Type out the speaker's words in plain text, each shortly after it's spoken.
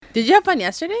Did you have fun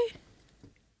yesterday?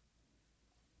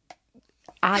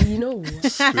 You know.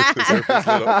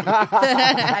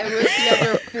 I wish you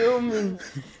were filming.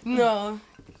 No.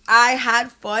 I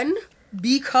had fun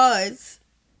because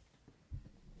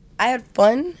I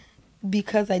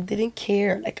didn't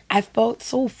care. Like, I felt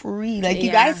so free. Like,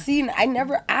 you guys seen, I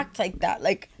never act like that.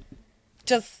 Like,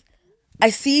 just, I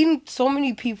seen so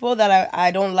many people that I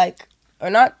don't like. Or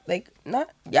I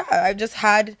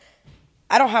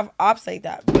don't have ops like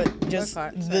that, but just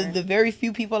the very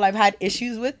few people I've had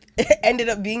issues with ended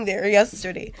up being there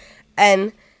yesterday.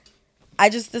 And I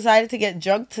just decided to get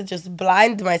drunk to just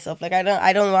blind myself. Like, I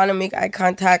don't want to make eye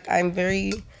contact. I'm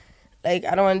very, like,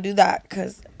 I don't want to do that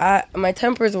because my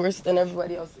temper is worse than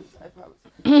everybody else's, I promise.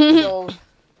 So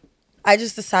I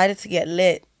just decided to get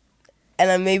lit. And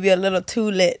then maybe a little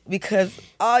too lit because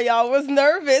all y'all was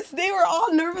nervous. They were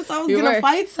all nervous I was going to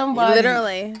fight somebody.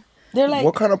 Literally. They're like,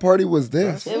 what kind of party was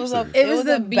this? It was the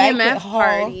BMF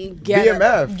party.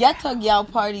 BMF. Ghetto gal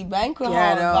party, banquet hall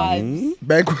vibes.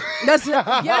 Banquet. That's what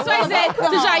I said.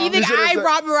 Tasha, you think I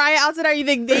brought Mariah out to that, or you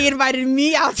think they invited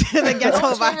me out to the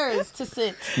ghetto vibes? No chairs to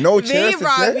sit. No chairs to sit? They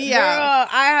brought me out. Girl,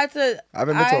 I had to. I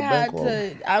haven't been to a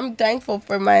banquet. I'm thankful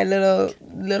for my little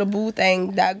boo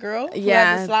thing. That girl.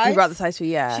 Yeah, she brought the slides for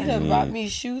you. Yeah. She done brought me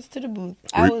shoes to the booth.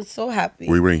 I was so happy.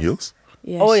 Were you wearing heels?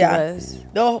 Yeah, was.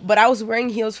 No, but I was wearing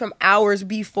heels from hours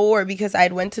before because I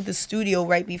had went to the studio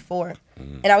right before,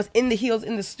 and I was in the heels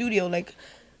in the studio, like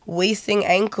wasting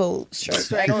ankle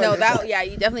strength. Right? No,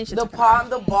 you definitely should.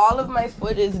 The ball of my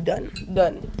foot is done.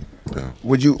 Yeah.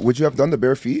 Would you have done the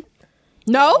bare feet?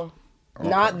 No,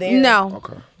 not there. No,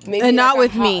 okay, maybe and not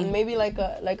with me. Maybe like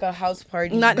a house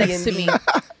party. Not next to me.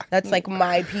 That's like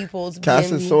my people's.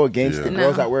 Cass is so against the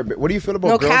girls that wear. What do you feel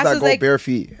about girls that go bare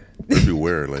feet?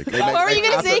 Everywhere, like. What were you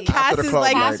gonna say? Cass was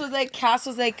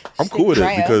like. I'm cool with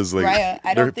it because like Mariah,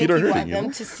 I don't think you want you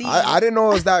them to see. I didn't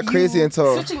know it was that crazy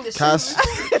until Cass.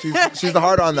 She's the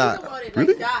hard on that.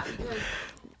 Really?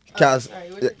 Cass.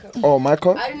 Oh, my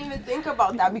call. I didn't even think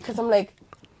about that because I'm like,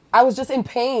 I was just in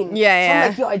pain. Yeah. So I'm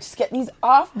like, yo, I just get these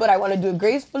off, but I want to do it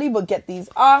gracefully, but get these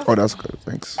off. Oh, that's good.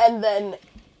 Thanks. And then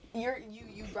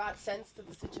you brought sense to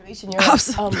the situation. You're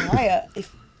like, Mariah,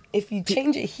 if you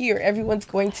change it here, everyone's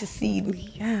going to see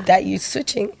that you're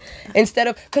switching. Instead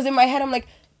of, because in my head, I'm like,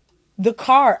 the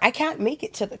car, I can't make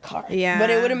it to the car. Yeah. But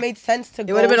it would have made sense to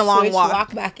go would have been a long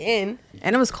walk back in.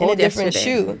 And it was cold in a different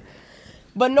shoe.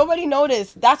 But nobody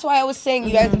noticed. That's why I was saying,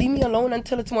 you guys leave me alone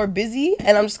until it's more busy,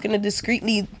 and I'm just going to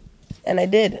discreetly, and I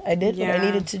did what I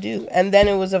needed to do. And then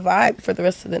it was a vibe for the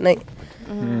rest of the night.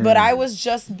 But I was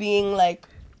just being like,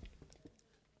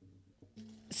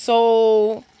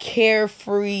 so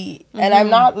carefree, and I'm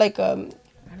not like I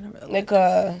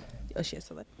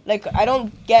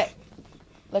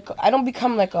don't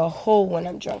become like a hoe when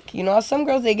I'm drunk. You know, some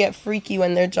girls, they get freaky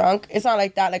when they're drunk. It's not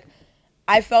like that. Like,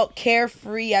 I felt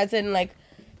carefree, as in like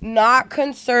not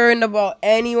concerned about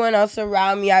anyone else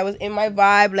around me. I was in my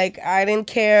vibe. Like, I didn't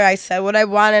care. I said what I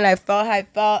wanted. I felt how I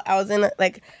felt. I was in it.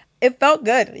 Like, it felt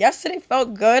good. Yesterday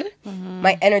felt good.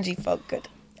 My energy felt good.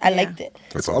 I liked it.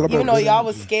 That's all about. Even though y'all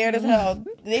was scared as hell,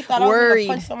 they thought I was gonna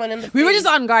punch someone in the face. We were just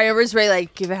on guard. We were just ready,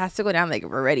 like, if it has to go down, like,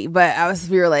 we're ready. But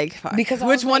we were like, fuck. Because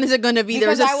which one is it gonna be? There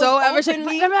was just so ever.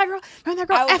 Remember that girl?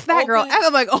 F that girl.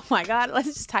 I'm like, oh my god, let's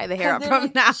just tie the hair up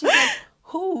from now. She's like,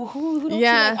 who don't you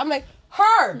like? I'm like,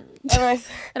 her.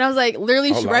 And I was like,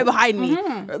 literally, she's right behind me.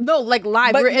 No, like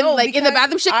live. We're in the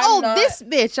bathroom. She's like, this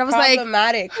bitch. I was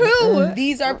problematic. Like, who?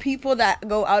 These are people that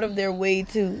go out of their way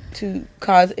to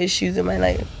cause issues in my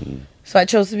life. So I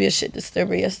chose to be a shit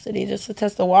disturber yesterday just to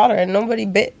test the water, and nobody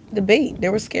bit the bait. They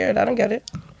were scared. I don't get it.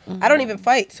 I don't even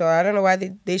fight, so I don't know why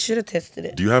they should have tested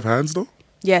it. Do you have hands though?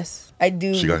 Yes, I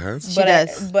do. She got hands? But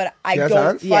I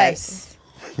don't fight. Yes.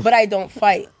 But I don't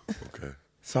fight. Okay.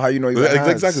 So how you know you got hands?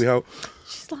 Exactly how?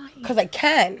 She's lying. Because I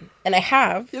can, and I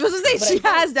have. I was going to say, she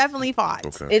has definitely fought.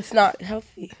 Okay. It's not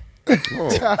healthy. Oh,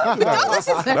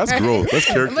 that's growth. That's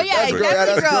character. But yeah,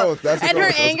 that's growth. And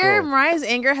her anger, Mariah's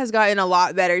anger has gotten a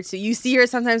lot better too. You see her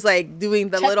sometimes like doing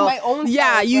the little. My own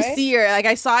yeah, self, you right? see her. Like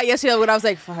I saw it yesterday when I was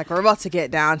like, fuck, we're about to get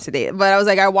down today. But I was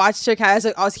like, I watched her kind of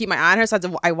like, always keep my eye on her.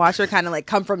 So I watched her kind of like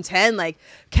come from 10, like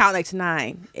count like to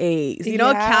 9, 8. You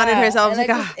know, counted herself. And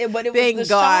like, but it thank was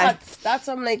the God. Shots. That's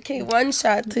why I'm like, okay, 1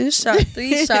 shot, 2 shot,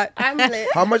 3 shot. I'm lit.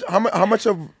 How much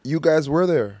of you guys were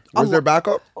there? Was there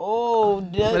backup? Oh,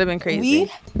 would have been crazy.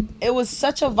 It was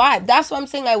such a vibe. That's what I'm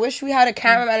saying. I wish we had a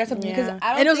cameraman or something because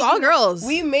I don't. And it was all girls.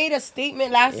 We made a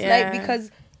statement last night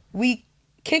because we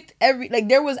kicked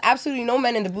there was absolutely no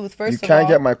men in the booth. First of all, you can't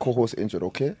get my co-host injured,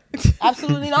 okay?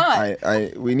 Absolutely not.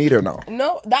 We need her now.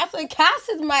 No, that's like Cass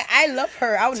is I love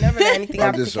her. I would never let anything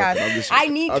happen to Cass. I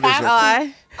need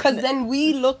Cass because then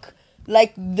we look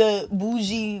like the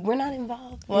bougie. We're not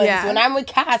involved ones when I'm with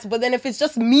Cass, but then if it's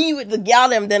just me with the gal,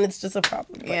 then it's just a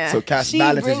problem. Yeah. So Cass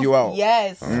balances you out.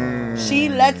 Yes, she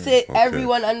lets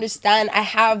everyone understand. I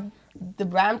have the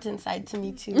Brampton side to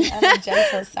me too, and the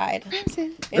gentle side.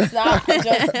 Brampton. It's not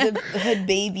just the hood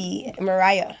baby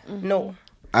Mariah. No.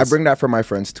 I bring that for my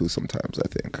friends too sometimes, I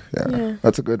think. Yeah.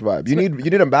 That's a good vibe. You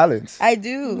need a balance. I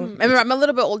do. I'm a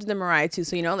little bit older than Mariah too,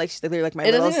 so she's literally like my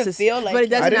little sister. Feel like but it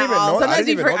doesn't at all. Sometimes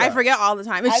I forget all the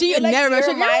time. And she never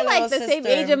mentioned you're like the same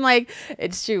age. I'm like,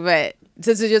 it's true, but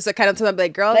since it's just a kind of something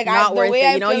like, girl, not worth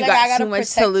it. You know, you got too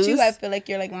much to lose. I feel like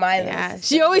you're like my little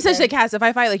sister. She always says to Cass, if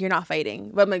I fight, like, you're not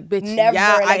fighting. But I'm like, bitch, never.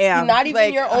 I am. Not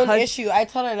even your own issue. I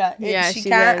told her that. She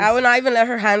can't. I would not even let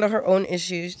her handle her own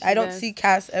issues. I don't see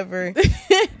Cass ever.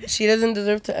 She doesn't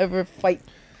deserve to ever fight.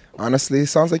 Honestly, it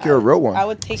sounds like you're a real one. I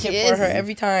would take it for her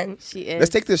every time. She is.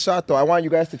 Let's take this shot though. I want you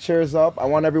guys to cheers up. I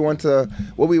want everyone to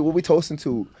what we toasting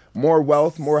to: more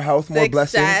wealth, more health, more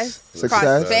blessings,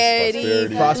 success, prosperity,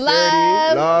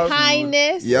 love,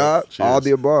 kindness. Yeah, cheers. All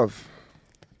the above.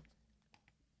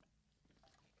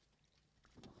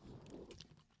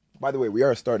 By the way, we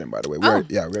are starting. By the way,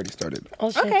 we already started. Oh,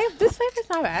 shit. Okay, this flavor's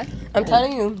not bad. I'm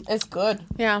telling you, it's good.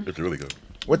 Yeah, it's really good.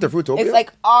 With the Fruitopia? It's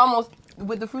like almost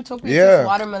with the Fruitopia. It's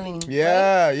watermelon.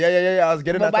 Yeah, right? yeah. I was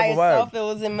getting that type of vibe. By itself, it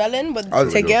was a melon, but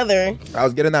together, I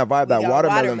was getting that vibe, that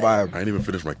watermelon vibe. I didn't even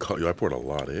finish my cup. Yo, I poured a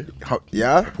lot, eh?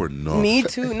 Yeah? I poured enough. Me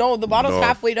too. No, the bottle's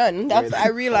halfway done. That's I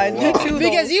realized. Me too.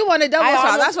 Because you want a double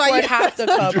shot. That's why you half the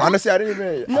cup. Honestly, I didn't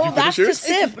even. No, that's to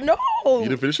sip. No. You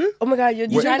didn't finish it? Oh my God,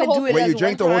 you're trying to do it. Wait, you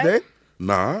drank the whole day?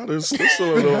 Nah, there's still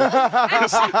a little,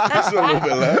 there's still a little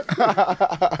bit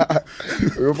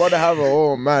left. We're about to have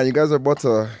man, you guys are about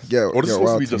to get. Oh, this is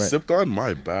supposed to be just sipped on?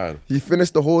 My bad. He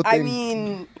finished the whole thing. I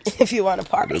mean, if you want to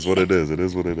party. It is what it is. It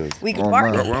is what it is. We can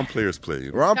party. We're on Players Play.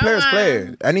 You know? We're on Players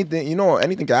Play.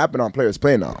 Anything can happen on Players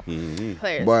Play now. Mm-hmm.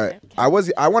 Players but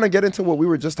Play. I want to get into what we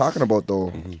were just talking about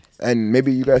though, and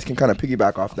maybe you guys can kind of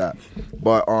piggyback off that.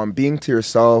 But being to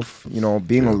yourself,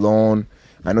 being alone.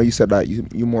 I know you said that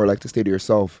you more like to stay to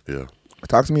yourself. Yeah.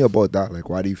 Talk to me about that. Like,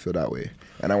 why do you feel that way?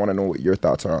 And I want to know what your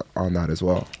thoughts are on that as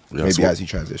well. Yeah, maybe as you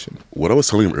transition. What I was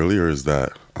telling him earlier is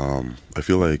that I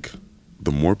feel like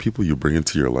the more people you bring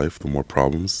into your life, the more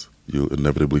problems you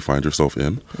inevitably find yourself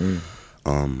in.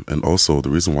 And also,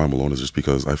 the reason why I'm alone is just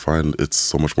because I find it's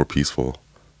so much more peaceful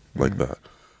like that.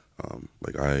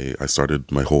 Like I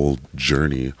started my whole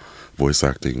journey, voice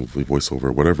acting,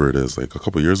 voiceover, whatever it is, like a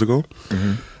couple years ago.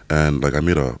 And like I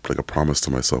made a promise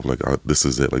to myself, like this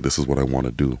is it, like this is what I want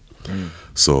to do.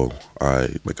 So I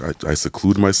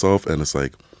seclude myself, and it's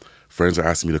like friends are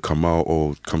asking me to come out,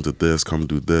 come to this, come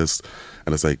do this,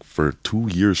 and it's like for 2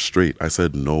 years straight I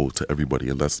said no to everybody,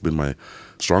 and that's been my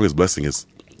strongest blessing is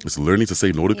learning to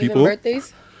say no to people.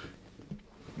 Birthdays?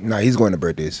 Nah, he's going to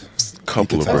birthdays.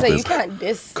 Couple of birthdays. You can't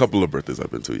diss. Couple of birthdays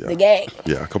I've been to, yeah. The gang.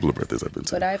 Yeah, a couple of birthdays I've been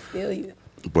to. But I feel you.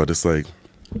 But it's like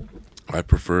I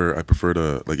prefer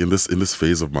to, like in this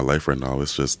phase of my life right now,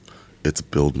 it's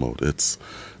build mode. It's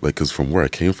like, because from where I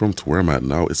came from to where I'm at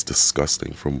now, it's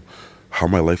disgusting from how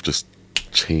my life just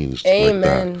changed.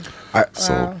 Amen. Like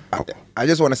that. I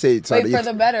just want to say, for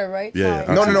the better, right? Yeah.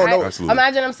 No. Absolutely.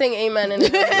 Imagine I'm saying amen. And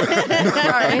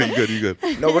You good.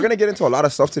 No, we're gonna get into a lot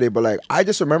of stuff today, but like I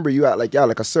just remember you at like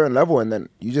a certain level, and then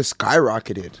you just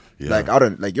skyrocketed. Yeah. Like out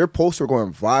of like your posts were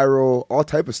going viral, all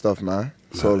type of stuff, man.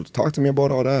 So talk to me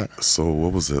about all that. So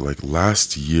what was it, like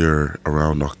last year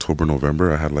around October,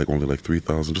 November, I had like only like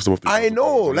 3,000, just about 3,000. I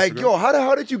know, like yo,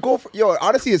 how did you go for,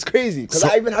 honestly it's crazy because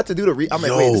I even had to do I'm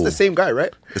like, wait, this is the same guy,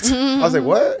 right? I was like,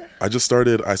 what? I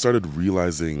started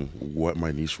realizing what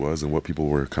my niche was and what people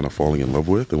were kind of falling in love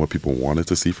with and what people wanted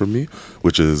to see from me,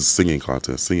 which is singing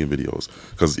content, singing videos.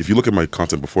 Because if you look at my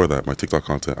content before that, my TikTok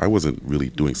content, I wasn't really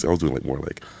doing, I was doing like more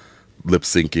like lip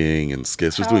syncing and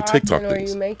skits, just doing TikTok things. How often are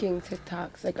you making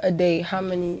TikToks? Like a day? How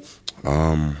many?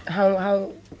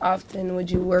 How often would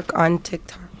you work on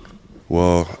TikTok?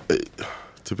 Well,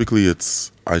 typically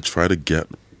I try to get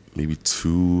maybe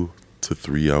 2 to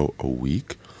 3 out a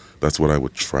week. That's what I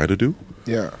would try to do.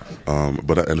 Yeah.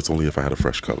 But it's only if I had a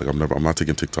fresh cut. Like I'm not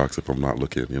taking TikToks if I'm not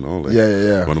looking. Like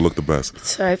yeah. I want to look the best.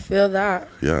 So I feel that.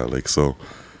 Yeah, like so.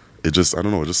 It just I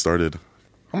don't know. It just started.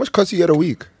 How much cuts you get a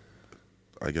week?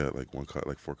 I get like one cut,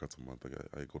 like 4 cuts a month. Like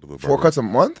I go to the barber 4 cuts a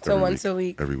month. So once a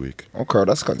week. Every week. Okay,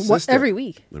 that's consistent. What, every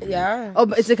week? Yeah. Oh,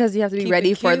 but it's because you have to be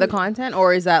ready for the content,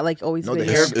 or is that like always? No,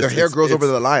 the hair grows over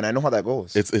the line. I know how that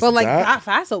goes. It's but like that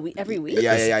fast every week.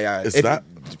 Yeah. It's that.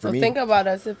 For me. Think about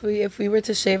us if we were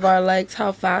to shave our legs,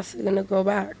 how fast is it gonna grow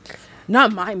back?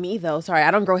 Not me though. Sorry,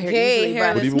 I don't grow hair easily.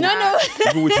 But even, no.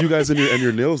 Even with you guys and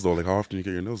your nails though, like how often you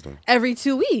get your nails done? Every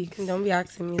 2 weeks. Don't be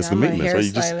asking me. It's that. the I'm a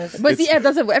maintenance, right? hairstylist. But see, it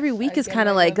doesn't. Every week is kind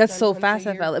of like that's so fast.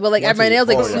 I felt it. But like my nails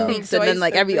like 2 weeks, and then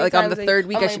like every like on the third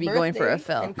week I should be going for a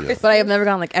fill. But I have never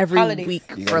gone like every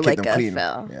week for like a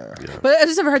fill. Yeah. But I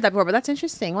just never heard that before. But that's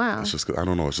interesting. Wow. It's just I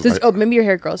don't know. It's just maybe your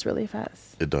hair grows really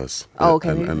fast. It does. Oh,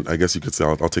 okay. And I guess you could say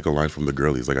I'll take a line from the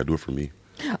girlies. Like I do it for me.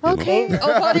 Okay.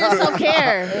 Part of your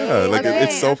self-care. Yeah, like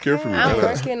it's self-care for me. I'm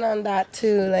working on that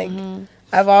too. Like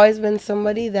I've always been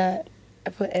somebody that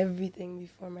I put everything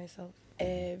before myself.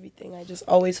 Everything. I just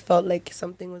always felt like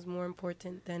something was more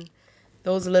important than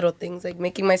those little things. Like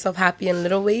making myself happy in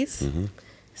little ways.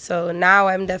 So now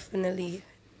I'm definitely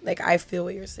like I feel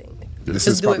what you're saying. Like, this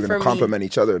is probably going to complement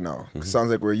each other now. Sounds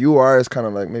like where you are is kind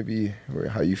of like maybe where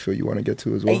how you feel you want to get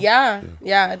to as well.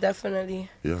 Yeah, definitely.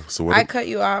 Yeah. So I cut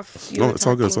you off. No, it's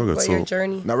all good. It's all good. So your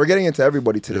journey. Now we're getting into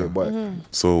everybody today, but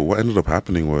so what ended up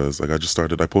happening was like I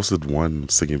posted one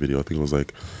singing video. I think it was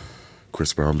like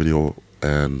Chris Brown video,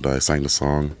 and I sang the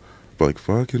song. Like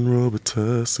fucking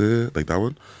Robitussin, like that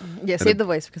one. Yeah, save the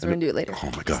voice because we're gonna do it later.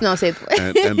 Oh my god! No, save the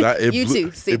voice. And that it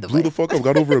blew the fuck up.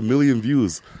 Got over 1 million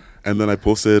views, and then I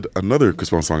posted another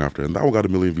Chris Brown song after, and that one got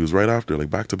 1 million views right after,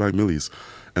 like back to back millies.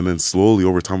 And then slowly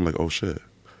over time, I'm like, oh shit,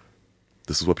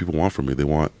 this is what people want from me. They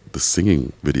want the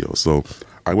singing video. So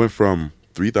I went from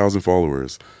 3,000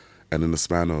 followers, and in the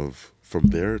span of from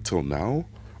there till now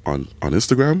on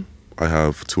Instagram, I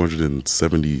have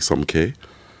 270 something K.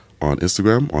 On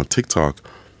Instagram, on TikTok,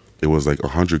 it was like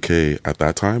 100K at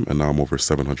that time, and now I'm over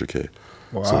 700K.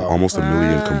 Wow. So almost 1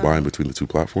 million combined between the two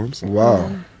platforms.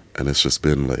 Wow. And it's just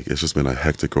been a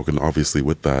hectic growth. And obviously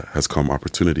with that has come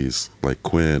opportunities like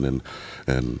Quinn,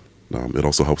 and it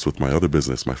also helps with my other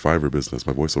business, my Fiverr business,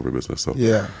 my voiceover business. So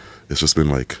yeah, it's just been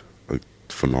like a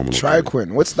phenomenal. Try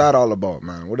Quinn. What's that all about,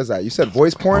 man? What is that? You said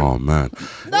voice porn? Oh man,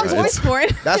 not voice porn.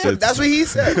 That's what he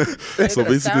said. So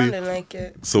basically, like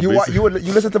it. So you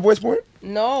listen to voice porn?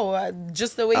 No,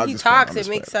 just the way he talks, it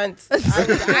makes sense. I would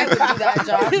do that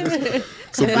job.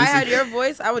 So if I had your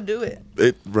voice, I would do it.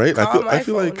 Right? I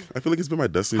feel like it's been my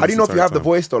destiny. How do you know if you have the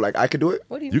voice though? Like I could do it.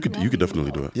 What do you? You could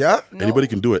definitely do it. Yeah. No. Anybody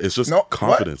can do it. It's just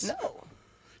confidence. No.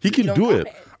 He can do it.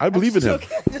 I believe in him.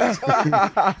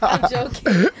 I'm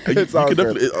joking.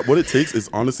 What it takes is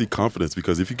honestly confidence,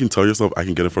 because if you can tell yourself I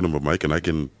can get in front of a mic and I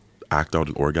can act out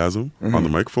an orgasm on the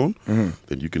microphone,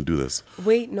 then you can do this.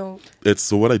 Wait, no.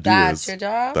 So what I do that's your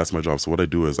job? That's my job. So what I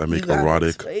do is I make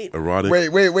erotic. Wait.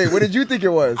 What did you think it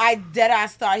was? I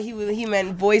deadass thought he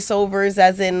meant voiceovers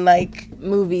as in like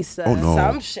movie stuff. Oh no.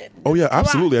 Some shit. Oh yeah,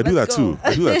 absolutely. I do that too.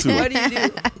 What do you do?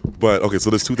 But okay, so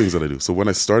there's two things that I do. So when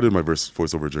I started my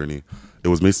voiceover journey, it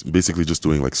was basically just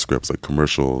doing like scripts, like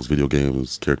commercials, video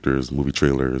games, characters, movie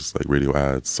trailers, like radio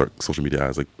ads, social media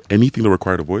ads, like anything that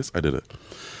required a voice, I did it.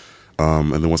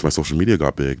 And then once my social media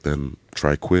got big, then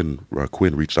Quinn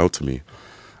reached out to me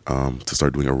to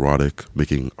start doing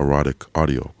making erotic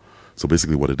audio. So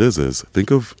basically what it is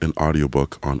think of an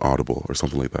audiobook on Audible or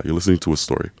something like that. You're listening to a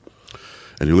story.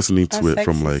 And you're listening to it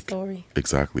from like story.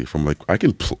 Exactly from like I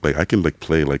can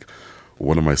play like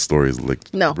one of my stories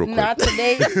like no, real quick. Not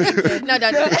today. No,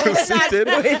 don't do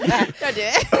it. Don't do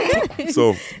it.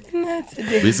 So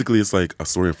basically, it's like a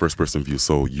story in first person view.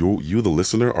 So you the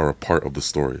listener are a part of the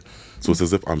story. So it's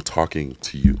as if I'm talking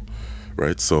to you,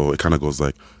 right? So it kind of goes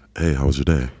like, "Hey, how was your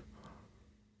day?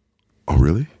 Oh,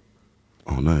 really?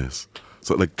 Oh, nice."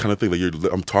 So like kind of thing like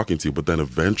I'm talking to you, but then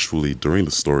eventually during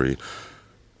the story,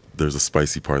 there's a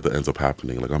spicy part that ends up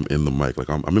happening. Like I'm in the mic, like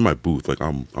I'm in my booth, like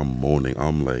I'm moaning,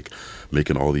 I'm like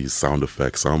making all these sound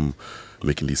effects, I'm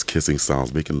making these kissing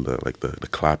sounds, making the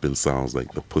clapping sounds,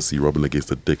 like the pussy rubbing against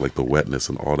the dick, like the wetness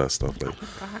and all that stuff. Like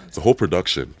it's a whole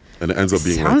production, and it ends up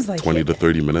being like 20 to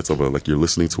 30 minutes of like you're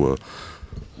listening to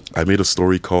I made a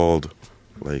story called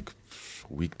like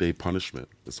Weekday Punishment.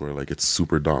 It's where like it's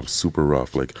super dumb, super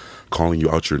rough, like calling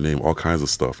you out your name, all kinds of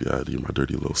stuff. Yeah, you're my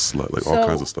dirty little slut, like all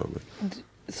kinds of stuff. Like.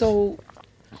 So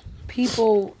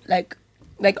people like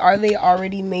are they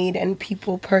already made and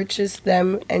people purchase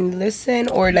them and listen,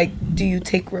 or like do you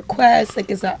take requests?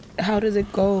 Like how does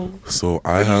it go? So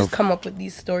you just come up with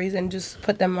these stories and just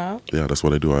put them out? Yeah, that's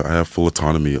what I do. I have full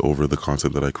autonomy over the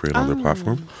content that I create on their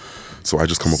platform. So I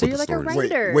just come up with the stories. Like a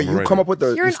writer. Wait, you come up with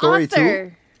the story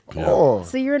too? Yeah. Oh.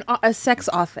 So you're a sex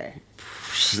author.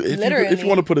 If you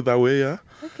want to put it that way, yeah.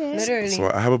 Okay. Literally.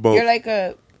 So I have about. You're like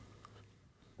a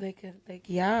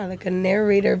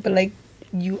narrator, but like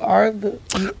you are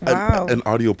wow. An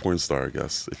audio porn star, I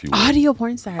guess, if you will. Audio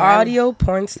porn star. Audio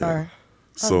porn star. Yeah.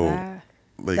 So,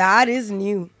 like, that is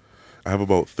new. I have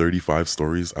about 35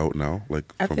 stories out now. Like,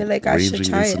 I from feel like I should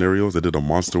ranging try in it. scenarios. I did a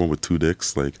monster one with 2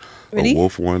 dicks, like Really? a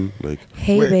wolf one. Like,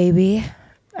 Hey, Wait. baby.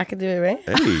 I could do it, right?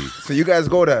 hey, So you guys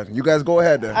go then. You guys go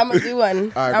ahead then. I'm gonna do one. All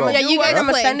right, I'm go. gonna Yeah, you guys I'm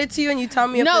gonna play. send it to you and you tell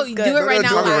me No, if it's do good. it right now.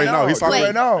 do it right now. He's talking Play.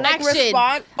 right now. Like Action.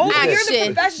 respond. Oh, you're the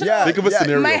Action. professional. Yeah. think of a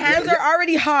scenario. My hands are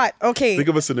already hot. Okay. Think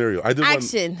of a scenario. I did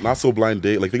Action. one not so blind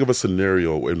date. Like, think of a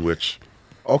scenario in which.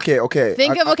 Okay.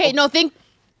 Think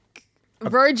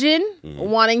virgin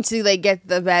wanting to like get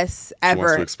the best ever.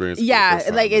 wants to experience it for the yeah, first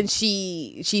time. like, and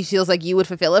she feels like you would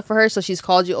fulfill it for her, so she's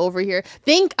called you over here.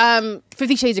 Think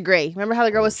 50 Shades of Grey. Remember how the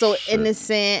girl was so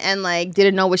innocent and like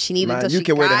didn't know what she needed Man, until you she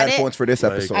can wear the got headphones it. for this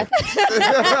Like- episode.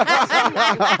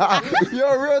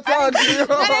 Yo, real talk.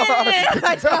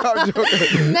 I'm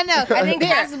joking. No, I think There.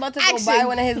 Cass is about to go Action. buy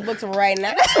one of his books right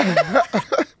now.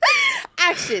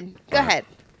 Action. Go ahead.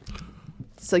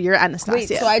 So you're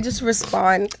Anastasia. Wait, so I just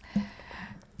respond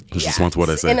Just respond to what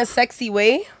I say. in a sexy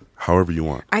way? However you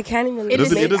want. I can't even. It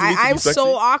doesn't- relate. it doesn't need to be I'm sexy.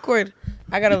 so awkward.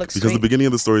 I gotta look Because the straight. beginning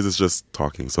of the stories is just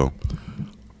talking. So,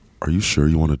 are you sure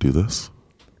you want to do this?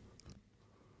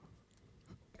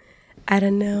 I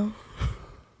don't know.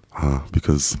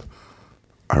 Because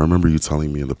I remember you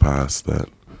telling me in the past that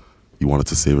you wanted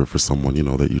to save it for someone, you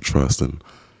know, that you trust, and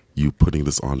you putting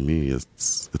this on me,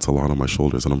 it's a lot on my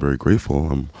shoulders, and I'm very grateful.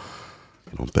 I'm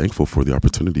thankful for the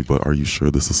opportunity, but are you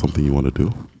sure this is something you want to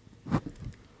do?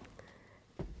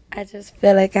 I just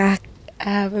feel like I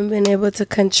haven't been able to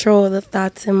control the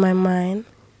thoughts in my mind.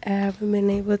 I haven't been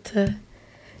able to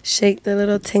shake the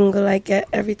little tingle I get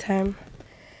every time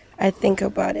I think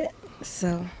about it.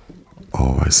 So.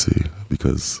 Oh, I see.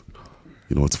 Because,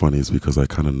 what's funny is because I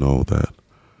kind of know that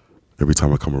every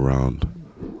time I come around,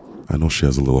 I know she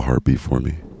has a little heartbeat for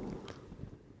me.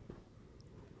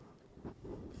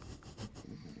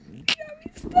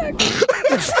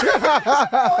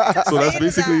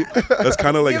 So that's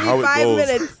kind of like Give me how it 5 goes.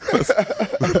 minutes.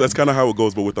 That's kind of how it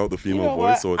goes, but without the You female know voice.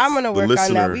 what? So it's I'm gonna the work listener.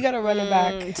 on that. We gotta run it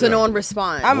back. So no one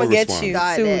responds. I'm gonna No get response. you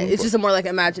Got soon. it. It's just a more like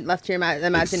left to your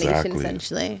imagination, Exactly.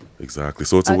 essentially. Exactly.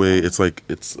 So it's a way. It's like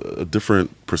it's a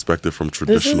different perspective from This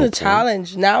traditional. is a porn.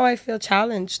 challenge. Now I feel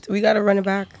challenged. We gotta run it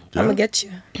back. Yeah? I'm gonna get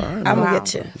you. All right, I'm man. gonna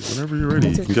get you. Whenever you're ready,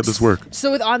 you can get this work.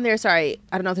 So with on there, sorry,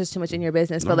 I don't know if there's too much in your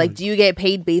business, but like, do you get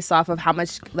paid based off of how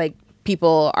much like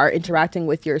people are interacting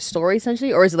with your story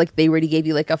essentially, or is it like they already gave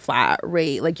you like a flat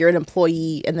rate, like you're an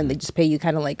employee and then they just pay you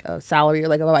kind of like a salary or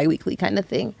like a bi-weekly kind of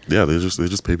thing? Yeah, they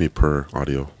just pay me per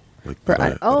audio. Like Per that I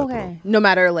put okay. out. No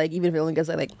matter like even if it only gets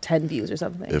like 10 views or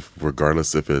something.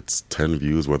 Regardless if it's 10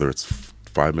 views, whether it's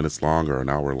 5 minutes long or an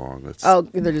hour long.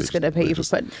 They're just gonna pay you for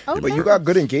putting. But you got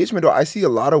good engagement though. I see a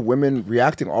lot of women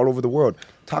reacting all over the world.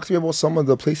 Talk to me about some of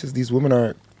the places these women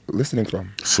are listening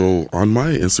from. So on my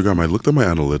Instagram, I looked at my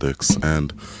analytics,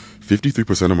 and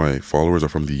 53% of my followers are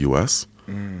from the U.S.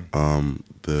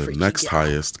 The Freaky next girl.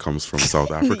 highest comes from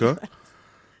South Africa.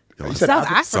 You said South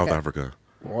Africa? Africa. South Africa.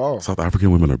 Wow. South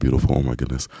African women are beautiful. Oh my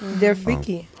goodness. They're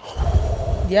freaky.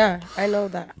 Yeah, I know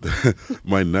that.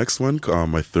 My next one,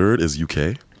 my third is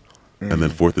UK, and then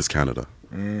fourth is Canada.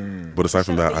 But aside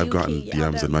from that, Shout out I've to gotten UK, y'all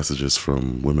DMs them. and messages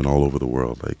from women all over the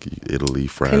world, like Italy,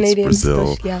 France, Canadian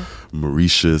Brazil, stuff, yeah.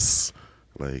 Mauritius,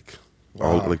 like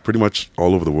pretty much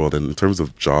all over the world. And in terms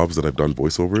of jobs that I've done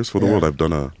voiceovers for the world, I've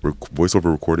done a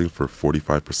voiceover recording for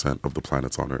 45% of the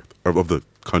planets on Earth, or of the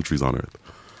countries on Earth.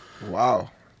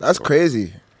 Wow. That's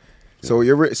crazy. So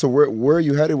where are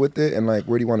you headed with it, and like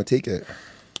where do you want to take it?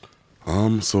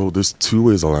 So there's 2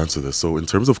 ways I'll answer this. So in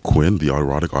terms of Quinn, the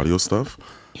erotic audio stuff,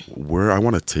 where I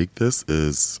want to take this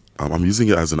is I'm using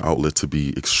it as an outlet to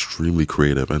be extremely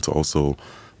creative and to also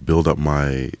build up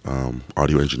my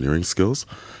audio engineering skills,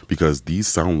 because these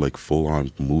sound like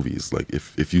full-on movies. Like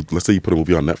if you, let's say you put a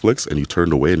movie on Netflix and you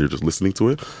turned away and you're just listening to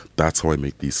it, that's how I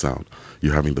make these sound.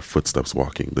 You're having the footsteps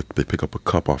walking. They pick up a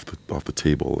cup off the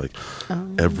table. Like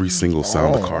every single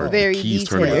sound, the car, Very the keys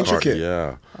turning the detailed. car. Intricate.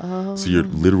 Yeah. So you're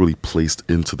literally placed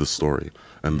into the story,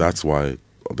 and that's why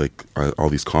all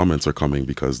these comments are coming,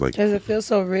 because like Because it feels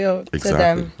so real to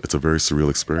exactly, them. it's a very surreal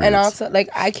experience. And also, like,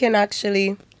 I can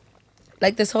actually,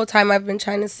 like, this whole time I've been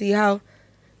trying to see how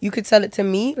you could sell it to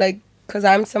me, like, because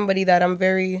I'm somebody that I'm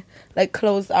very, like,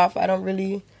 closed off. I don't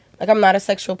really, like, I'm not a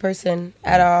sexual person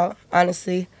at all,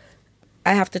 honestly.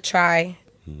 I have to try.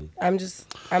 I'm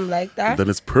like that. Then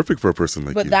it's perfect for a person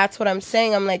like But you. that's what I'm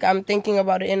saying. I'm thinking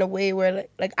about it in a way where,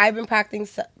 like I've been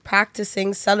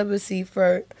practicing celibacy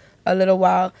for a little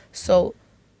while. So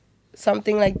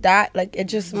something like that, like it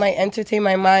just might entertain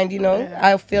my mind, you know.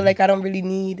 I feel like I don't really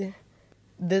need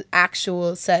the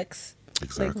actual sex.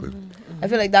 Exactly. Like, I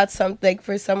feel like that's something, like,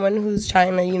 for someone who's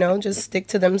trying to, you know, just stick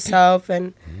to themselves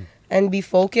and be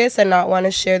focused and not want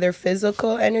to share their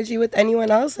physical energy with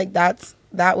anyone else. Like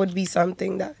that would be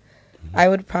something that I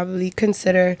would probably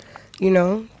consider, you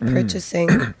know, purchasing.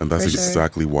 And that's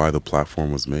exactly why the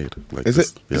platform was made. Like, is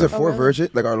it for virgin?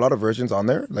 Like, are a lot of virgins on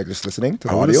there? Like, just listening to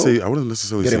the audio? I wouldn't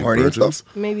necessarily say virgins.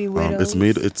 Maybe widows.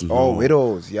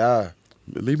 Widows, yeah.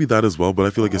 Maybe that as well, but I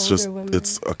feel like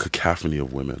it's a cacophony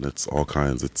of women. It's all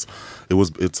kinds. It's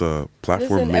a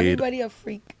platform made. Everybody a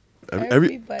freak.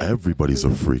 Everybody's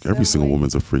a freak. Every single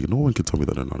woman's a freak. No one can tell me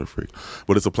that they're not a freak.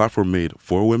 But it's a platform made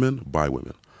for women by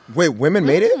women. Wait, women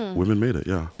made it? Women made it,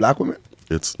 yeah. Black women?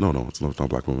 It's not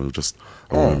black women. Just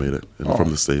a woman made it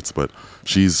from the States. But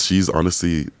she's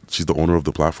honestly the owner of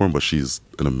the platform, but she's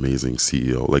an amazing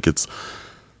CEO. Like,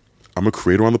 I'm a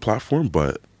creator on the platform,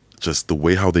 but just the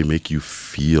way how they make you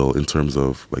feel in terms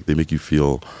of, like, they make you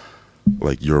feel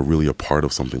like you're really a part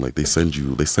of something. Like, they sent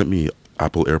me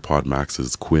Apple AirPod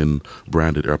Maxes, Quinn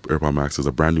branded AirPod Maxes,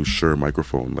 a brand new Shure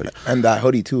microphone, like, and that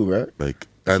hoodie too, right? Like,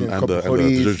 and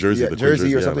the jersey, the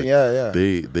jersey or something. Like,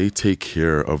 they take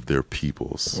care of their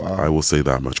peoples. Wow. I will say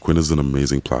that much. Quinn is an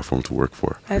amazing platform to work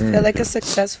for. I feel like a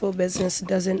successful business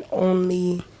doesn't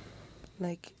only,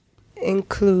 like,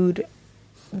 include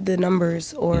the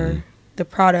numbers or the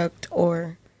product,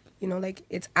 or, you know, like,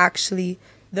 it's actually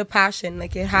the passion.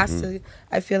 Like, it has to.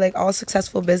 I feel like all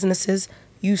successful businesses,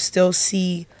 you still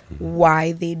see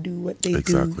why they do what they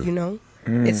do, you know?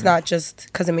 It's not just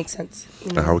because it makes sense.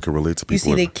 You know? And how it can relate to people. You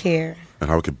see they care. And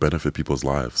how it can benefit people's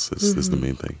lives is the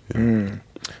main thing.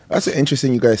 Yeah. That's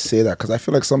interesting you guys say that, because I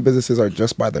feel like some businesses are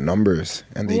just by the numbers,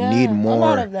 and they need more. A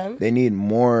lot of them. They need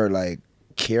more, like,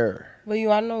 care. But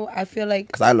you all know, I feel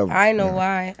like, I know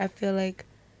why. I feel like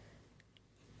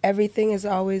everything is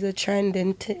always a trend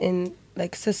in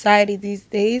like society these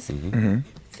days.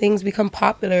 Things become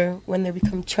popular when they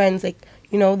become trends. Like,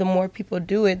 you know, the more people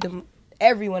do it,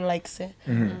 everyone likes it.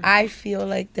 I feel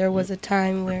like there was a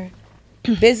time where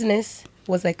business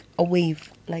was like a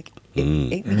wave. Like,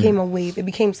 it became a wave. It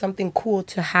became something cool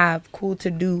to have, cool to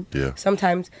do. Yeah.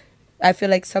 Sometimes I feel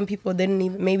like some people didn't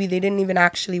even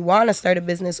actually want to start a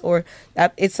business, or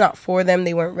that it's not for them,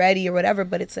 they weren't ready or whatever.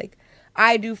 But it's like,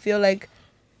 I do feel like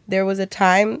there was a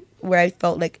time where I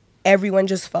felt like everyone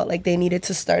just felt like they needed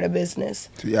to start a business.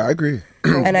 Yeah, I agree.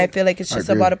 And I feel like it's just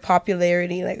about a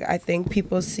popularity. Like, I think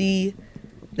people see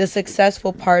the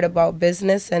successful part about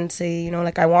business and say, you know,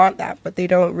 like, I want that, but they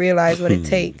don't realize what it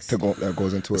takes. That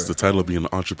goes into it's the title of being an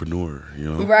entrepreneur,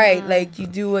 you know? Right. Like, you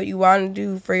do what you want to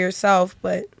do for yourself,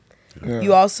 but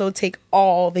you also take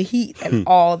all the heat and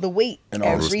all the weight and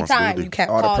every time. You can't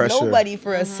call nobody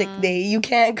for a sick day. You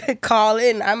can't call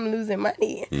in, I'm losing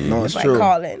money. No, it's true. I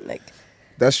call in, like,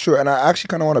 that's true. And I actually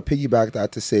kind of want to piggyback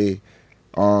that to say,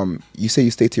 you say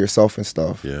you stay to yourself and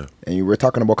stuff. Yeah. And you were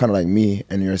talking about kind of like me,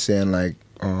 and you're saying, like,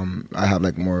 I have,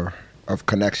 like, more of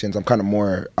connections. I'm kind of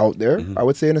more out there, I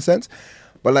would say, in a sense.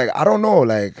 But, like, I don't know,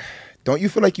 like, don't you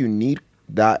feel like you need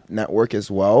that network as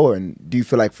well? And do you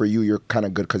feel like for you, you're kind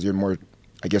of good because you're more,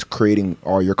 I guess, creating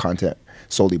all your content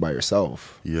solely by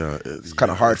yourself? Yeah. It's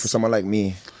kind of hard for someone like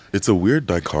me. It's a weird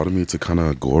dichotomy to kind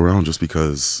of go around, just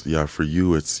because, for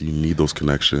you, you need those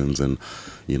connections, and,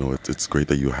 you know, it's great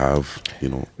that you have, you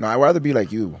know. No, I'd rather be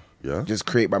like you. Yeah. Just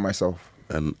create by myself.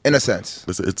 And in a sense,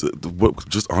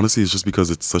 it's honestly, it's just because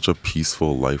it's such a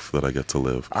peaceful life that I get to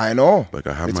live. I know. Like,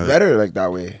 I have it's better like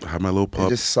that way. I have my little pup. It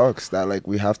just sucks that, like,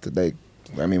 we have to, like,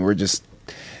 I mean, we're just,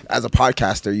 as a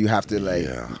podcaster, you have to, like,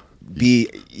 be,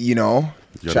 you know,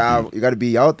 you got to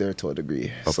be out there to a degree.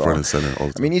 Front and center all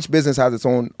the time. I mean, each business has its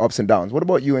own ups and downs. What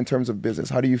about you in terms of business?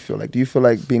 How do you feel? Like, do you feel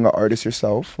like being an artist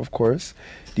yourself, of course?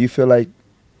 Do you feel like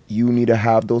you need to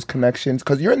have those connections?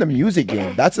 Because you're in the music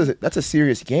game. That's a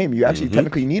serious game. You actually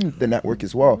technically need the network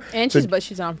as well. And she's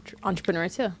an entrepreneur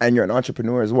too. And you're an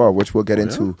entrepreneur as well, which we'll get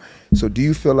into. So do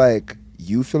you feel like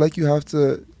you have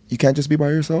to, you can't just be by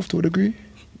yourself to a degree?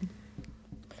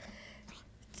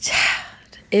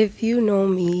 If you know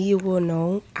me, you will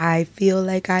know I feel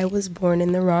like I was born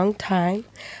in the wrong time.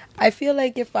 I feel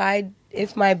like if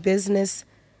my business,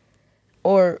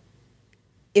 or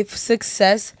if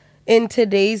success in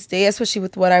today's day, especially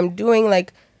with what I'm doing,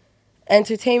 like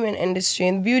entertainment industry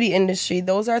and beauty industry,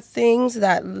 those are things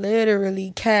that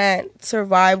literally can't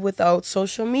survive without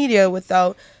social media,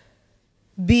 without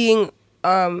being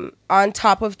on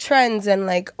top of trends, and,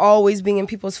 like, always being in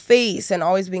people's face and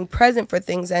always being present for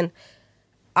things. And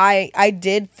I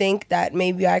did think that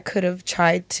maybe I could have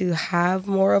tried to have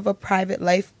more of a private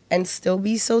life and still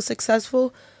be so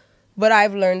successful. But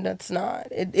I've learned that's not.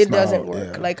 It doesn't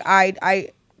work. Yeah. Like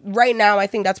I right now, I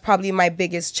think that's probably my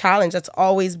biggest challenge. That's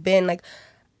always been like,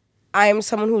 I'm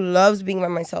someone who loves being by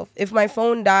myself. If my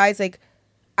phone dies, like,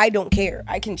 I don't care.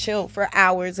 I can chill for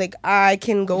hours. Like, I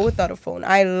can go without a phone.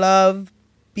 I love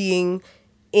being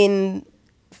in,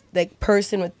 like,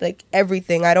 person with, like,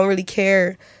 everything. I don't really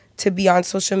care to be on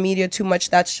social media too much.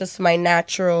 That's just my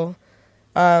natural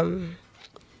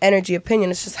energy opinion.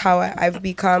 It's just how I've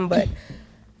become. But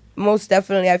most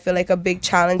definitely, I feel like a big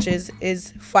challenge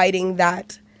is fighting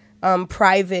that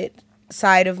private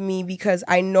side of me, because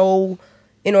I know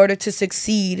in order to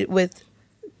succeed with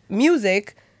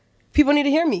music, people need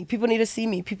to hear me. People need to see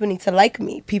me. People need to like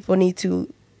me. People need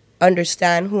to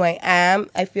understand who I am.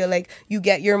 I feel like you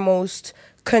get your most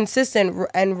consistent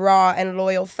and raw and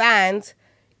loyal fans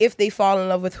if they fall in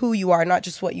love with who you are, not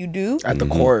just what you do. At the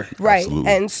core. Right.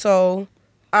 Absolutely. And so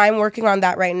I'm working on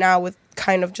that right now with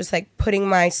kind of just like putting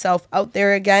myself out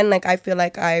there again. Like, I feel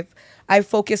like I've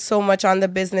focused so much on the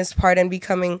business part and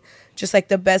becoming just like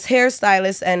the best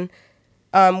hairstylist, and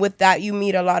with that, you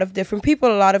meet a lot of different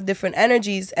people, a lot of different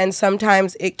energies, and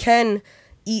sometimes it can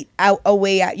eat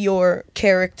away at your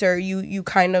character. You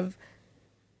kind of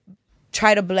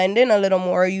try to blend in a little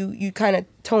more. You kind of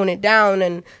tone it down,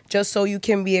 and just so you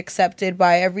can be accepted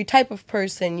by every type of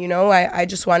person, you know. I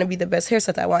just want to be the best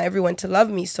hairstylist. I want everyone to love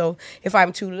me. So if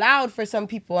I'm too loud for some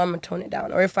people, I'm gonna tone it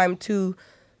down. Or if I'm too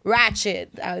ratchet,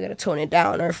 I gotta tone it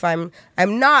down. Or if I'm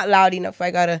not loud enough,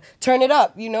 I gotta turn it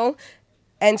up, you know.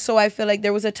 And so I feel like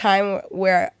there was a time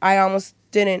where I almost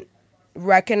didn't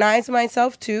recognize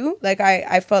myself too. Like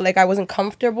I felt like I wasn't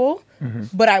comfortable,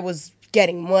 but I was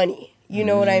getting money. You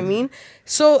know what I mean?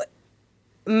 So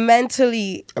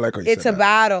mentally, it's a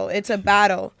battle. It's a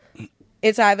battle.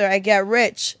 It's either I get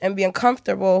rich and be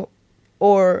uncomfortable,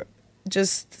 or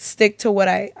just stick to what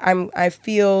I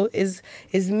feel is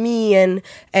me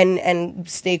and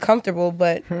stay comfortable,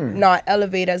 but not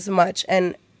elevate as much.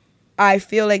 And I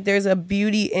feel like there's a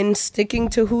beauty in sticking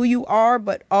to who you are,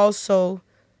 but also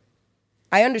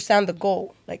I understand the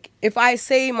goal. Like, if I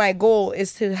say my goal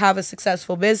is to have a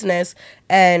successful business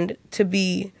and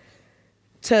to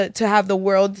have the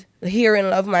world hear and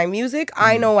love my music,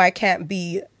 I know I can't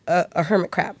be a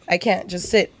hermit crab. I can't just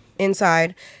sit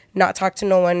inside, not talk to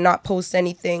no one, not post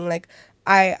anything. Like,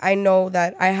 I know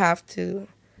that I have to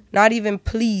not even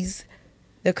please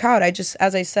the crowd.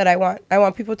 As I said, I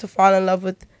want people to fall in love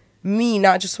with me,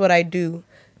 not just what I do,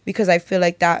 because I feel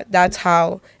like that's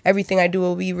how everything I do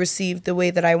will be received the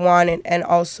way that I want it. And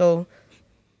also,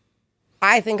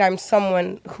 I think I'm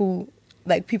someone who,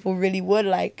 like, people really would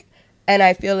like. And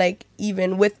I feel like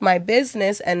even with my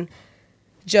business and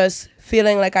just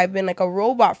feeling like I've been like a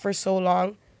robot for so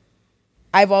long,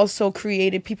 I've also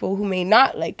created people who may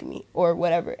not like me or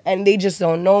whatever, and they just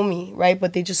don't know me, right?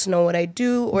 But they just know what I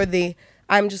do, or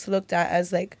I'm just looked at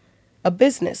as like a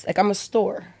business, like I'm a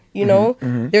store. You know,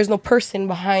 there's no person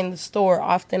behind the store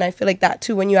often. I feel like that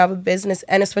too when you have a business,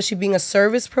 and especially being a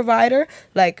service provider,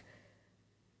 like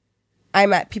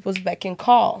I'm at people's beck and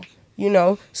call, you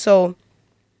know. So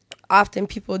often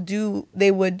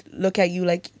they would look at you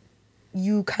like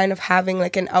you kind of having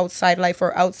like an outside life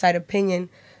or outside opinion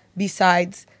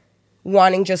besides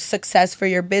wanting just success for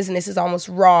your business is almost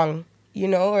wrong, you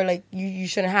know, or like you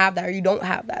shouldn't have that, or you don't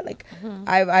have that. Like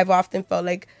I've often felt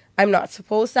like I'm not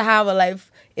supposed to have a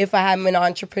life if I'm an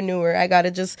entrepreneur. I got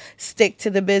to just stick to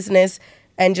the business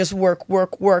and just work.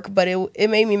 But it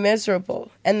made me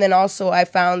miserable. And then also I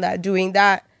found that doing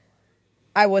that,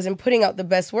 I wasn't putting out the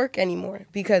best work anymore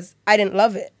because I didn't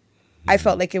love it. I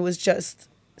felt like it was just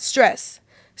stress.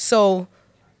 So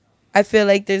I feel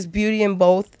like there's beauty in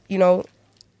both, you know,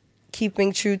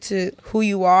 keeping true to who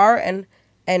you are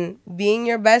and being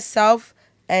your best self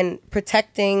and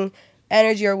protecting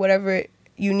energy or whatever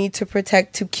you need to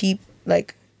protect to keep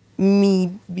like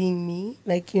me being me,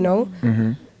 like, you know.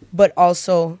 But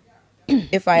also,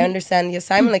 if I understand the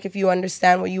assignment, like if you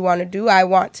understand what you want to do, I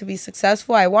want to be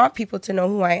successful. I want people to know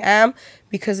who I am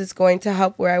because it's going to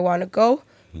help where I want to go.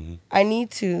 I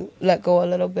need to let go a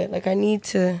little bit. Like I need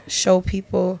to show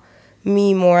people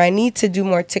me more. I need to do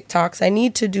more TikToks. I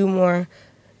need to do more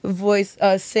voice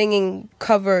singing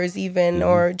covers even,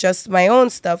 or just my own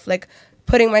stuff. Like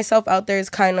putting myself out there is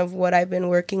kind of what I've been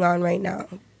working on right now.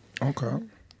 Okay.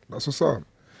 That's what's up.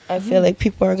 I feel like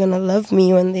people are going to love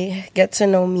me when they get to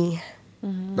know me.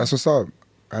 That's what's up.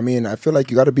 I mean, I feel like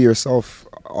you got to be yourself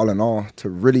all in all to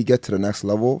really get to the next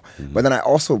level. But then I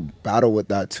also battle with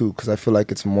that too, because I feel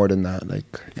like it's more than that. Like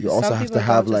you also have to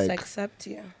have like accept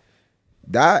you.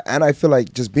 That, and I feel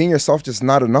like just being yourself just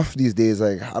not enough these days.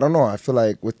 Like I don't know. I feel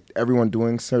like with everyone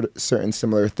doing certain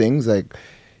similar things, like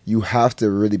you have to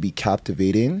really be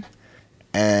captivating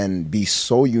and be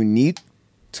so unique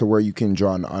to where you can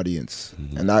draw an audience.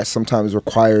 And that sometimes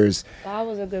requires... That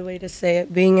was a good way to say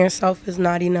it. Being yourself is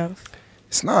not enough.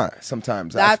 It's not,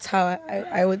 sometimes. That's how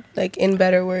I would, like, in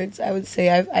better words, I would say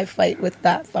I fight with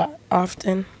that thought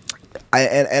often.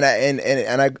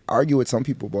 I argue with some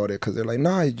people about it because they're like,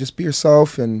 nah, you just be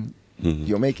yourself and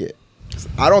you'll make it.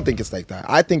 I don't think it's like that.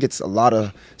 I think it's a lot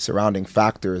of surrounding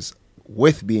factors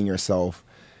with being yourself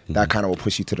that kind of will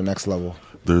push you to the next level.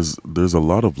 There's a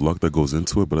lot of luck that goes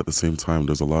into it, but at the same time,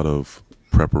 there's a lot of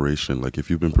preparation. Like if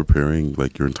you've been preparing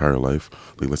like your entire life,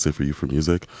 like let's say for you for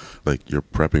music, like you're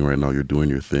prepping right now, you're doing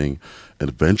your thing, and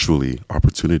eventually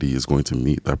opportunity is going to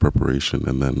meet that preparation,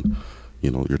 and then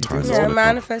your time is going to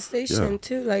manifestation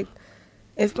too. Like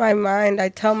if my mind, I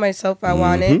tell myself I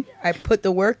want it, I put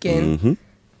the work in,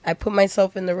 I put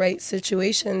myself in the right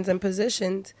situations and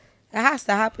positions. It has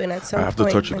to happen at some point. I have to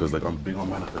touch it because like I'm big on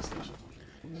manifestation.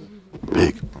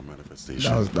 Big on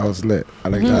manifestation. That was lit. I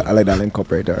like that. I like that link up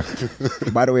right there.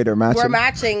 By the way, they're matching. We're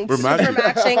matching. Super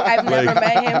matching. I've never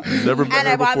met him. Never met and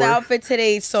her I bought before. the outfit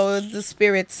today, so the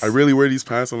spirits. I really wear these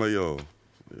pants. I'm like, yo,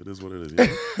 it is what it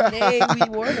is. Hey, we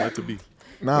wore that. To be.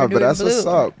 Nah, but that's what's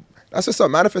up. That's what's up.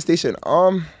 Manifestation.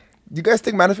 You guys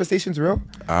think manifestation's real?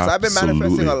 Because I've been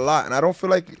manifesting a lot, and I don't feel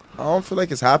like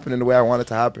it's happening the way I want it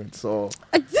to happen. So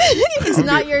it's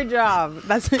not your job.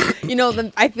 That's I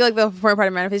feel like the important part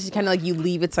of manifestation is kind of like you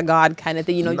leave it to God kind of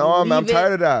thing. No, I'm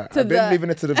tired of that. I've been leaving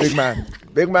it to the big man.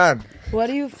 Big man. What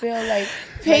do you feel like?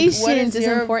 Patience what is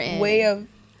your important. Way of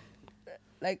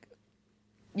like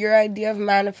your idea of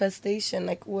manifestation.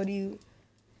 Like, what do you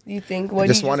think? I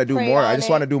just want to do more. I just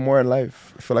want to do more in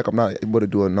life. I feel like I'm not able to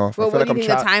do enough. Well, I feel like I'm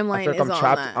trapped. The timeline I feel like is I'm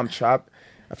trapped. on that. I'm trapped.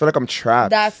 I feel like I'm trapped.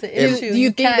 That's the issue. Do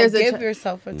you think can't there's give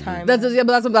yourself a timeline? That's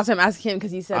what I'm asking him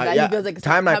because he said that he feels like it's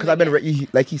timeline because I've been ready.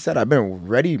 Like he said, I've been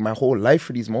ready my whole life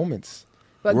for these moments.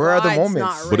 But where are the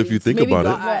moments? But if you think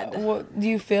about it, do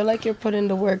you feel like you're putting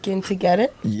the work in to get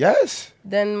it? Yes.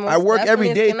 Then I work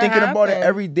every day thinking about it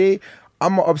every day.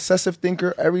 I'm an obsessive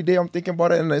thinker. Every day I'm thinking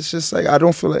about it, and it's just like I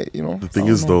don't feel like The thing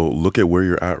is, though, look at where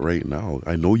you're at right now.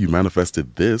 I know you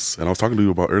manifested this, and I was talking to you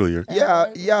about earlier.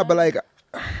 Yeah, but like,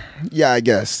 I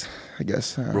guess.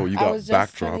 Bro, you got I was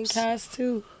just telling backdrops. Cass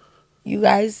too. You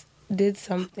guys did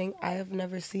something I have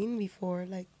never seen before,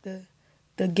 like the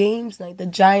games night, the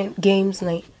giant games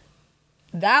night.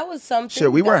 That was something.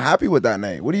 Shit, we weren't happy with that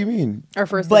night. What do you mean? Our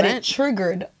first but event. It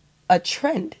triggered a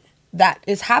trend that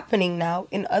is happening now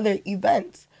in other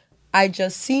events. I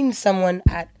just seen someone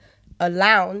at a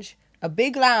lounge, a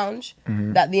big lounge,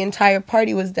 that the entire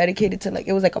party was dedicated to. Like,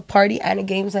 it was like a party and a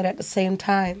games night at the same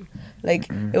time. Like,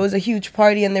 it was a huge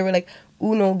party, and there were like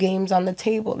Uno games on the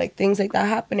table, like things like that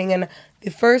happening. And the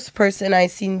first people I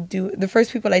seen do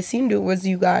it was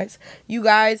you guys. You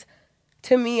guys,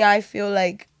 to me, I feel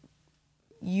like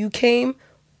you came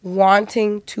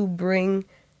wanting to bring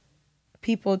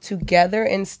people together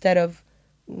instead of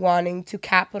wanting to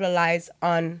capitalize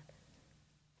on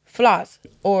flaws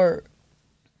or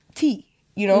tea,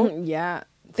 Yeah.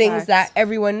 Things Facts. that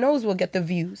everyone knows will get the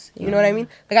views. You know what I mean?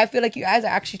 Like, I feel like you guys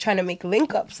are actually trying to make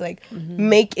link-ups, like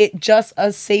make it just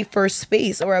a safer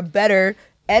space or a better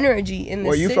energy in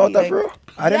the city. You felt that, bro?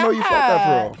 I didn't know you felt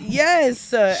that, bro.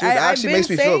 Yes. That actually makes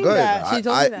me feel good. She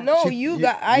told me that. No, you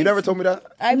never told me that?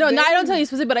 I don't tell you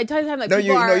specific, but I tell you like no,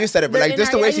 you said it, but like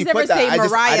just the way she put that,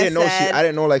 I didn't know I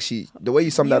didn't know like the way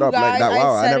you summed that up like that.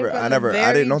 Wow,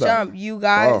 I didn't know that. You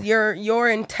guys, your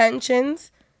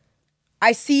intentions.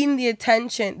 I seen the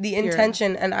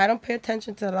intention, and I don't pay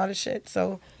attention to a lot of shit.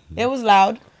 So it was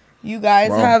loud. You guys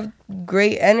have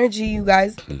great energy. You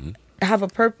guys have a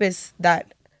purpose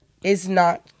that is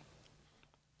not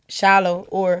shallow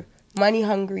or money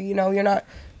hungry. You're not.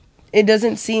 It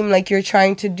doesn't seem like you're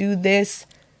trying to do this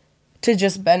to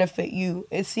just benefit you.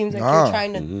 It seems like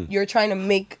you're trying to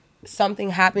make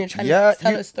something happen. You're trying to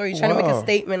tell a story. You're trying to make a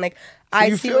statement. Like,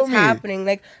 I see what's happening.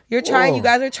 Like, you're trying. You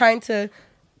guys are trying to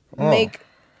make.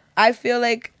 I feel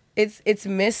like it's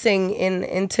missing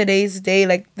in today's day.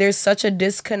 Like, there's such a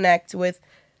disconnect with.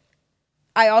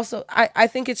 I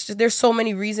think it's just there's so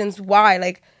many reasons why.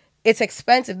 Like, it's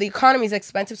expensive. The economy is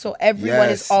expensive, so everyone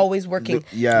is always working.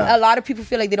 A lot of people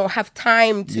feel like they don't have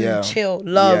time to chill,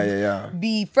 love,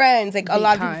 be friends. Like, a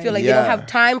lot of people feel like they don't have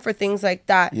time for things like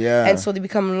that. And so they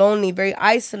become lonely, very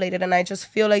isolated. And I just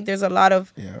feel like there's a lot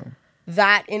of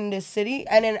that in this city.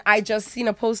 And then I just seen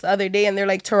a post the other day, and they're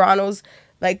like, Toronto's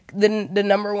like the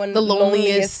number one, the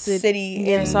loneliest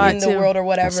city in the world or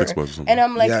whatever. And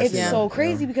I'm like, it's so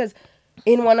crazy because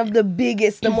in one of the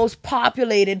biggest, the most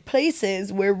populated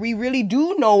places where we really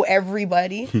do know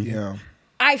everybody.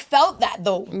 I felt that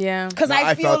though. Yeah. Because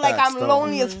I feel like I'm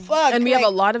lonely as fuck. And we have a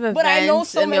lot of events. But I know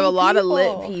so and we have a lot of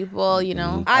lit people, you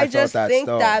know. I just think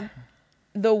that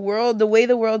the way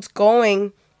the world's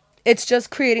going, it's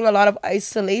just creating a lot of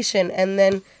isolation. And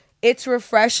then it's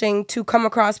refreshing to come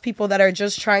across people that are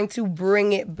just trying to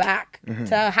bring it back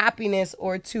to happiness,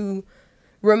 or to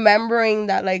remembering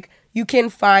that like you can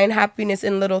find happiness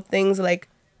in little things, like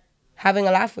having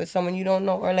a laugh with someone you don't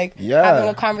know, or like having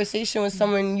a conversation with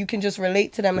someone you can just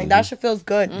relate to them. Like that shit feels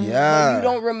good. Yeah. But you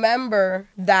don't remember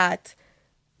that,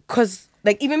 because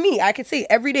like even me, I could say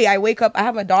every day I wake up, I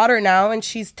have a daughter now and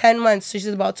she's 10 months, so she's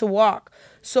about to walk.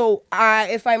 So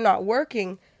if I'm not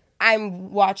working,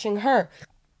 I'm watching her.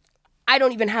 I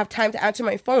don't even have time to answer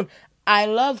my phone. I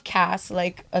love Cass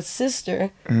like a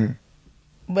sister,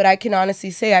 but I can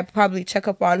honestly say I probably check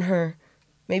up on her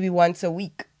maybe once a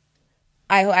week.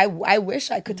 I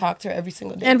wish I could talk to her every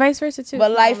single day. And vice versa too.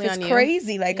 But life is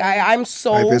crazy. Like I'm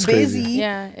so busy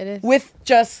it is. with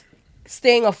just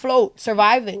staying afloat,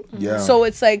 surviving. Yeah. So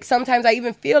it's like sometimes I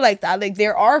even feel like that. Like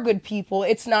there are good people.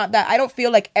 It's not that I don't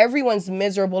feel like everyone's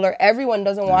miserable or everyone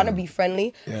doesn't want to be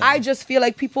friendly. Yeah. I just feel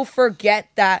like people forget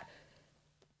that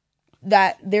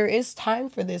there is time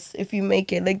for this if you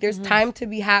make it. Like there's time to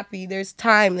be happy. There's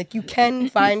time. Like you can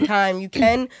find time. You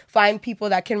can find people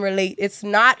that can relate. It's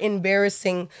not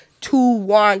embarrassing to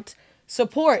want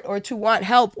support or to want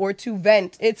help or to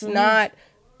vent. It's not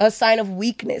a sign of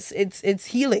weakness. It's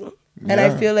healing. And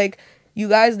I feel like you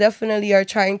guys definitely are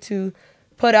trying to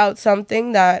put out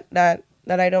something that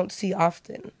I don't see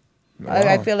often. Wow.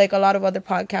 I feel like a lot of other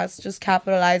podcasts just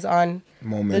capitalize on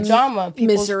the drama,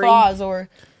 people's flaws or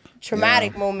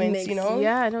traumatic moments, you know?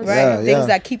 Yeah, I know. Right? Things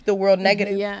that keep the world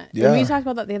negative. Yeah. We talked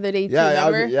about that the other day, too,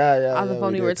 remember? On the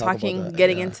phone, we were talking,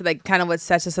 getting into, like, kind of what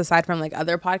sets us aside from, like,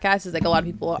 other podcasts is, like, a lot of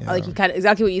people, like, you kind of,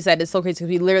 exactly what you said, it's so crazy, because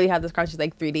we literally had this conversation,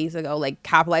 like, 3 days ago, like,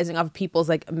 capitalizing off people's,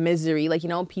 like, misery, like, you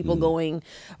know, people going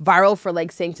viral for,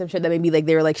 like, saying some shit that maybe, like,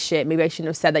 they were like, shit, maybe I shouldn't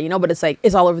have said that, you know, but it's, like,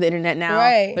 it's all over the internet now.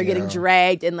 Right. They're getting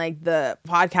dragged, and, like, the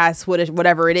podcast,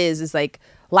 whatever it is, like,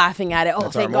 laughing at it. Oh,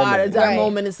 thank God, it's our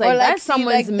moment. It's like, that's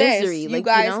someone's misery. Like, you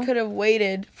guys could have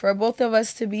waited for both of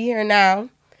us to be here now.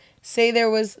 Say there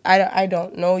was, I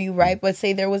don't know you, right? But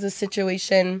say there was a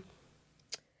situation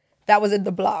that was in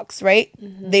the blocks, right?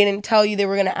 They didn't tell you, they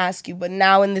were going to ask you. But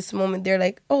now in this moment, they're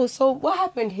like, oh, so what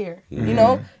happened here? You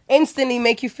know? Instantly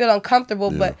make you feel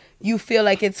uncomfortable, but you feel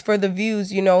like it's for the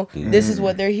views, you know? This is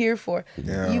what they're here for.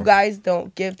 You guys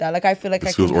don't give that. Like, I feel like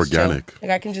this feels organic. Chill.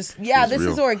 Like, I can just, this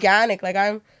is organic. Like,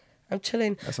 I'm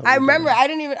chilling. I remember I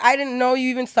didn't know you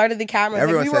even started the cameras.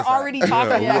 Like, we were already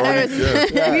talking.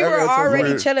 We were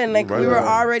already chilling. Like, we were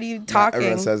already talking.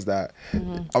 Everyone says that.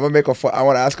 I want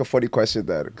to ask a funny question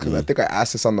then, because I think I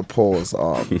asked this on the polls.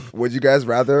 Would you guys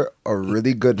rather a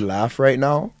really good laugh right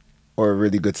now or a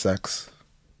really good sex?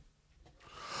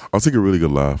 I'll take a really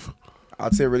good laugh.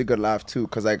 I'd say a really good laugh too,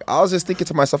 because like I was just thinking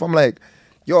to myself, I'm like,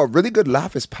 yo, a really good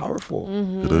laugh is powerful.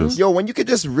 It is. Yo, when you could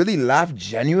just really laugh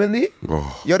genuinely,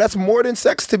 yo, that's more than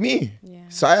sex to me. Yeah.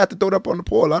 So I had to throw it up on the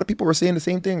poll. A lot of people were saying the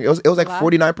same thing. It was like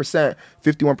 49%,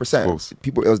 51%.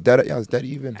 People, it was dead. Yeah, it was dead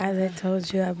even. As I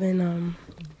told you, I've been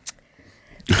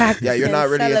yeah, you're not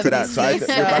really into that. So she's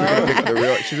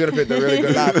gonna pick the really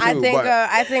good laugh too.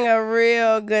 I think a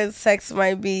real good sex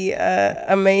might be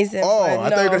amazing. Oh, I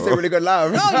thought you were gonna say really good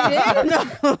laugh. No, you did.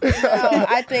 No,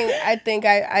 I think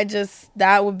I just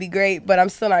that would be great, but I'm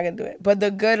still not gonna do it. But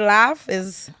the good laugh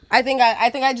is. I think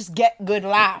I just get good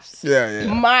laughs.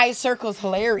 Yeah. My circle's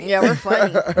hilarious. Yeah, we're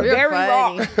funny. Very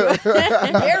raw.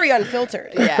 Very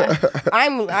unfiltered. Yeah.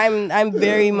 I'm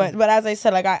very much, but as I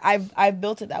said, like I've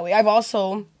built it that way. I've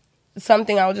also,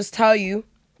 something I'll just tell you,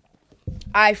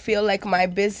 I feel like my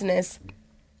business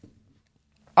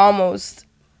almost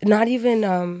not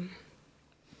even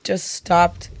just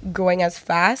stopped growing as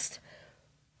fast,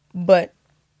 but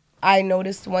I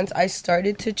noticed once I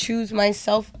started to choose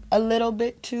myself a little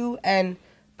bit too and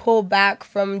pull back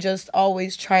from just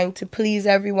always trying to please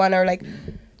everyone or like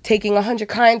taking 100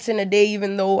 clients in a day,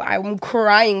 even though I'm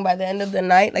crying by the end of the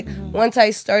night. Like once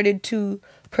I started to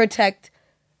protect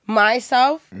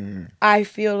myself, I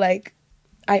feel like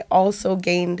I also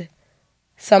gained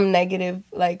some negative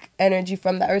like energy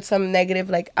from that, or some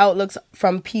negative like outlooks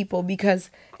from people,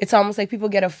 because it's almost like people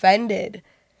get offended.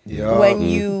 When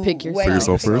you pick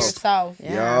yourself first.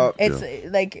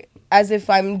 It's like as if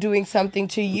I'm doing something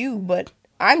to you, but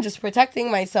I'm just protecting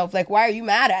myself. Like, why are you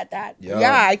mad at that?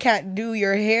 Yeah, I can't do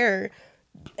your hair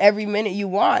every minute you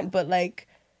want, but like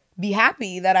be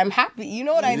happy that I'm happy. You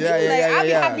know what I mean? I'll be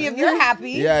happy if you're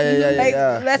happy.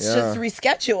 Let's just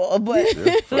reschedule. But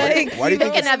like, why do you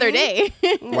think another day?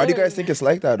 Why do you guys think it's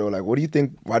like that though? Like, what do you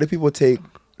think? Why do people take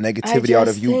negativity out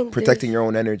of you protecting your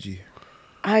own energy?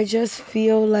 I just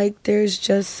feel like there's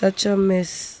just such a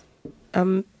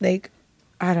like,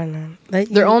 I don't know, like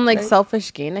their own like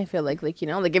selfish gain. I feel like you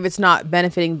know, like if it's not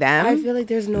benefiting them, I feel like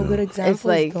there's no good examples. It's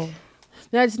like, though.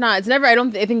 No, it's not. It's never. I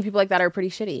think people like that are pretty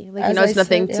shitty. Like, you know, it's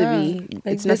nothing to be.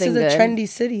 Like, it's nothing good. This is a trendy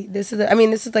city. This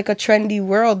is like a trendy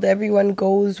world. Everyone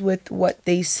goes with what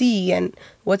they see and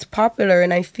what's popular.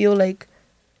 And I feel like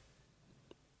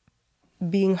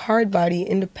being hard body,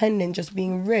 independent, just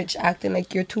being rich, acting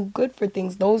like you're too good for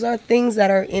things. Those are things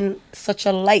that are in such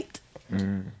a light.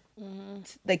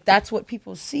 Like, that's what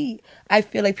people see. I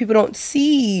feel like people don't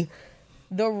see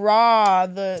the raw,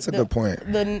 that's a good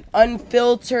point. The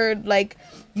unfiltered, like,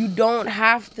 you don't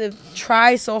have to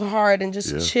try so hard and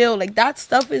just chill. Like, that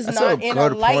stuff is not in a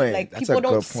light. Like, people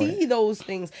don't see those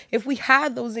things. If we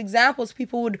had those examples,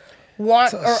 people would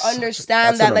want or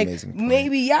understand that, like,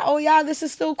 maybe, this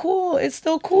is still cool. It's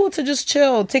still cool to just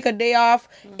chill, take a day off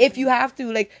if you have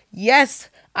to. Like, yes,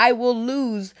 I will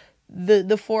lose the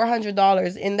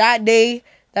 $400 in that day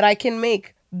that I can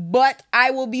make, but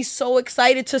I will be so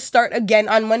excited to start again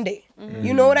on Monday.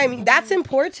 You know what I mean? That's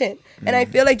important. And I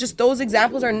feel like just those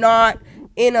examples are not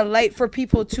in a light for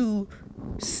people to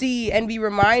see and be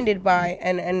reminded by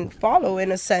and follow,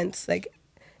 in a sense. Like,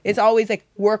 it's always like,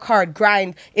 work hard,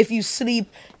 grind. If you sleep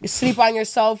on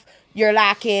yourself, you're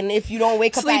lacking. If you don't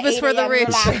wake up sleep at 8 is for the rich.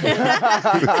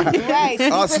 Right.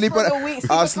 Sleep is for the weak.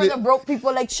 Sleep is for the broke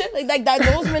people. Like, shit like that.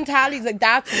 Those mentalities, like,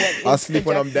 that's what. I'll sleep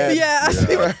when I'm dead. Yeah.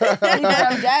 Sleep when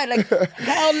I'm dead. Like,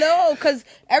 hell no. Because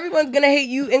everyone's going to hate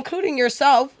you, including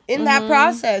yourself, in that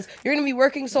process. You're going to be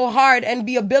working so hard and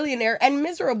be a billionaire and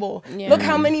miserable. Yeah. Look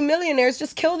how many millionaires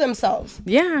just kill themselves.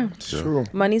 Yeah. True.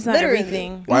 Money's not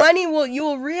everything. Money you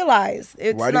will realize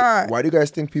it's not. Why do you guys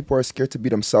think people are scared to be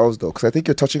themselves though? Because I think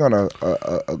you're touching on a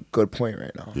good point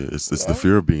right now. Yeah, it's the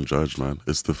fear of being judged, man.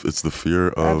 It's the fear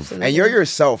of Absolutely. And you're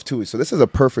yourself too. So this is a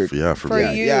perfect for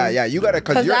you. Yeah. You gotta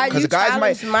because guys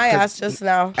might my ass just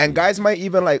now. And guys might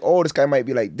even like, oh, this guy might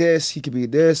be like this. He could be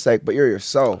this. Like, but you're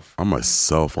yourself. I'm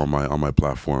myself on my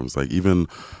platforms. Like, even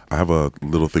I have a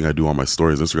little thing I do on my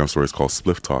stories, Instagram stories, called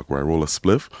Spliff Talk, where I roll a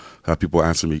spliff, have people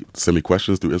send me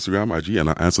questions through Instagram, IG, and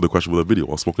I answer the question with a video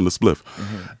while smoking the spliff.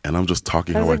 And I'm just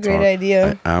talking how I talk. That's a great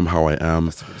idea. I am how I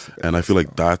am. And I feel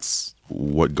like that's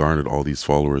what garnered all these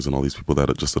followers and all these people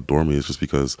that just adore me. Is just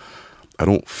because I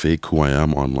don't fake who I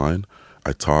am online.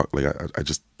 I talk like I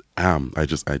just am. I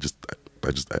don't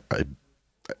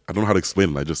know how to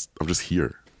explain it. I'm just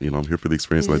here. You know, I'm here for the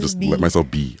experience, and I just let myself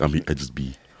be. I just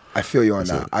be. I feel you on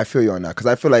that. I feel you on that. Because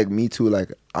I feel like me too,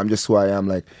 like, I'm just who I am.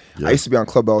 Like, I used to be on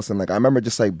Clubhouse, and like, I remember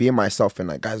just like being myself, and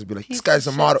like, guys would be like, this guy's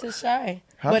a model. Too shy.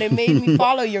 Huh? But it made me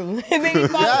follow you. It made me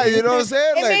follow you. You know what I'm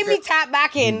saying? It made me tap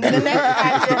back in the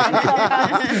next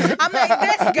time. I'm like,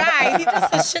 this guy, he's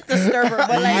just a shit disturber.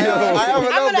 But like,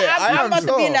 I'm about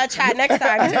to be in that chat next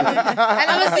time. And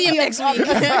I'm gonna see him next week.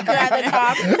 At the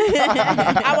top.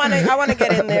 I want to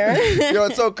get in there. Yo,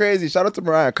 it's so crazy. Shout out to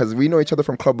Mariah, because we know each other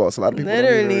from Clubhouse. A lot of people don't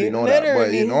really know that.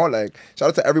 But you know, like, shout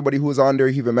out to everybody who was on there.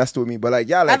 He even messed with me. But like,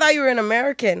 yeah, like, I thought you were an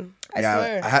American. I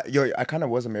swear. I kind of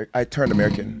was American. I turned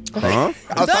American. Huh?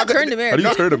 I turned American. How do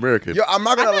you turn American? Yo, I'm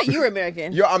not gonna. I thought you were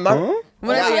American. Yo, I'm not. Huh?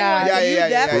 When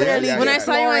I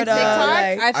saw you on TikTok,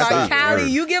 I thought Cali.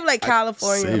 You give like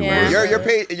California. You're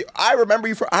paid. I remember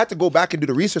you. I had to go back and do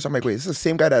the research. I'm like, wait, this is the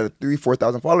same guy that had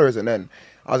 3,000-4,000 followers, and then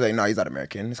I was like, no, he's not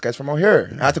American. This guy's from out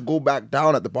here. I had to go back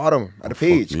down at the bottom of the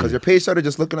page because your page started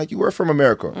just looking like you were from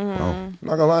America. I'm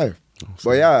not gonna lie.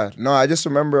 But yeah, no, I just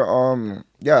remember,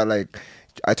 like,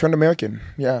 I turned American.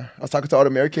 Yeah, I was talking to all the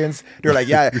Americans. They were like,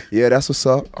 "Yeah, that's what's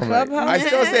up." I'm like, I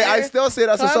still say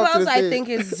that's what's up. Clubhouse, I think,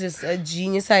 is just a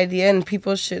genius idea, and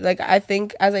people should like. I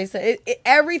think, as I said,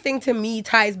 everything to me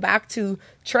ties back to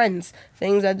trends,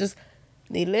 things that just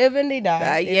they live and they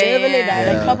die. They live and they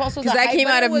die. Like, Clubhouse was, because that came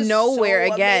out of nowhere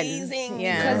so again. Amazing,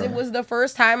 because it was the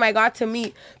first time I got to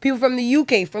meet people from the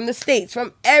UK, from the States,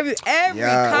 from every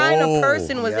kind of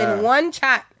person was in one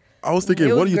chat. I was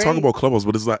thinking, what are you talking about Clubhouse?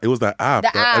 But it was that app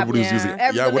that everybody was using.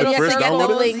 When it first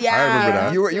downloaded, I remember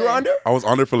that. You were on there? I was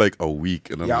on there for like a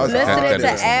week, and I was listening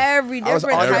to every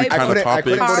different type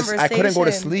of conversation. I couldn't go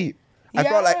to sleep. I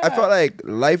felt like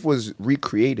life was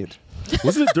recreated.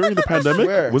 Wasn't it during the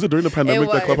pandemic? Was it during the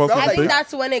pandemic that Clubhouse was I think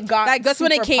that's when it got. That's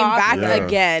when it came back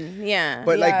again. Yeah,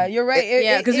 but like you're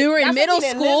right. Because we were in middle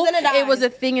school. It was a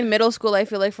thing in middle school. I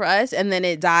feel like for us, and then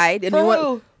it died. And we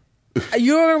went.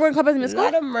 You don't remember when Clubhouse was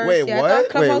Not a mercy. Wait,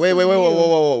 what? Wait,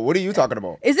 whoa. What are you talking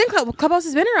about? Isn't Clubhouse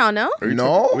has been around, no?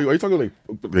 No. Are you talking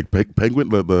like Penguin,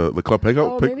 the Club Penguin?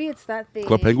 Oh, maybe it's that thing.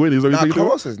 Club Penguin? Is that what you're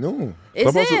Clubhouse is new. Is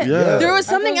Clubhouse it? yeah. There was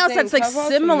something else that's like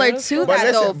similar to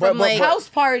that though. From like House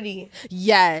Party.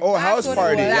 Yes. Oh, House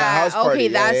Party. Yeah, House Party. Okay,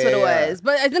 that's what it was.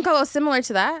 But I think Clubhouse similar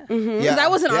to that. Because I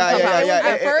wasn't on Clubhouse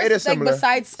at first. It is like similar.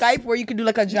 Besides Skype, where you could do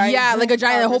like a giant. Yeah, like a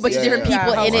giant, a whole bunch of different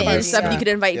people in it and stuff. Yeah. You could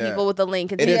invite people with the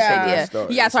link and It stuff.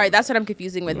 is Yeah, sorry, that's what I'm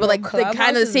confusing with. But like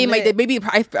kind of the same. Like maybe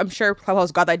I'm sure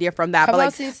Clubhouse got the idea from that. But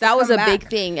like that was a big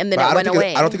thing, and then it went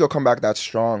away. I don't think it'll come back that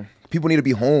strong. People need to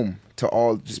be home to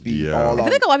all just be all. I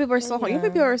feel like a lot of people are still home. You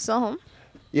think people are still home?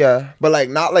 Yeah, but like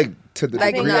not like to the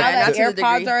degree. Now that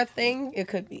AirPods are a thing, it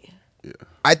could be. Yeah.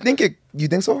 I think it. You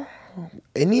think so?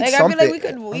 It needs like, something. I feel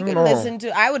like we could listen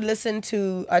to. I would listen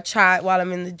to a chat while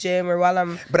I'm in the gym or while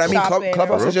I'm. But I mean,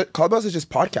 Clubhouse is just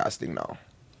podcasting now.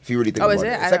 If you really think about it,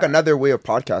 it's like another way of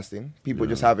podcasting. People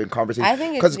just having conversations. I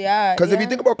think it's because if you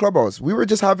think about Clubhouse, we were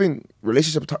just having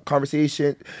relationship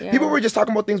conversation. People were just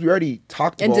talking about things we already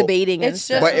talked about and debating and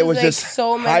stuff. But it was like just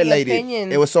so many highlighted.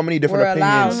 Opinions. It was so many different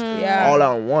opinions all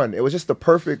on one. It was just the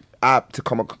perfect app to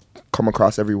come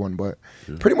across everyone, but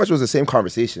pretty much it was the same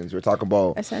conversations. We're talking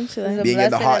about essentially being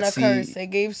in the hot seat. Curse. It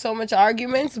gave so much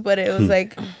arguments, but it was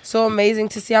like so amazing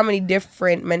to see how many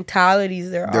different mentalities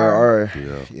there are.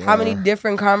 How many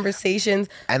different conversations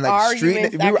and like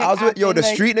street. The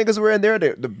street niggas were in there.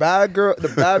 The bad girl, the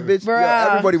bad bitch.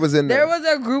 Everybody was in there. There was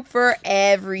a group for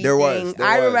everything. There was.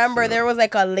 I remember there was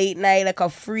like a late night, like a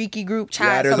freaky group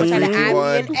chat. Someone tried to add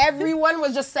me, and everyone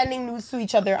was just sending news to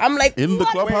each other. I'm like, in the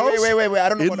Clubhouse. Wait. I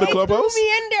don't know. In the Clubhouse. Threw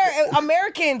me in there,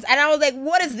 Americans, and I was like,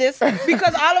 "What is this?"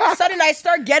 Because all of a sudden I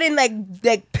start getting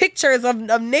like pictures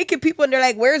of naked people, and they're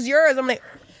like, "Where's yours?" I'm like,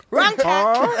 "Wrong chat." But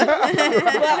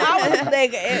I was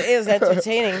like, it was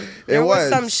entertaining. There was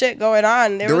some shit going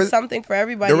on. There was something for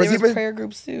everybody. There was even prayer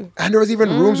groups too, and there was even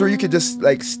rooms where you could just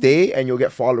like stay and you'll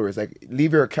get followers. Like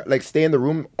leave your stay in the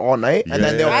room all night, and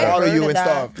then they'll follow you and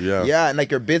stuff. Yeah, and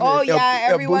like your business. Oh yeah,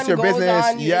 everyone boost your goes business.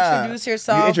 On, you introduce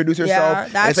yourself. You introduce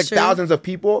yourself. Yeah, and it's like thousands of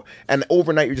people, and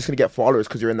overnight you're just gonna get followers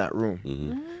because you're in that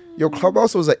room. Your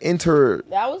Clubhouse was a good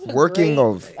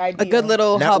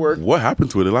little network. hub. What happened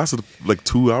to it? It lasted like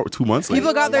 2 months.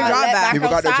 People got their job back. The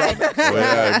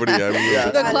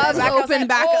clubs opened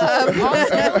back up.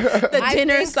 The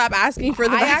Tinder stopped asking for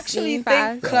the vaccine. I actually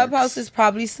think Clubhouse is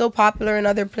probably still popular in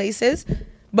other places,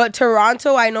 but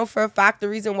Toronto, I know for a fact the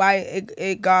reason why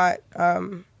it got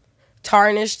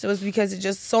tarnished was because it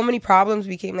just so many problems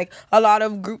became like a lot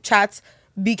of group chats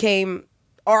became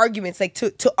arguments, like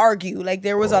to argue. Like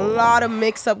there was a lot of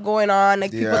mix up going on.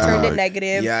 Like people turned it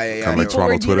negative. People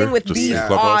were dealing with beef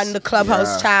on the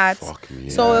Clubhouse chats.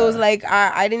 So it was like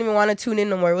I didn't even want to tune in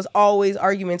no more. It was always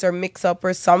arguments or mix up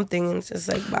or something. It's just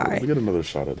like bye. We get another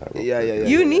shot at that.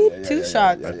 You need 2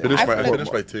 shots. I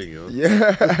finished my thing, yo.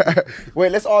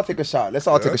 Wait, let's all take a shot.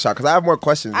 Because I have more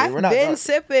questions. We're not been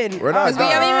sipping. We're not. Because we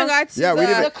haven't even got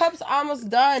to the cup's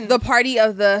almost done. The party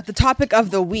of the topic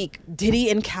of the week: Diddy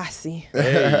and Cassie.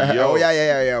 Hey, yo. Oh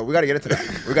yeah. We gotta get into that.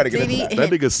 That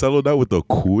nigga settled out with the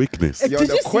quickness. Did you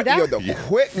see that? The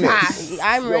quickness.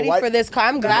 I'm ready for this.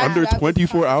 I'm glad. Under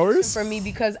 24 hours for me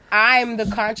because I'm the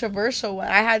controversial one.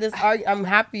 I had this argument. I'm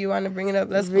happy you want to bring it up.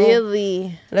 Let's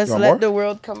really. Go. Let's let the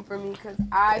world come for me because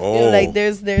I feel like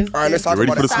there's. All right, let's talk ready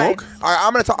about for the smoke? All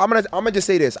right, I'm gonna just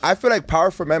say this. I feel like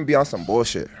powerful men be on some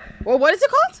bullshit. Well, what is it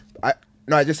called?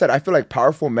 I just said I feel like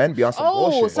powerful men be on some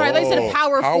bullshit. Oh, sorry, I thought you said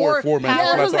power for men.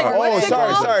 Yeah, I was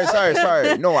like,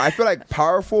 sorry. No, I feel like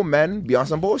powerful men be on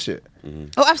some bullshit.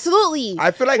 Oh, absolutely.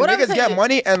 I feel like niggas get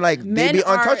money and like they be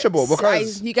untouchable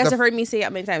because you guys have heard me say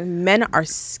it many times. Men are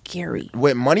scary.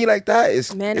 With money like that, it's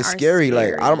scary.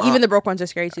 Like even the broke ones are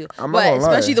scary too. But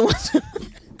especially the ones.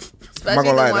 I'm not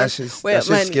gonna lie, that's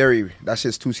just scary. That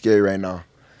shit's too scary right now.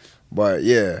 But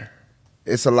yeah,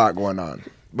 it's a lot going on.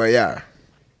 But yeah.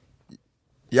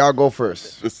 Y'all go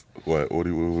first. What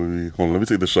do we hold on, let me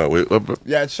take the shot. Wait.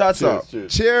 Yeah, shots up.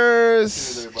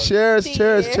 Cheers.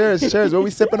 Cheers. What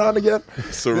we sipping on again?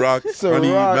 Ciroc, honey,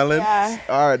 melon. Yeah.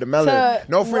 All right, the melon.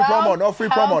 No free promo. No free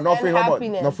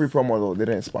promo though. They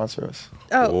didn't sponsor us.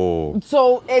 Oh.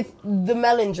 So it's the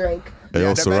melon drink. Hey,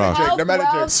 yo, Ciroc. The melon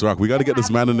drink. Ciroc, we got to get this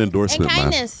man an endorsement, and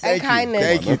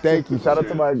man. Thank you. Shout out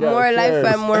to my guy. More life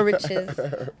and more riches.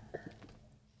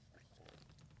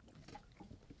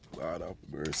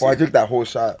 Oh, I drink that whole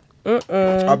shot.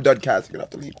 I'm done, Cassie. Get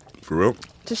off the lead. For real?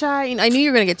 Tasha, I knew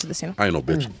you were going to get to this, I ain't no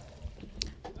bitch.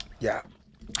 Yeah.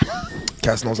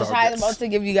 Cass knows how it I'm about to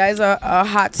give you guys a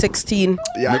hot 16.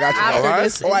 Yeah, I got you.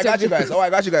 I got you guys.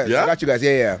 Yeah. I got you guys.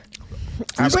 Yeah.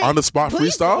 On the spot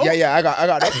freestyle? Yeah, I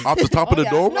got it. Off the top of the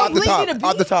dome? Off the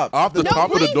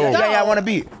top of the dome. Yeah, I want to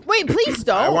beat. Wait, please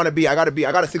don't. I want to beat. I got to beat.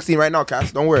 I got a 16 right now,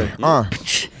 Cass. Don't worry.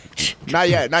 Not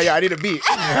yet. I need a beat.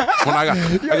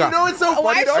 You know what's so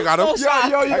funny though? I got him.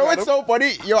 Yo, you know what's so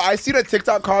funny? Yo, I see the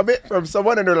TikTok comment from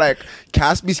someone and they're like,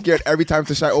 Cass be scared every time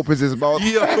Tashai opens his mouth.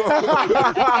 Yo. No,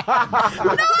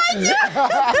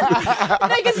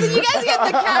 because you guys get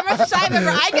the camera shy.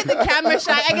 Remember, I get the camera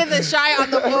shy. I get the shy on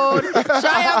the phone,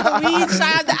 shy on the weed,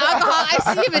 shy on the alcohol. I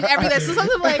see him in everything. So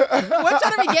something like, what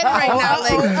y'all are we getting right now?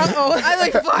 Like, I'm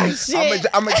like, fuck shit.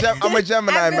 I'm a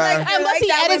Gemini, man. Like, unless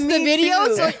he edits the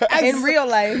video, so in real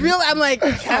life. I'm like,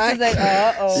 Cass is like,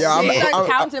 Yeah, I'm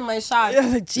counting my shots.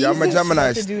 Yeah, I'm a Gemini.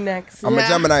 What to do next? I'm a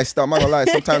Gemini still. I'm not gonna lie.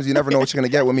 Sometimes you never know what you're gonna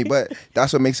get with me, but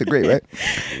that's what makes it great, right?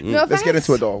 No, let's get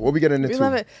into it though. What we getting into? We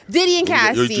love it. Diddy and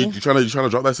Cassie. You trying to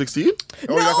drop that 16?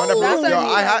 No, let's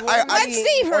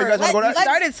save her. Let's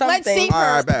started something. Let's save her.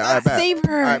 All right, bet. Let's save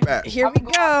her. All right, bet. Here we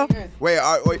go. Wait.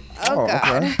 Oh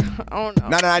God. Okay. Oh no.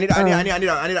 No. I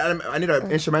need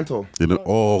an instrumental.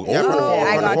 Oh. Yeah, from the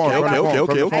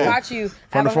phone. Okay. I got you.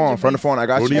 From the phone. I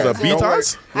got you. These are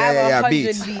beats. Yeah,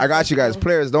 beats. I got you guys.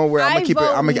 Players, don't worry. I'm gonna keep it.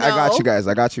 I got you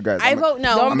guys. I vote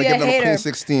no. Don't be a hater. I'm gonna give them a clean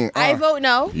 16. I vote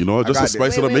no. You know what? Just to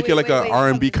spice it up, make it like a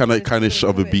R&B kind of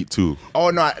of a beat too. Oh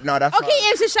no, that's okay.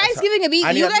 If Tashai's giving a beat,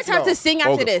 you guys have to sing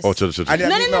after this. Oh, chill.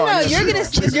 No. You're gonna.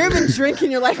 You've been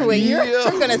drinking your life away. You're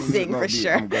gonna sing for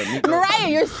sure. Mariah,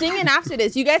 you're singing after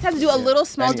this. You guys have to do a little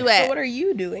small duet. So what are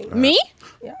you doing? Me?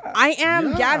 Yeah. I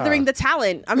am gathering the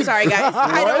talent. I'm sorry, guys.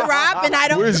 I don't rap and I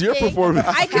don't. Where's your performance?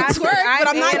 I can twerk, but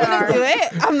I'm not gonna do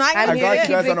it. I'm not gonna do it. I got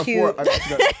you guys on a 4.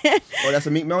 Oh, that's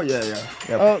a meat mill? Yeah.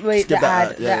 Oh wait, the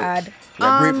ad.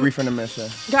 Yeah, brief intermission.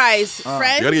 Guys,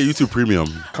 friends. You gotta get YouTube Premium.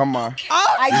 Come on.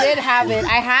 Oh, I did have it.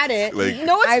 I had it.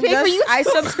 No one's paying for you. I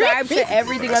subscribed to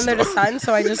everything under the sun,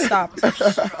 so I just stopped.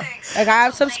 Like I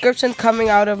have subscriptions coming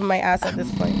out of my ass at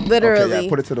this point. Literally. Okay,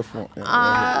 put it to the phone.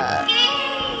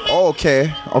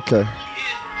 Okay.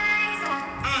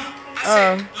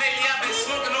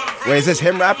 Wait, is this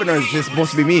him rapping or is this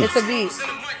supposed to be me? It's a beat.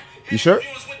 You sure?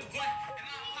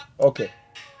 Okay.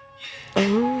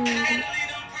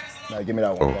 Nah, give me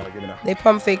that one. Give me that. They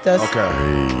pump faked us. Okay.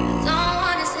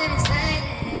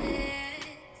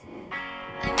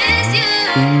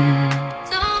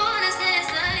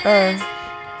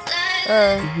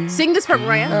 Sing this part,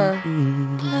 Mariah.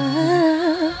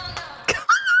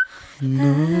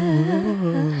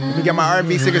 Let me get my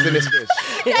R&B singers in this bitch.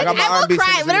 I got my I will R&B cry.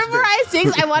 singers in this Whenever Mariah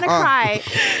sings, I want to cry.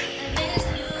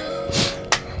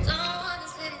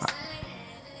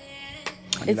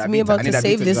 It's me about to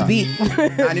save this beat.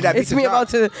 I need that beat. It's me about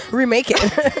to remake it.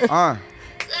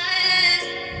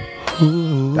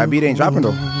 That beat ain't dropping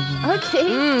though.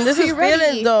 Okay. This is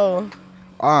feelings though.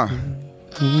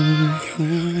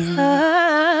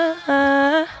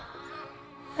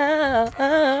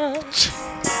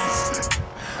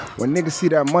 When niggas see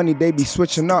that money, they be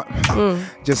switching up.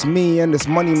 Just me and this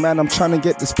money, man. I'm trying to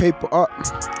get this paper up.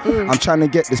 I'm trying to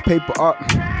get this paper up.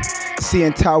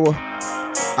 CN Tower,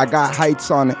 I got heights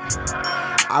on it.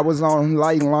 I was on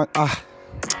lighting line.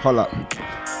 Hold up.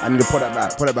 I need to put that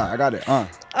back. Put it back. I got it. I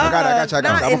got you. I'm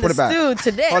gonna put it back.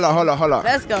 Today. Hold on.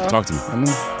 Let's go. Talk to me.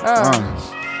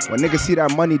 When niggas see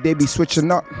that money, they be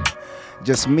switching up.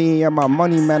 Just me and my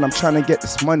money, man. I'm trying to get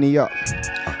this money up.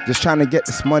 Just trying to get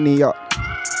this money up.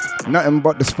 Nothing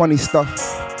but this funny stuff.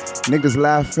 Niggas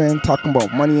laughing, talking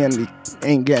about money and they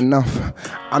ain't getting enough.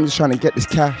 I'm just trying to get this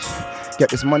cash,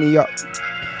 get this money up.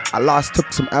 I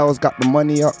took some L's, got the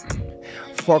money up.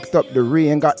 Fucked up the re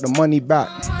and got the money back.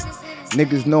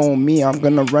 Niggas know me, I'm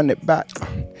gonna run it back.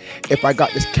 If I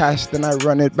got this cash, then I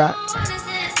run it back.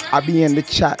 I be in the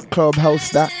chat,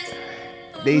 clubhouse that.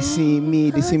 They see me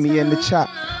in the chat.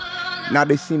 Now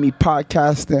they see me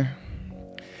podcasting.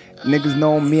 Niggas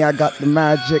know me, I got the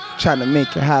magic, trying to make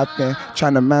it happen,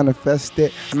 trying to manifest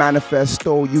it.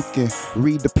 Manifesto, you can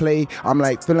read the play. I'm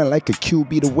like feeling like a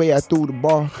QB the way I threw the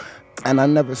ball. And I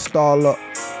never stall up,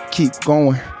 keep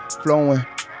going, flowing.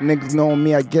 Niggas know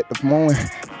me, I get the mowing.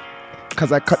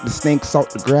 Cause I cut the snakes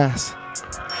out the grass.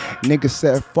 Niggas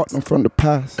said fuck them from the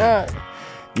past.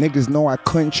 Niggas know I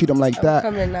couldn't treat them like that.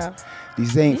 Coming now.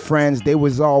 These ain't friends, they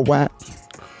was all whack.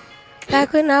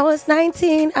 Back when I was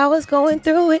 19, I was going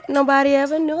through it. Nobody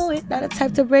ever knew it. Not a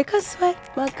type to break a sweat.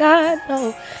 My God,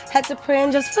 no. Had to pray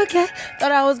and just forget.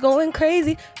 Thought I was going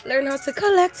crazy. Learn how to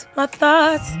collect my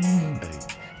thoughts.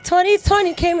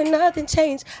 2020 came and nothing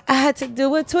changed. I had to do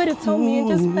what Twitter told me and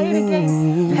just play the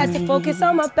game. Had to focus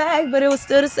on my bag, but it was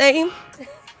still the same.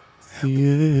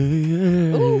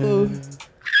 Ooh.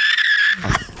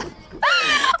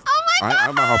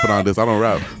 I'm not hopping on this. I don't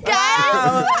rap. Guys,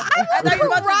 I thought you were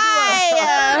about to do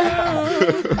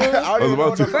I don't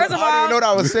even First of all, I don't even know what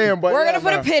I was saying, but we're gonna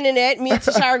put a pin in it. Me and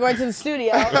Tashara are going to the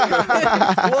studio.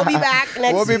 We'll be back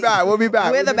next week. We'll be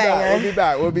back. With a banger.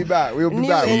 We'll be back.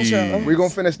 New intro. We're gonna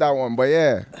finish that one, but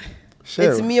yeah.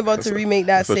 Sure. It's me about to remake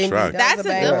that same beat. That's a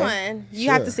good one. You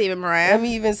have to save it, Mariah. Let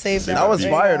me even save that. That was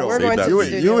fire though. We're going to the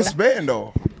studio. You was spitting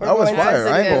though. That was fire.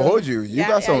 I ain't gonna hold you. You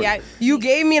got some. You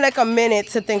gave me like a minute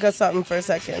to think of something for a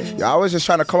second. Yeah, I was just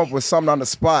trying to come up with something on the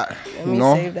spot. Let me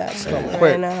save that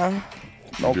right now.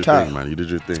 No cap, man. You did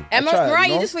your thing. And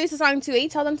Mariah, you just released a song too.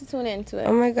 Tell them to tune into it.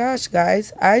 Oh my gosh,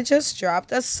 guys! I just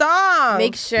dropped a song.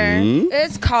 Make sure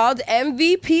it's called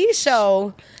MVP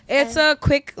Show. It's a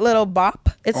quick little bop.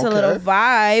 It's a little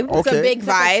vibe. Okay. It's a big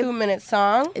vibe. It's a 2-minute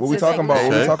song. What we talking about?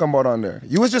 What we talking about on there?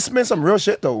 You was just spitting some real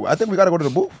shit though. I think we gotta go to the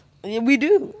booth. We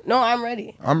do. No, I'm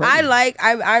ready.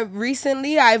 I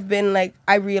recently I've been like,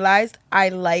 I realized I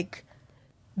like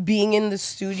being in the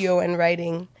studio and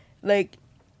writing. Like,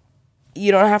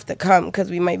 you don't have to come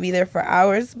because we might be there for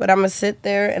hours, but I'm gonna sit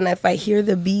there and if I hear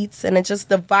the beats and it's just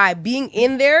the vibe, being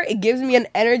in there, it gives me an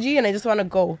energy and I just want to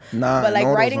go. But like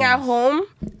writing at home,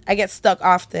 I get stuck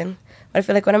often. But I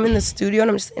feel like when I'm in the studio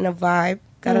and I'm just in a vibe,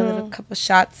 got a little couple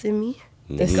shots in me.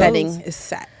 The setting is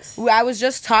set. I was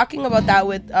just talking about that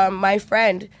with my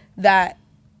friend, that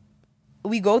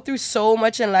we go through so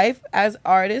much in life as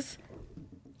artists,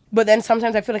 but then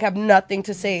sometimes I feel like I have nothing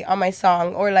to say on my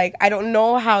song, or like I don't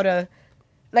know how to,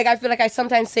 like I feel like I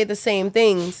sometimes say the same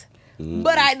things,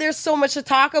 but there's so much to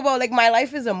talk about. Like my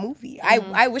life is a movie.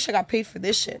 I wish I got paid for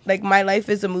this shit. Like my life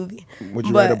is a movie. Would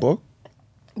you write a book?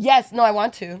 Yes, no, I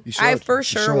want to. I for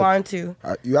sure want to.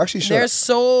 You actually should. There's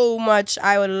so much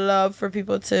I would love for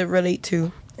people to relate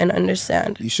to and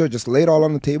understand. You should just lay it all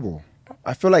on the table.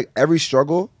 I feel like every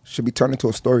struggle should be turned into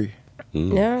a story.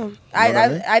 Yeah.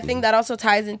 I think that also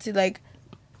ties into like,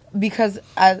 because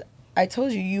as I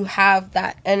told you, you have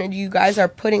that energy. You guys are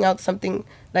putting out something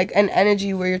like an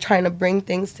energy where you're trying to bring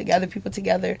things together, people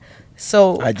together.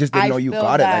 So I just didn't know you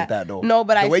got it like that though. No,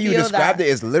 but the way you described it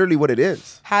is literally what it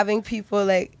is. Having people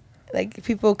like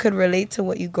people could relate to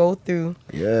what you go through.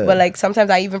 Yeah. But like sometimes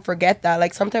I even forget that.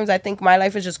 Like sometimes I think my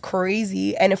life is just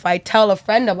crazy, and if I tell a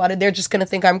friend about it, they're just gonna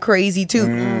think I'm crazy too.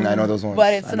 I know those ones.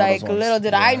 But it's like little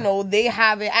did I know they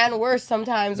have it and worse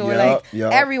sometimes, or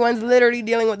everyone's literally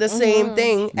dealing with the same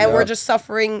thing, and we're just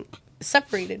suffering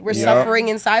separated. We're suffering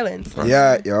in silence.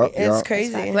 It's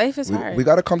crazy. Life is hard. We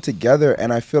got to come together,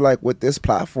 and I feel like with this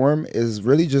platform is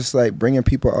really just like bringing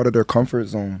people out of their comfort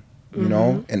zone, you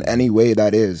know, in any way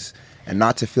that is, and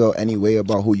not to feel any way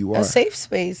about who you are. A safe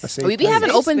space. We be having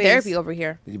open therapy over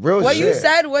here. What you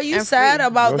said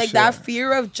about like that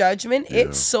fear of judgment,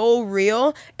 it's so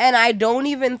real, and I don't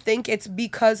even think it's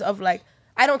because of like,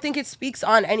 I don't think it speaks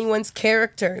on anyone's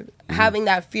character having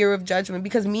that fear of judgment,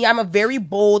 because I'm a very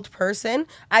bold person.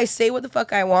 I say what the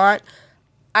fuck I want.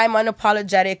 I'm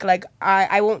unapologetic. Like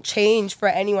I won't change for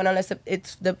anyone unless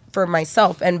it's for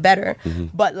myself and better.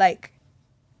 But like,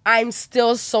 I'm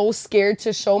still so scared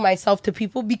to show myself to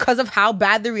people because of how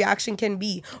bad the reaction can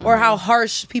be, or how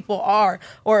harsh people are,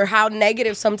 or how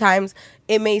negative sometimes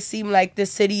it may seem like the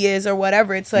city is, or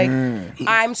whatever. It's like,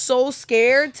 I'm so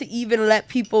scared to even let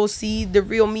people see the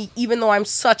real me, even though I'm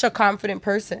such a confident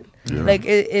person. Like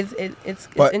it's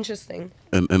interesting.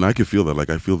 And I can feel that. Like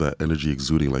I feel that energy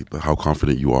exuding, like how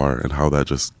confident you are and how that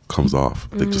just comes off.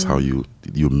 Like just how you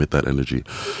emit that energy.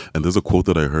 And there's a quote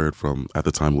that I heard from, at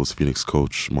the time it was Phoenix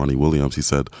coach Monty Williams. He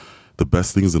said, "The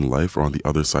best things in life are on the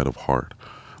other side of hard."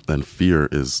 And fear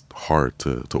is hard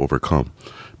to overcome,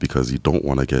 because you don't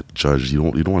want to get judged. You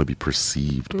don't want to be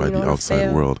perceived by the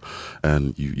outside world.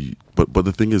 And but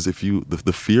the thing is, if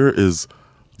the fear is,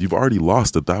 you've already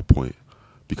lost at that point.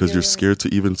 Because you're scared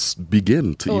to even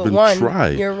begin to even try.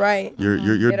 You're right. You're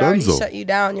donezo. Shut you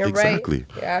down. You're exactly.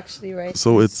 Right. You're actually right.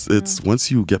 So it's once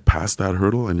you get past that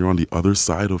hurdle and you're on the other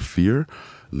side of fear,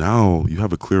 now you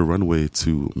have a clear runway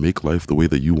to make life the way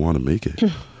that you want to make it.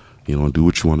 You know, and do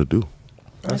what you want to do.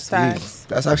 That's facts.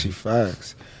 That's actually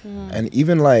facts. And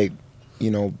even like,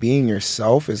 you know, being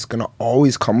yourself is gonna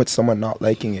always come with someone not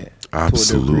liking it.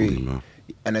 Absolutely, to a degree. man.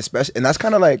 And that's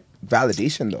kind of like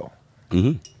validation though.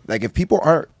 Like if people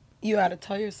aren't, you gotta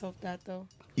tell yourself that though.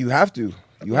 You have to.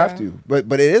 You have to. But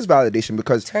it is validation,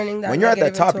 because when you're at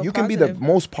that top, you can be the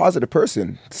most positive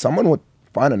person. Someone would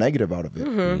find a negative out of it.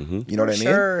 You know what I mean?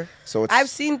 Sure. So I've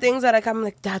seen things that I'm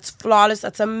like, that's flawless,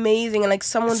 that's amazing, and like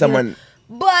someone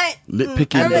but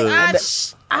nitpicking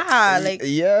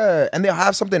yeah, and they'll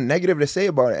have something negative to say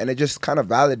about it, and it just kind of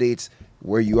validates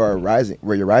where you're rising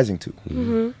to.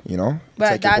 You know,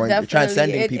 but it's like you're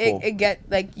transcending people. It get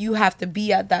like, you have to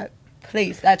be at that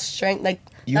place, that strength. Like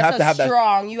you have to have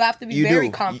strong. You have to be very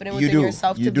confident within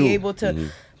yourself to be able to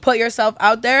put yourself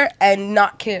out there and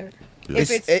not care. If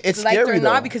it's liked or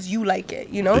not because you like it,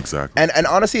 you know? Exactly. And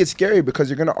honestly, it's scary because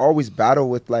you're going to always battle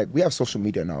with, like, we have social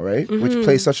media now, right? Which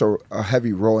plays such a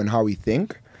heavy role in how we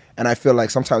think. And I feel like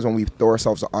sometimes when we throw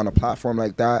ourselves on a platform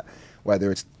like that,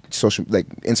 whether it's social, like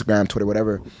Instagram, Twitter,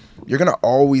 whatever, you're going to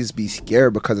always be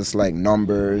scared because it's like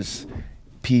numbers,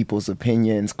 people's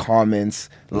opinions, comments,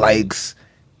 likes.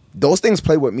 Those things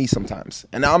play with me sometimes.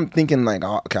 And I'm thinking like,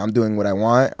 oh, okay, I'm doing what I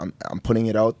want. I'm putting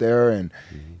it out there and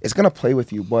it's going to play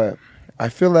with you. But I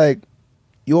feel like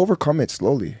you overcome it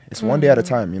slowly. It's one day at a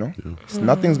time, you know?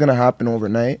 Nothing's going to happen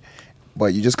overnight,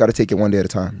 but you just got to take it one day at a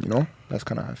time, you know? That's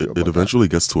kind of how I feel. It eventually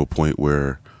gets to a point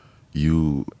where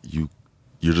you're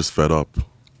just fed up.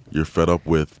 You're fed up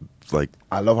with, like,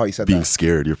 I love how you said being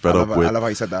scared. You're fed up with. I love how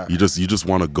you said that. You just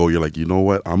want to go. You're like, you know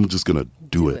what? I'm just gonna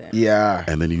do it. Yeah.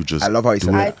 And then you just. I love how you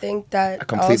said that. I think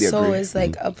that also is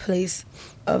like a place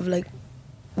of like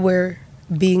where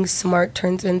being smart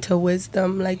turns into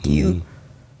wisdom. Like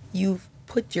you've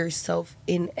put yourself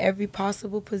in every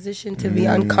possible position to be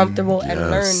uncomfortable and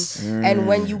learn. And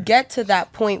when you get to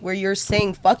that point where you're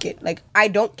saying, fuck it, like, I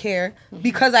don't care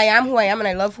because I am who I am and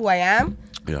I love who I am.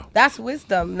 Yeah. That's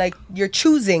wisdom. Like, you're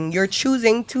choosing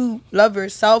to love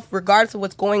yourself regardless of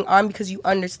what's going on because you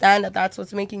understand that that's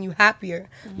what's making you happier.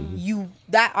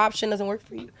 That option doesn't work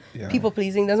for you. People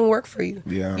pleasing doesn't work for you.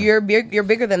 You're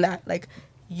bigger than that. Like,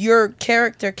 your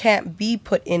character can't be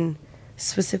put in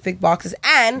specific boxes,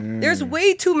 and there's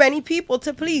way too many people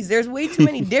to please. There's way too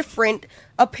many different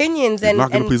opinions and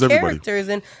characters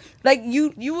everybody. And like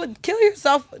you would kill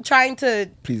yourself trying to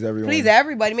please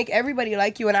everybody, make everybody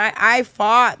like you. And I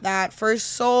fought that for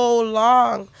so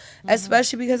long,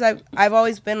 especially because I've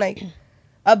always been like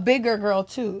a bigger girl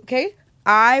too. Okay,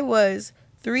 I was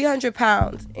 300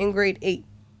 pounds in grade 8.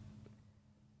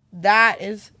 That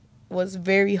was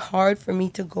very hard for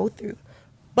me to go through,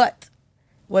 but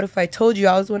what if I told you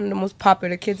I was one of the most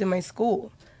popular kids in my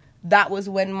school? That was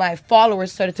when my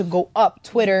followers started to go up.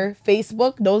 Twitter,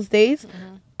 Facebook, those days.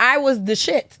 I was the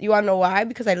shit. You want to know why?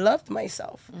 Because I loved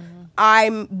myself.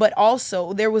 But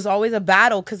also, there was always a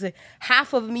battle because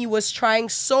half of me was trying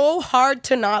so hard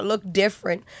to not look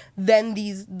different than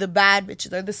the bad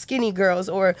bitches or the skinny girls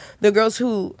or the girls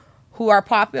who are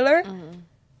popular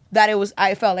that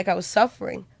I felt like I was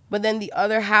suffering. But then the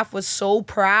other half was so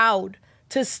proud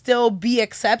to still be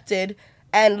accepted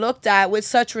and looked at with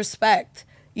such respect.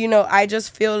 You know, I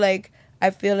just feel like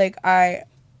I've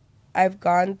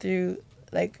gone through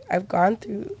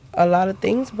a lot of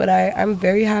things, but I'm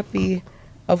very happy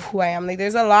of who I am. Like,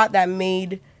 there's a lot that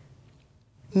made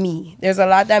me. There's a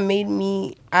lot that made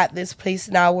me at this place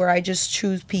now where I just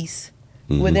choose peace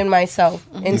within myself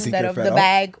instead of the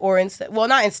bag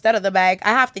not instead of the bag.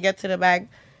 I have to get to the bag.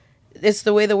 It's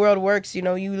the way the world works, you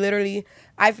know. You literally,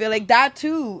 I feel like that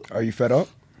too. Are you fed up?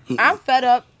 I'm fed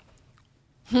up.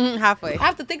 Halfway. I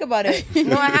have to think about it.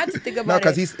 No, I had to think about it.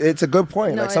 No, because it's a good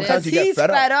point. No, like sometimes you get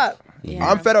fed up. Yeah.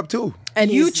 I'm fed up too. And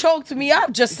you choked me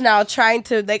up just now trying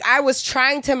to, like, I was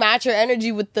trying to match your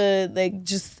energy with the, like,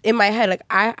 just in my head. Like,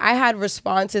 I had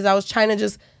responses. I was trying to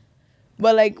just,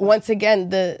 but like, once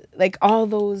again, all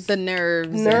those the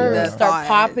nerves start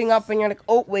popping up and you're like,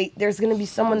 oh wait, there's gonna be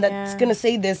someone that's gonna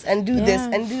say this and do this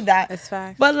and do that. That's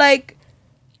fact. But like,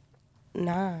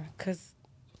 nah, because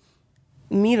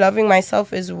me loving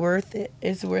myself is worth it.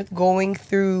 It's worth going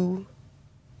through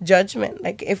judgment.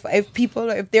 Like, if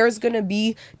there's gonna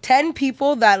be 10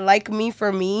 people that like me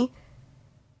for me,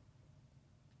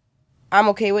 I'm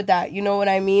okay with that. You know what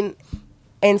I mean?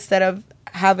 Instead of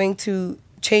having to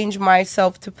change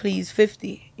myself to please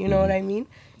 50. You know what I mean?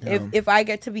 Yeah. If I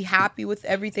get to be happy with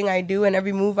everything I do and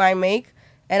every move I make,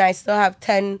 and I still have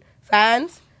 10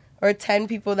 fans or 10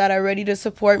 people that are ready to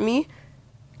support me,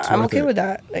 I'm okay with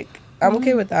that. Like, I'm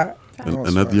okay with that.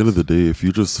 And at the end of the day, if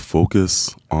you just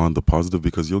focus on the positive,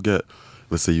 because you'll get,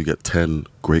 let's say you get 10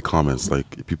 great comments,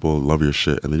 like people love your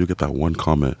shit, and then you get that one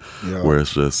comment where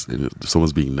it's just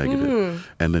someone's being negative,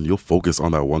 and then you'll focus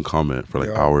on that one comment for like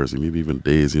hours and maybe even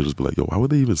days, and you'll just be like, yo, why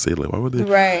would they even say that? Why would they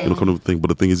come to think? But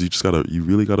the thing is, you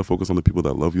really gotta focus on the people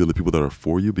that love you and the people that are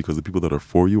for you, because the people that are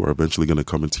for you are eventually gonna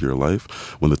come into your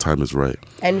life when the time is right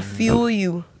and fuel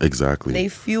you. Exactly. They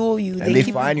fuel you. And they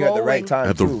find you at the right time.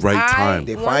 At the right time.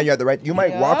 They find you at the right. You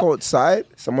might walk outside,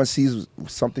 someone sees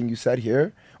something you said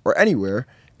here or anywhere,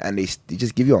 and they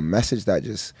just give you a message that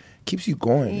just keeps you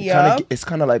going. It's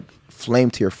kind of like flame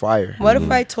to your fire. What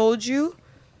if I told you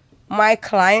my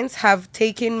clients have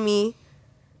taken me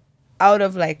out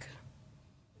of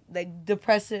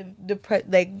depression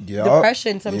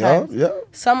sometimes.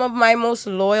 Some of my most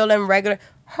loyal and regular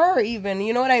her even,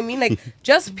 you know what I mean? Like,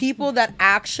 just people that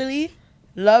actually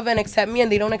love and accept me,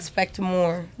 and they don't expect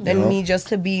more than me just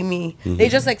to be me. They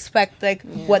just expect like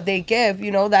what they give,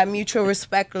 you know, that mutual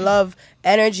respect, love,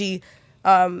 energy,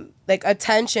 like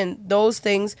attention, those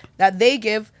things that they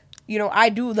give, you know,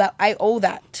 I owe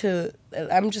that to.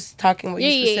 I'm just talking about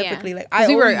you specifically. Like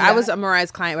I was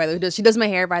Mariah's client, by the way. She does my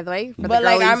hair, by the way. But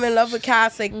like I'm in love with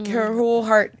Cass, like her whole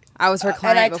heart. I was her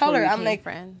client, and I tell her, I'm like,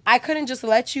 I couldn't just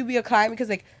let you be a client because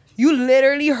like you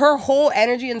literally, her whole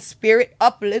energy and spirit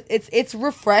uplift. It's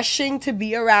refreshing to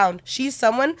be around. She's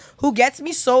someone who gets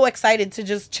me so excited to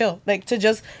just chill, like to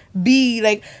just be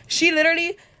like. She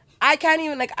literally, I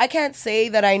can't say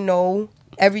that I know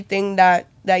everything that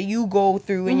you go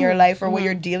through in your life or what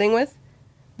you're dealing with,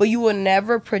 but you will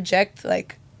never project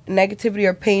like negativity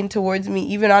or pain towards me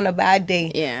even on a bad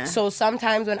day. Yeah. So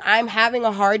sometimes when I'm having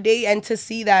a hard day, and to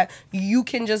see that you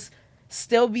can just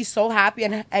still be so happy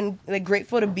and like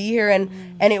grateful to be here, and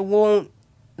it won't,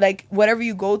 like, whatever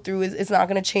you go through it's not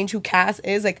gonna change who Cass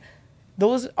is, like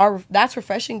that's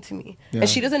refreshing to me. And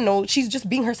she doesn't know, she's just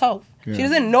being herself. She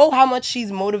doesn't know how much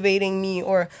she's motivating me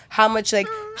or how much like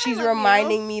she's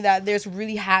reminding me that there's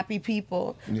really happy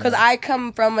people, because I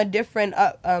come from a different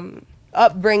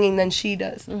upbringing than she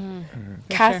does.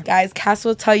 Cass, sure. Guys, Cass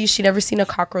will tell you she never seen a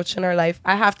cockroach in her life.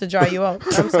 I have to draw you out.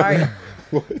 I'm sorry.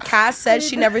 Cass said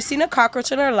she never seen a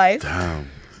cockroach in her life. Damn.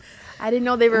 I didn't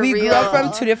know they were real. We grew up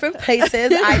from two different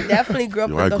places. I definitely grew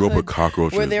up I grew up with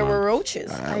cockroaches where there were roaches.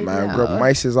 Man, I grew up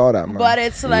mice, all that, man. But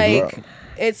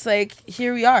it's like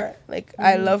here we are. Like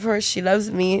I love her, she loves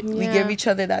me. We give each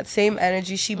other that same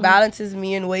energy. She balances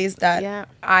me in ways that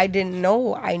I didn't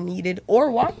know I needed or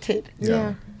wanted.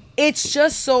 Yeah. It's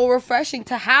just so refreshing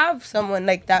to have someone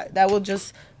like that will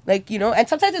just, like, you know, and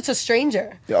sometimes it's a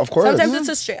stranger. Yeah, of course. Sometimes it's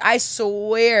a stranger. I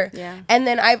swear. Yeah. And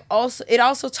then it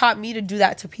also taught me to do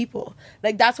that to people.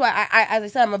 Like, that's why I as I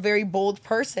said, I'm a very bold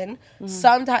person.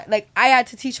 Sometimes, like, I had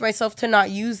to teach myself to not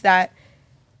use that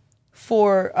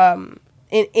for,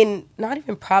 in not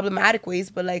even problematic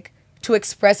ways, but like to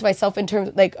express myself in terms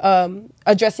of like,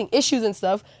 addressing issues and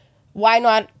stuff. Why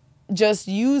not just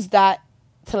use that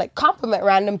to like compliment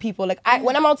random people? Like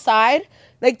when I'm outside,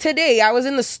 like today I was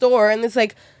in the store and this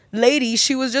like lady,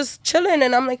 she was just chilling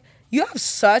and I'm like, you have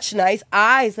such nice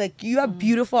eyes, like you have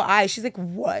beautiful eyes. She's like,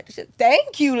 what? She said,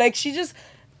 thank you. Like she just,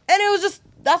 and it was just,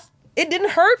 it didn't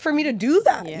hurt for me to do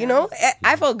that. You know,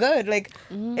 I felt good. Like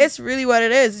it's really what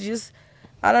it is. Just,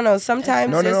 I don't know.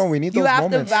 Sometimes no. We need those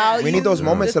moments. We need those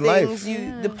moments in life.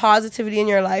 The positivity in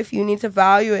your life, you need to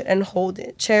value it and hold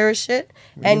it, cherish it,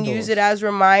 and use it as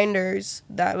reminders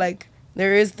that like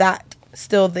there is that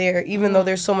still there, even though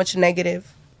there's so much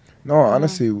negative. No,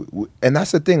 honestly, and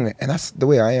that's the thing, and that's the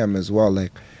way I am as well.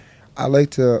 Like, I like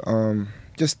to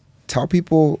just tell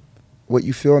people what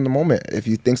you feel in the moment. If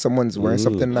you think someone's wearing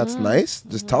something that's nice,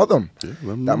 just tell them.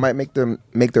 That might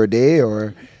make their day.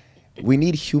 Or we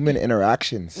need human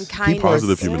interactions.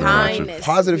 Positive human interactions.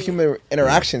 Positive human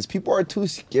interactions. People are too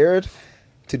scared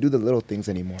to do the little things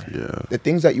anymore. Yeah. The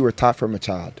things that you were taught from a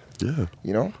child. Yeah.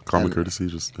 You know? Common courtesy,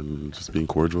 just being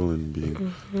cordial and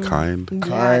being kind.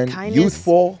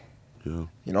 Youthful. Yeah.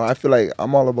 You know, I feel like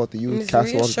I'm all about the youth.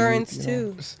 It's reassurance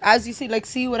too. As you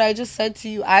see what I just said to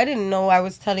you. I didn't know I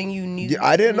was telling you new.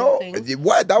 I didn't know things.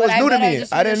 What that was new to me.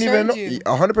 I didn't even know.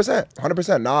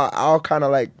 100%. Now I'll kind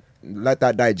of like let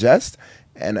that digest,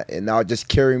 and now just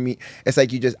carry me. It's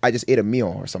like I just ate a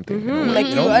meal or something. You know? Like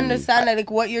you understand that like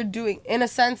what you're doing in a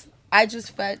sense. I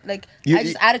just felt like I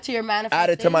just added to your manifestation.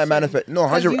 Added to my manifest. No,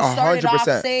 100%. You started off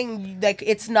saying like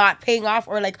it's not paying off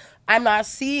or like I'm not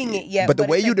seeing it yet. But the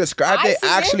way you described it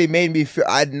actually made me feel.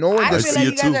 No one see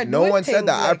it too. No one said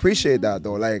that. I appreciate that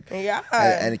though. Like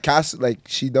and Cass, like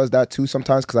she does that too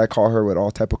sometimes because I call her with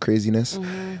all type of craziness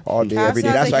all day, every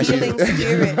day. That's why I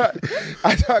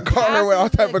call her with all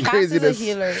type of craziness.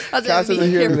 Cass is a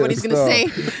healer. What he's gonna say?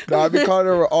 No, I be calling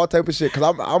her with all type of shit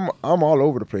because I'm all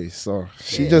over the place. So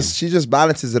she just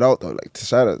balances it out though. Like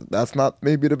Tashada, that's not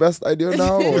maybe the best idea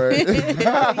now, or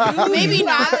maybe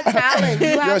not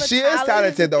talent. She is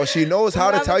talented though. She knows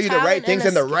how to tell you the right things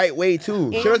in the right way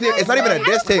too. She doesn't. It's not even a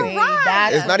diss thing.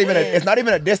 It's not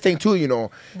even a diss thing too. You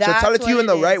know, she'll tell it to you in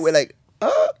the right way. Like,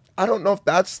 I don't know if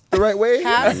that's the right way.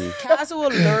 Cass will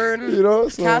learn. You know,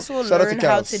 so Cass will learn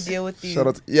how to deal with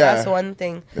you. That's one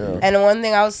thing. Yeah. And one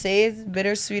thing I would say is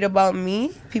bittersweet about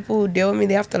me. People who deal with me,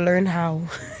 they have to learn how.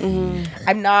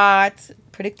 I'm not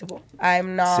predictable.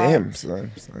 I'm not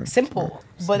simple.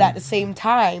 But at the same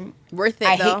time, worth it.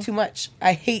 I hate too much.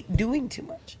 I hate doing too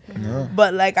much.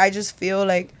 But like I just feel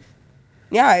like,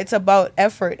 it's about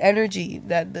effort, energy.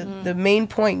 That the main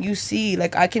point you see,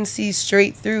 like I can see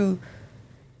straight through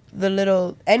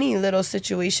any little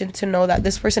situation to know that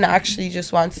this person actually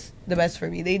just wants the best for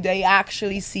me. They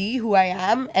actually see who I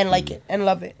am and like it and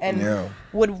love it and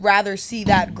would rather see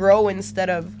that grow instead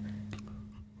of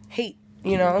hate,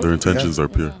 you know? Their intentions are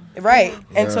pure. Right.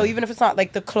 And so even if it's not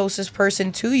like the closest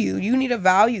person to you, you need to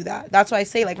value that. That's why I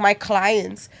say, like, my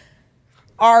clients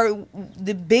are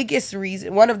the biggest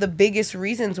reason, one of the biggest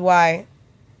reasons why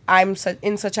I'm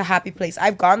in such a happy place.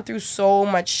 I've gone through so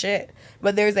much shit,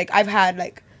 but there's like, I've had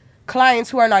like clients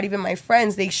who are not even my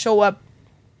friends. They show up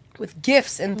with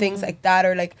gifts and things like that,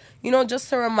 or like, you know, just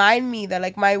to remind me that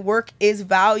like my work is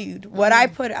valued. What I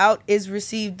put out is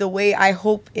received the way I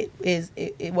hope it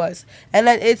was. And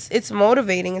that it's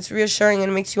motivating, it's reassuring,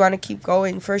 and it makes you want to keep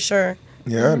going for sure.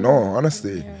 Yeah, no,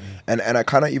 honestly. And I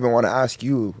kind of even want to ask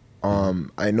you,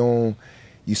 I know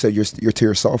you said you're to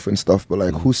yourself and stuff, but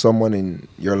like, who's someone in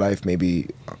your life, maybe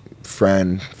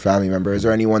friend, family member? Is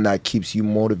there anyone that keeps you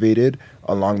motivated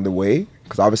along the way?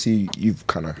 Because obviously you've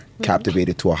kind of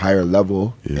captivated to a higher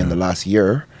level in the last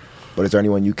year, but is there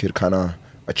anyone you could kind of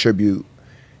attribute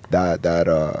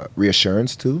that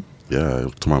reassurance to? Yeah,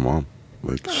 to my mom.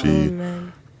 Like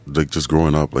like just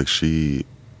growing up, like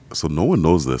so no one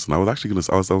knows this, and I was actually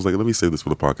I was like, let me say this for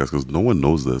the podcast because no one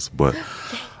knows this, but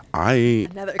I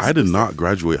did not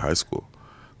graduate high school.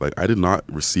 Like, I did not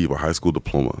receive a high school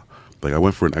diploma. Like, I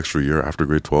went for an extra year after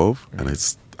grade 12, and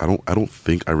I don't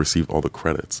think I received all the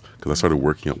credits because I started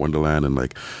working at Wonderland, and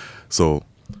like, so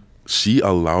she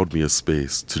allowed me a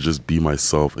space to just be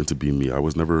myself and to be me. I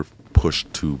was never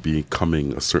pushed to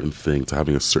becoming a certain thing, to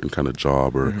having a certain kind of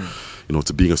job, or you know,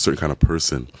 to being a certain kind of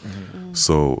person.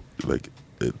 So like,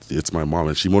 it's my mom,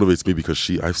 and she motivates me because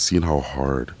I've seen how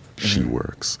hard she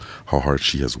works, how hard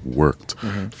she has worked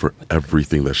for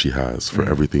everything that she has, for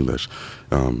everything that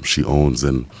she owns.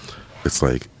 And it's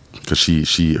like, because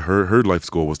her life's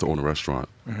goal was to own a restaurant,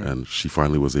 and she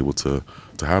finally was able to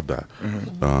have that.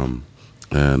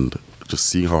 And just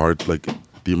seeing how hard, like,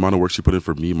 the amount of work she put in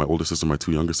for me, my older sister, my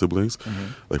two younger siblings,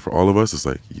 like, for all of us, it's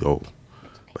like, yo,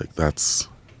 like, that's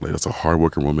a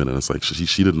hard-working woman, and it's like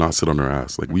she did not sit on her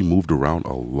ass. Like, we moved around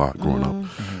a lot growing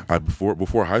up.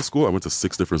 Before high school, I went to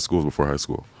 6 different schools before high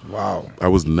school. Wow. I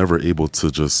was never able to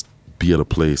just be at a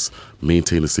place,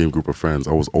 maintain the same group of friends.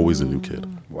 I was always a new kid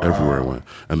everywhere I went,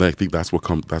 and I think that's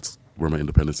where my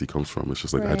independency comes from. It's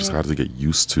just like I just had to get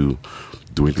used to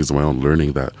doing things on my own,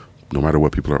 learning that no matter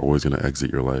what, people are always going to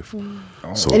exit your life.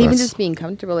 So and even just being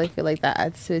comfortable, I feel like that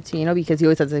adds to it too, you know, because you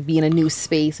always have to be in a new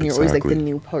space and you're always like the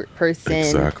new person.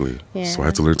 Exactly. Yeah. So I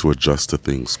had to learn to adjust to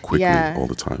things quickly all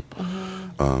the time.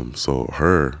 So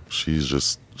she's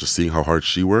just seeing how hard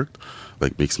she worked,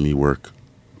 like, makes me work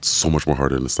so much more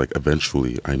harder. And it's like,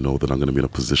 eventually I know that I'm going to be in a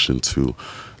position to,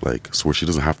 like, so where she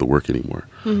doesn't have to work anymore.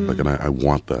 Like, and I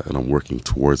want that, and I'm working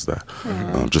towards that,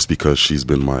 just because she's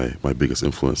been my biggest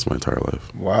influence my entire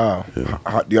life. Wow.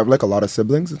 Yeah. Do you have like a lot of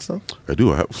siblings and stuff? I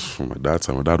do. I have, from my dad's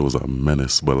side. My dad was a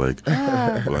menace, but like, I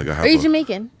have. Are you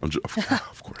Jamaican?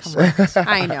 Of course.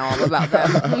 I know all about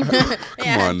them.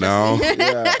 Come on now.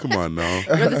 Come on now. You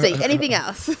don't have to say anything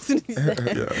else.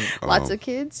 Lots of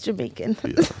kids, Jamaican.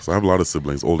 So I have a lot of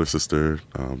siblings. Older sister,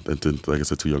 and then, like I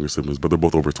said, 2 younger siblings, but they're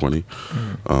both over 20.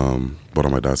 But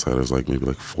on my dad's side, there's like maybe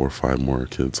like 4 or 5 more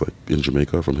kids, like, in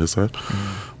Jamaica from his side.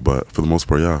 But for the most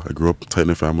part, I grew up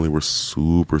tight-knit family. We're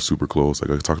super, super close.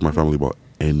 Like, I talk to my family about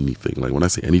anything. Like, when I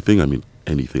say anything, I mean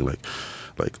anything. Like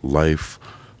life,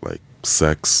 like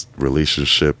sex,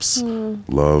 relationships,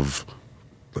 love,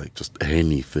 like, just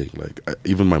anything. Like,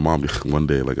 even my mom, one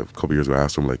day, like a couple years ago, I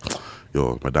asked her, I'm like,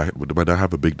 yo, did my dad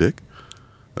have a big dick?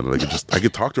 And like, I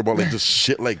could talk to her about like just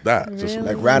shit like that, really? Just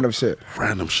like random shit,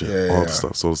 all the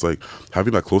stuff. So it's like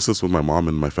having that closeness with my mom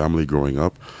and my family growing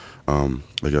up, I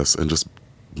guess, and just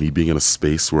me being in a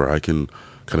space where I can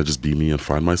kind of just be me and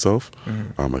find myself.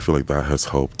 I feel like that has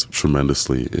helped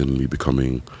tremendously in me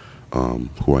becoming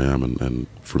who I am, and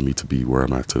for me to be where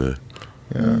I'm at today.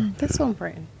 That's so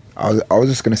important. I was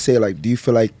just gonna say, like, do you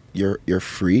feel like you're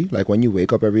free? Like, when you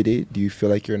wake up every day, do you feel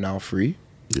like you're now free?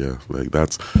 Yeah, like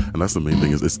that's the main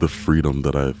thing, is it's the freedom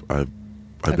that I've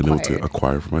been able to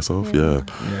acquire for myself. Yeah.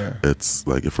 It's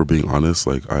like, if we're being honest,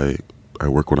 like, I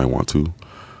work when I want to.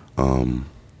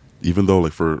 Even though,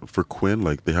 like, for Quinn,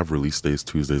 like, they have release days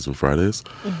Tuesdays and Fridays,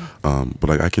 but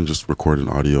like, I can just record an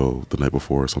audio the night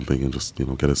before or something and just, you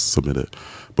know, get it submitted.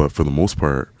 But for the most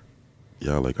part,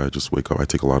 like, I just wake up. I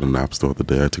take a lot of naps throughout the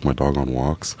day. I take my dog on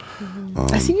walks.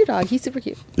 I see your dog. He's super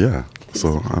cute. Yeah.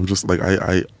 So I'm just like,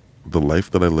 the life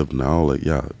that I live now, like,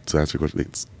 to answer your question,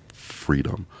 it's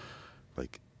freedom,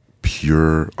 like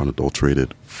pure,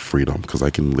 unadulterated freedom, because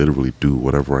I can literally do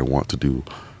whatever I want to do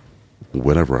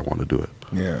whenever I want to do it.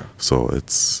 Yeah. So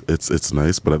it's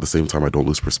nice, but at the same time, I don't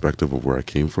lose perspective of where I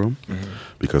came from,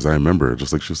 because I remember,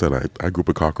 just like she said, I grew up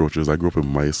with cockroaches, I grew up with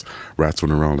mice, rats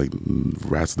running around,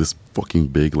 like rats this fucking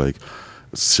big, like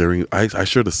sharing. I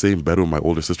shared the same bed with my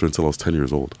older sister until I was 10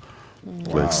 years old.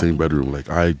 Wow. Like same bedroom. Like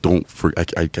I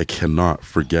cannot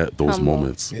forget those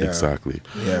moments. Yeah. Exactly.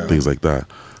 Yeah. Things like that.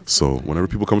 So whenever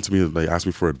people come to me and they ask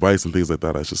me for advice and things like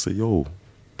that, I just say, yo,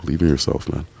 believe in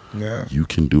yourself, man. Yeah. You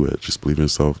can do it. Just believe in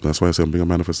yourself. That's why I say I'm being a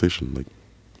manifestation. Like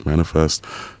manifest.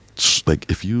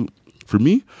 Like for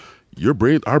me, our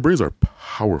brains are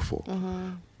powerful.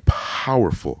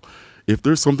 Powerful. If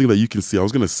there's something that you can see, I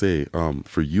was gonna say,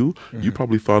 for you, you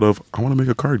probably thought of, I want to make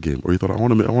a card game, or you thought I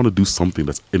want to do something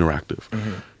that's interactive.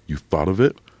 You thought of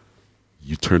it,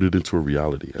 you turned it into a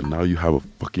reality, and now you have a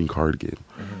fucking card game.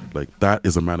 Like that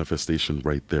is a manifestation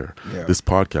right there. Yeah. This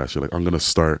podcast, you're like, I'm gonna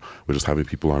start with just having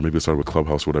people on. Maybe start with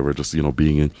Clubhouse, or whatever. Just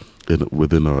being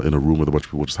within a room with a bunch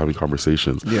of people, just having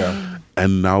conversations. Yeah.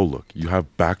 And now look, you have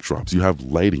backdrops, you have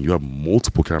lighting, you have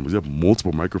multiple cameras, you have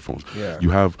multiple microphones. Yeah. You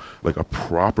have like a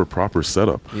proper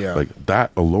setup. Yeah. Like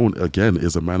that alone, again,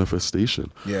 is a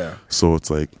manifestation. Yeah. So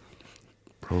it's like,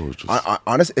 bro, it's just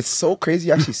honestly, it's so crazy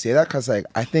you actually say that, because like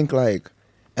I think like,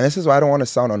 and this is why I don't want to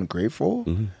sound ungrateful,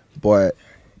 but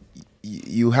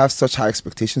you have such high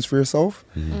expectations for yourself,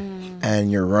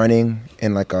 and you're running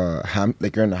in like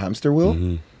you're in a hamster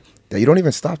wheel, that you don't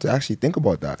even stop to actually think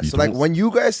about that. So like when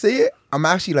you guys say it, I'm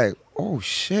actually like, oh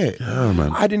shit, yeah,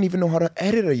 man. I didn't even know how to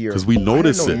edit a year, because we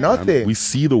notice it. Nothing. We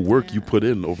see the work you put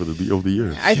in over the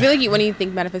years. I feel like when you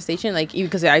think manifestation, like,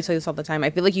 because I tell you this all the time,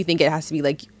 I feel like you think it has to be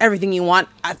like everything you want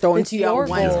thrown into you at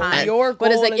one time.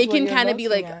 But it's like it can kind of be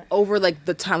like over like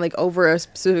the time, like over a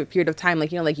specific period of time.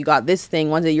 Like, like you got this thing,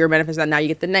 one day you're manifesting, now you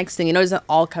get the next thing. It doesn't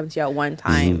all come to you at one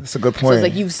time. That's a good point. So it's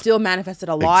like you've still manifested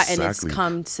a lot, and it's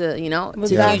come to to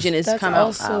fusion. It's come out.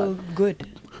 That's also good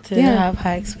to have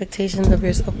high expectations of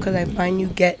yourself, because I find you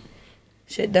get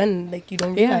shit done like you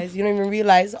don't realize. You don't even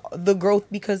realize the growth,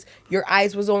 because your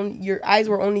eyes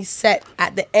were only set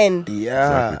at the end.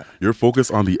 Yeah. Exactly. You're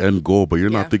focused on the end goal, but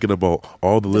you're not thinking about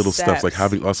all the little steps, like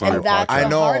having us on your podcast. I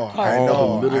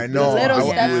know. The little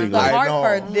steps is the hard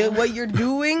part. What you're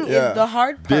doing is the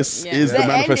hard part. This is the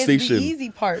manifestation. End is the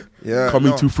easy part.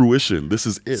 Coming to fruition. This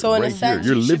is it. So in right a sense,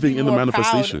 here. You're living in the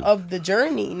manifestation of the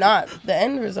journey, not the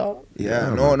end result.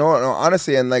 No,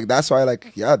 honestly, and like that's why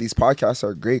like these podcasts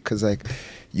are great, because like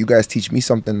you guys teach me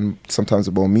something sometimes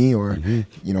about me, or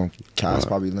Cass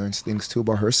probably learns things too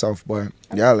about herself. But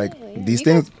like these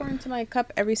things guys pour into my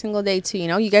cup every single day too.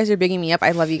 You guys are bigging me up.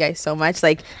 I love you guys so much.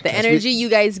 Like the energy you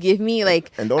guys give me,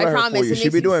 like, and don't I let her promise fool you. She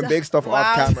be doing big stuff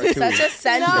off camera too. Such a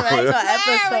sentimental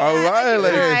episode. All right,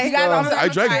 like I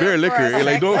drank bare liquor.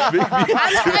 Like don't make me.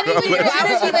 I mean, your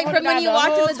energy, like from when you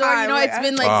walked in the door, it's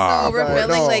been like so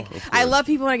refilling. Like I love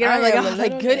people when I get around,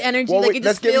 like good energy. Like it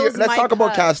just fills my cup. Let's talk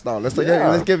about Cass now. Let's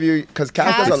give you, because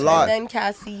Cass does a lot. And then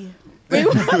Cassie. we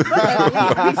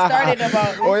started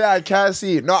about. Oh yeah,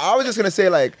 Cassie. No, I was just gonna say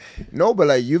like, no, but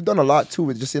like you've done a lot too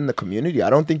with just in the community. I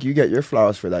don't think you get your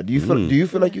flowers for that. Do you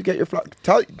feel like you get your flowers?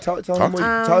 Tell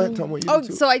him what you do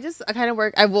too. So I kind of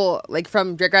work. I will like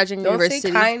from graduating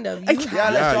university. Don't say kind of.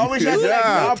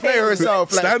 I'll play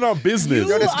herself. Like, stand on business.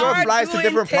 This girl flies to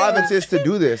different provinces to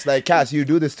do this. Like Cass, you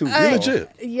do this too. Legit.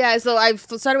 Yeah. So I've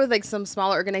started with like some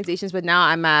smaller organizations, but now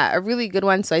I'm at a really good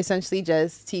one. So I essentially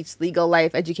just teach legal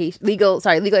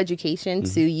education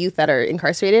to youth that are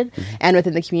incarcerated and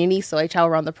within the community. So I travel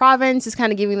around the province, just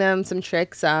kind of giving them some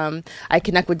tricks. I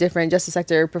connect with different justice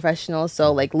sector professionals,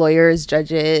 so like lawyers,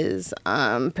 judges,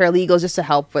 paralegals, just to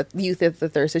help with youth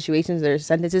with their situations, their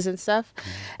sentences and stuff.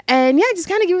 And just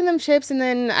kind of giving them tips, and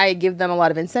then I give them a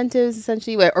lot of incentives.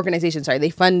 Essentially, organizations, they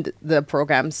fund the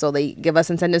program, so they give us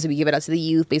incentives, and we give it out to the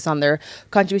youth based on their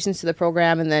contributions to the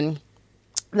program, and then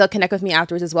they'll connect with me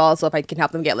afterwards as well. So if I can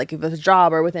help them get like a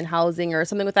job or within housing or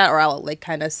something with that, or I'll like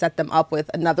kind of set them up with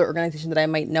another organization that I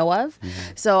might know of.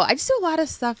 So I just do a lot of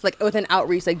stuff like within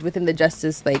outreach, like within the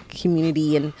justice like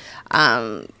community and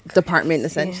department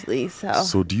essentially.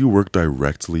 So do you work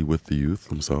directly with the youth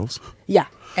themselves? Yeah.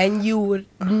 And you would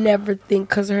never think,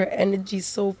 because her energy's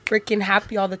so freaking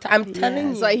happy all the time. I'm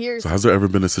telling you. So has there ever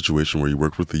been a situation where you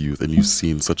worked with the youth and you've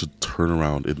seen such a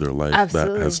turnaround in their life that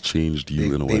has changed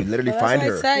you in a way? They literally find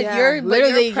her. Your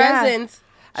presence.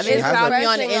 She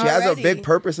has a big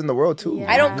purpose in the world too.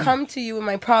 Yeah. I don't come to you with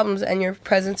my problems, and your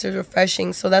presence is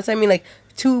refreshing. So that's what I mean, like,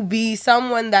 to be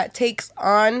someone that takes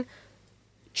on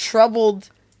troubled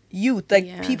youth,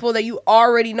 like people that you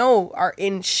already know are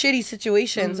in shitty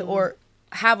situations or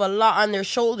have a lot on their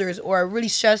shoulders or are really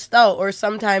stressed out or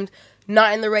sometimes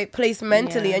not in the right place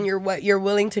mentally, and you're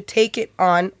willing to take it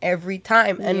on every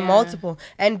time and multiple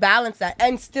and balance that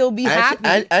and still be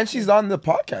happy. And she's on the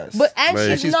podcast. But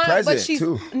she's not present, but she's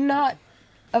too. not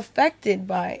affected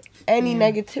by any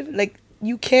negativity. Like,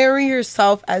 you carry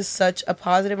yourself as such a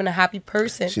positive and a happy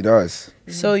person. She does.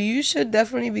 So you should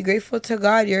definitely be grateful to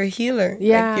God. You're a healer.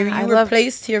 Yeah, like, you were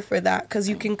placed here for that, because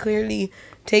you can clearly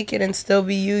take it and still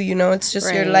be you. You know, it's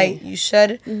just your light. You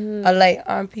shed a light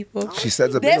on people. She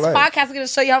says a big This light. podcast is gonna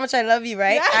show you how much I love you,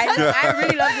 right? I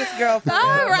really love this girl. For real.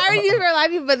 I already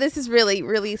love you, but this is really,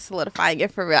 really solidifying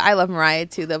it for real. I love Mariah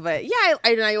too, though. But yeah,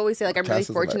 I always say, like, I'm really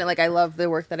fortunate. Like, I love the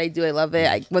work that I do. I love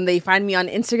it. When they find me on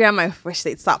Instagram, I wish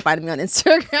they'd stop finding me on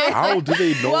Instagram. How do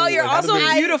they know? Well, you're also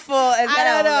beautiful as hell.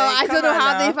 I don't know. Like, I don't know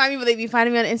how they find me, but they be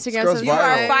finding me on Instagram. So you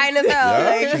are fine as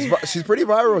hell. Yeah. Like, She's pretty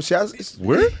viral. She has...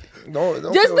 Where? No,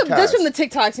 just from the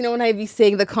TikToks, you know, when I be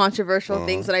saying the controversial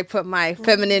things and I put my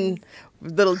feminine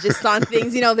little gist on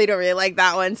things, you know, they don't really like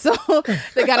that one, so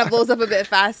they kind of blows up a bit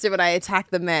faster when I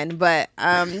attack the men. But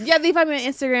yeah, they find me on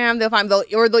Instagram.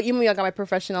 They'll email me. I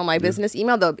got my business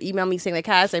email. They'll email me saying, like,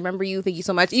 Cass, I remember you, thank you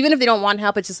so much. Even if they don't want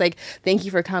help, it's just like, thank you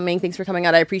for coming, thanks for coming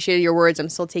out, I appreciated your words, I'm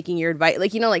still taking your advice.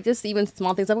 Like, you know, like, just even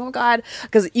small things. Like, oh my God,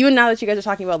 because even now that you guys are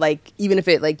talking about, like, even if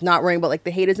it, like, not worrying about, like,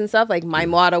 the haters and stuff, like, my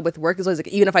motto with work is always, like,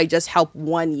 even if I just help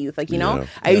one youth, like, you know,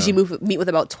 I usually meet with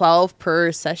about 12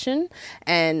 per session,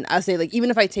 and I'll say, like, even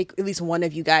if I take at least one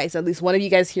of you guys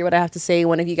hear what I have to say,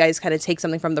 one of you guys kind of take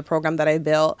something from the program that I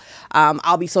built,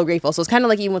 I'll be so grateful. So it's kind of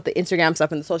like, even with the Instagram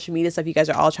stuff and the social media stuff you guys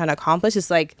are all trying to accomplish, it's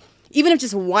like, even if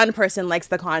just one person likes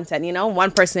the content, you know,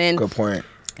 one person, good point,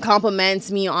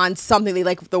 compliments me on something, they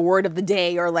like the word of the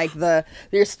day or like their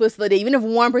split of the day, even if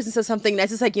one person says something that's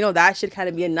just like, you know, that should kind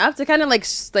of be enough to kind of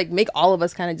like make all of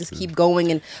us kind of just keep going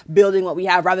and building what we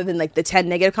have, rather than like the 10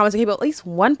 negative comments. Okay, but at least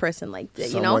one person liked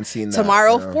it, you know,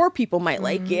 tomorrow 4 people might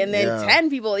like it, and then 10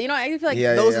 people, you know. I feel like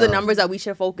those are the numbers that we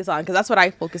should focus on, because that's what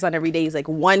I focus on every day, is like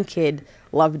one kid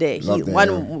loved it,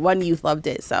 one youth loved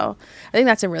it. So I think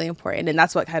that's really important, and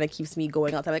that's what kind of keeps me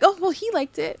going out there, like, oh well, he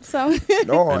liked it, so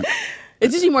no.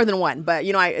 It's usually more than one, but,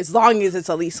 you know, as long as it's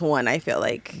at least one, I feel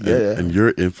like. And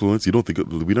your influence, you don't think,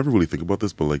 we never really think about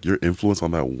this, but like your influence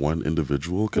on that one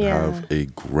individual can have a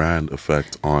grand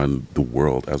effect on the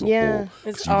world as a whole.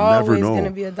 It's always going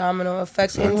to be a domino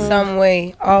effect in some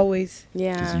way, always.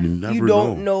 Yeah. You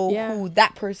don't know who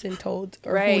that person told,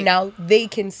 or who now they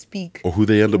can speak. Or who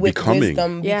they end up becoming.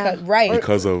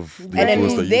 Because of the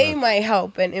influence that you have. They might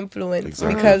help and influence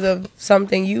because of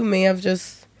something you may have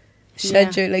just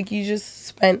like, you just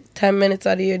spent 10 minutes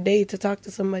out of your day to talk to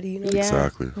somebody, you know?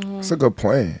 Exactly. That's a good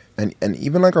point. And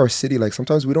even like our city, like,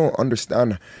 sometimes we don't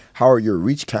understand how your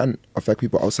reach can affect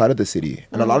people outside of the city.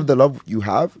 And a lot of the love you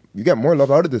have, you get more love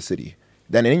out of the city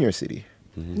than in your city.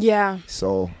 Yeah.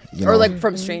 So, you know, or like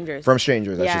from strangers. I should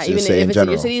even say, if in it's general. in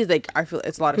your city, like, I feel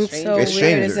it's a lot of strangers. So it's weird,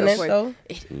 strangers. Isn't it, though?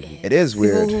 It is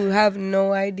weird. People who have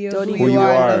no idea who you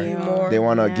are. love you more. They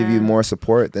want to give you more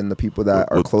support than the people that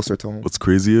are closer to home. What's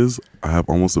crazy is I have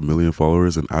almost 1 million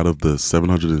followers, and out of the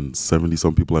 770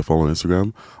 some people I follow on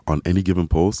Instagram, on any given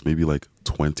post, maybe like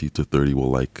 20 to 30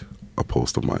 will like a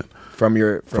post of mine. From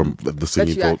the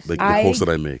singing post, like the post that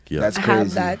I make. Yeah, that's crazy. I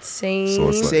have that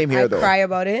same here, though. I cry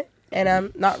about it. And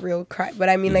I'm not real cry, but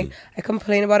I mean, like, I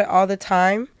complain about it all the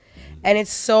time. And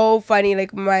it's so funny.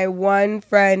 Like, my one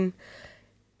friend,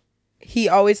 he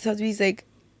always tells me, he's like,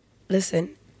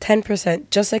 listen, 10%,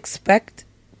 just expect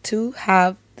to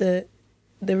have the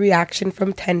reaction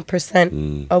from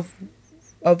 10%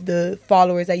 of the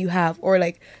followers that you have, or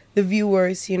like the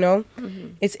viewers, you know?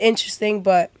 It's interesting,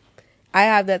 but I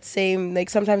have that same, like,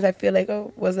 sometimes I feel like,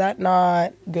 oh, was that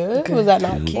not good? Was that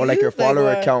not cute? Or like your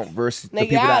follower count versus the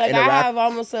people that interact. I have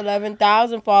almost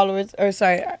 11,000 followers, or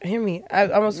sorry, hear me, I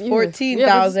have almost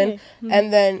 14,000,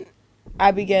 and then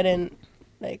I be getting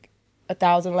like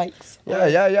 1,000 likes.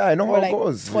 Yeah, I know how it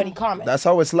goes. 20 comments. That's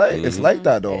how it's like. It's like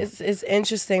that, though. It's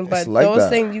interesting, but like those that.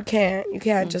 things you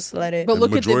can't just let it. But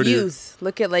look at the views.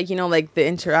 Look at, like, you know, like the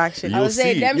interaction. I would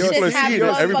say them shit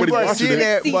have everybody's watching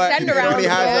it, but send around.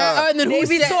 And then they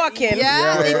be talking.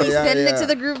 They be sending it to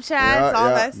the group chats,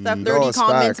 all that stuff. 30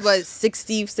 comments, facts. but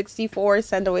 60, 64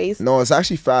 sendaways. No, it's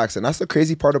actually facts, and that's the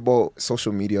crazy part about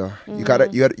social media. You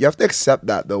have to accept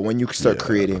that, though, when you start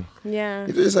creating. Yeah.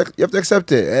 You just, like, you have to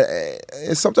accept it.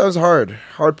 It's sometimes hard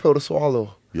pill to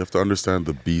swallow. You have to understand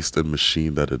the beast and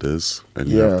machine that it is, and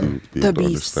you have to be able to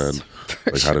understand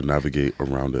like how to navigate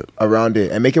around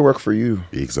it and make it work for you.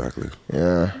 Exactly.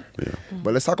 Yeah.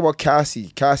 But let's talk about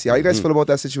Cassie, how you guys feel about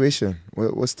that situation?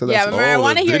 What's to that? Yeah, I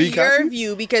want to hear your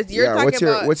view, because you're talking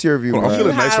about what's your view? I'm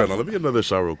feeling nice right now. Let me get another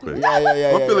shot real quick.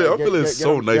 Yeah. I'm feeling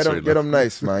so nice right now. Get them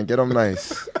nice, man. Get them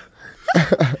nice.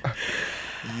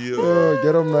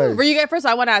 Get them nice. Were you guys first?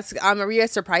 I want to ask. Were you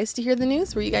guys surprised to hear the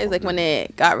news? Were you guys like when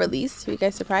it got released? Were you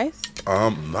guys surprised?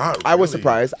 Not. Really. I was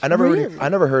surprised. I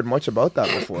never heard much about that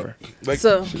before. Like,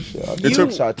 so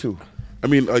you shot too. I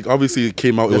mean, like obviously it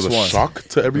came out. It was a one. shock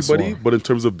to everybody. But in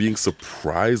terms of being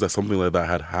surprised that something like that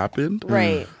had happened,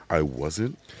 right? I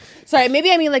wasn't. Sorry,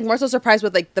 maybe I mean like more so surprised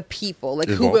with like the people, like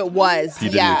who it was.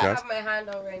 Yeah, I have my hand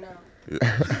out right now.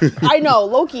 I know,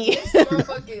 Loki.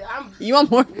 You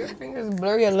want more? Your fingers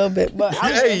blurry a little bit, but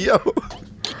hey yo.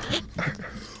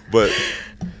 But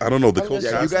I don't know the cold.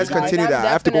 You guys continue that.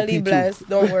 I have to go pee blessed.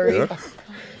 Don't worry.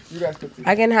 You guys continue.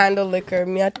 I can handle liquor.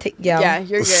 Me, I take Yeah,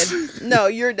 you're good. No,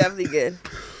 you're definitely good.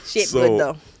 Shit, so, good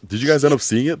though. Did you guys end up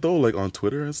seeing it though, like on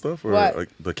Twitter and stuff, or what? like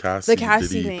the Cassie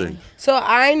Diddy thing? So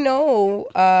I know.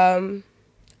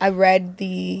 I read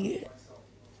the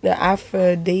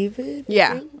affidavit.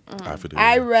 Yeah. Affidavit.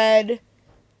 I read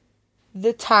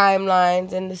the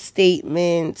timelines and the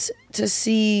statements to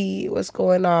see what's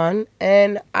going on,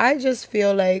 and I just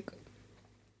feel like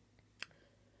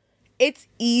it's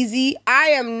easy. I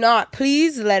am not,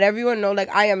 please let everyone know, like,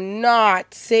 I am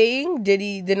not saying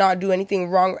Diddy did not do anything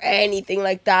wrong or anything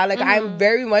like that. Like, I'm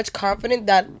very much confident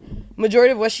that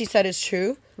majority of what she said is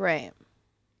true. Right.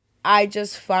 I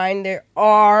just find there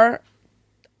are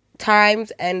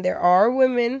times and there are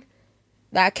women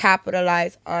that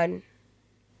capitalize on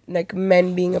like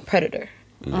men being a predator.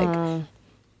 Like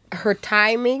her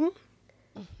timing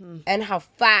and how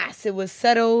fast it was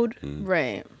settled.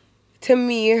 Right. To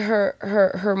me,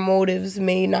 her motives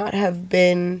may not have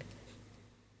been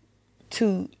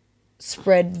to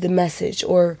spread the message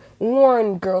or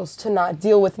warn girls to not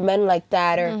deal with men like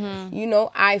that, or you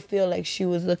know, I feel like she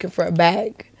was looking for a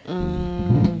bag.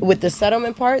 With the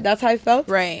settlement part, that's how I felt.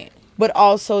 Right. But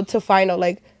also to find out,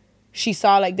 like, she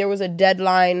saw, like, there was a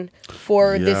deadline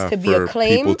for this to be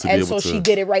acclaimed, and so she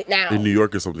did it right now. In New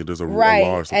York or something, there's a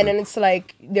law or something. And then it's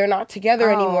like, they're not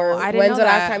together anymore. When's the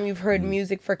last time you've heard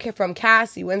music from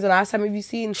Cassie? When's the last time have you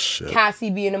seen Cassie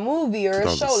be in a movie or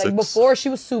a show? Like, before, she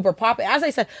was super popular. As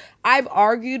I said, I've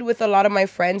argued with a lot of my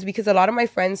friends because a lot of my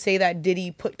friends say that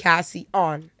Diddy put Cassie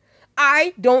on.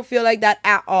 I don't feel like that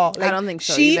at all. Like, I don't think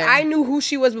so either. I knew who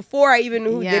she was before I even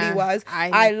knew who Diddy was.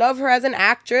 I love her as an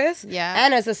actress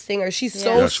and as a singer. She's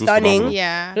so stunning.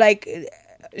 Yeah. Like,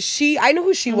 I knew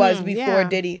who she was before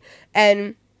Diddy.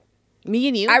 And me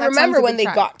and you, I remember when they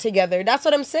got together. That's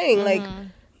what I'm saying. Like,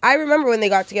 I remember when they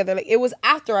got together. Like, it was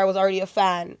after I was already a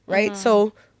fan, right?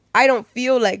 So I don't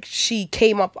feel like she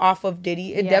came up off of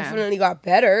Diddy. It definitely got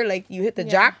better. Like, you hit the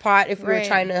jackpot if we were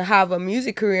trying to have a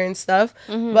music career and stuff.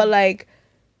 But, like,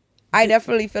 I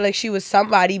definitely feel like she was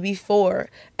somebody before.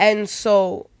 And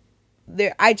so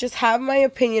I just have my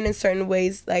opinion in certain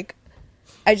ways. Like,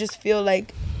 I just feel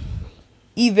like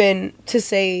even to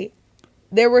say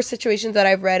there were situations that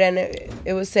I've read and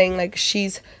it was saying, like,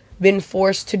 she's been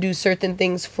forced to do certain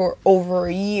things for over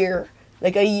a year.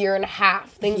 Like, a year and a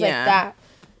half. Things like that.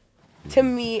 To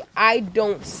me, I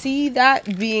don't see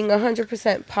that being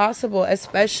 100% possible,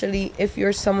 especially if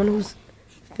you're someone who's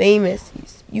famous.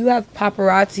 You have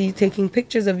paparazzi taking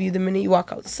pictures of you the minute you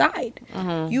walk outside.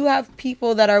 You have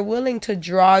people that are willing to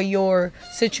draw your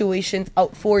situations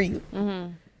out for you.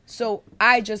 So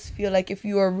I just feel like if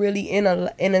you are really in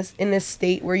a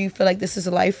state where you feel like this is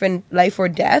life or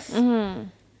death,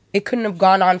 it couldn't have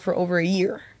gone on for over a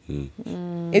year.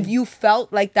 If you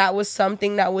felt like that was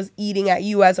something that was eating at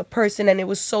you as a person and it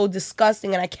was so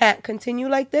disgusting and I can't continue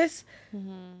like this,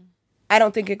 I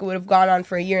don't think it would have gone on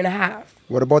for a year and a half.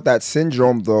 What about that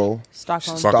syndrome, though?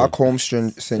 Stockholm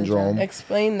syndrome.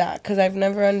 Explain that, because I've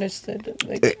never understood it.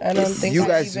 Like, I don't think you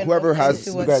guys, whoever has,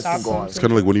 you guys can go on. It's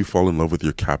kind of like when you fall in love with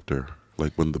your captor.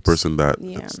 Like when the person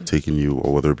that's taking you,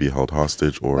 or whether it be held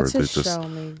hostage or they just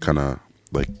kind of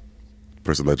like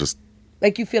person that just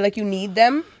like you feel like you need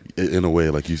them in a way,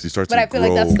 like you start to But I feel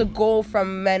like that's the goal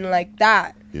from men like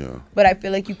that. Yeah. But I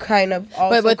feel like you kind of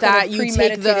also but with that you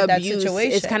take the abuse.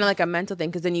 Situation. It's kind of like a mental thing,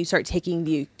 because then you start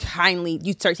taking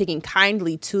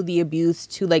kindly to the abuse,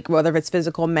 to like whether it's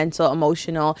physical, mental,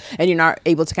 emotional, and you're not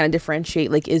able to kind of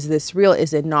differentiate, like, is this real,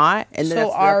 is it not? And then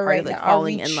so are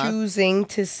we choosing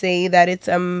to say that it's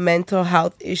a mental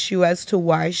health issue as to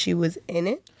why she was in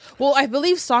it? Well, I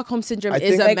believe Stockholm syndrome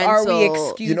is a mental. Are we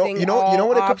excusing all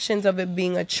what options of it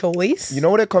being a choice? You know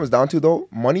what it comes down to, though?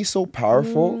 Money's so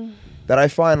powerful that I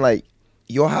find like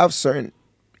you'll have certain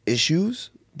issues,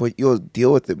 but you'll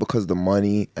deal with it because of the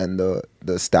money and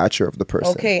the stature of the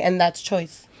person. Okay, and that's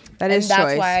choice.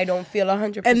 That's why I don't feel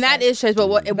 100%. And that is choice. But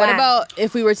what about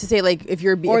if we were to say, like, if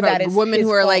you're women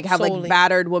who are like have like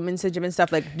battered woman syndrome and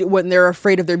stuff, like when they're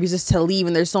afraid of their abusers to leave,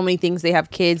 and there's so many things, they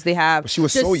have kids, they have. But she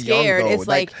was so scared. young, though. It's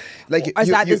like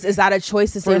is that a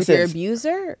choice to stay with your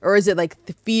abuser, or is it like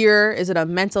the fear? Is it a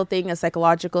mental thing, a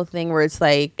psychological thing, where it's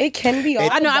like it can be?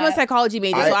 I know I'm a psychology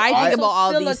major, so I think about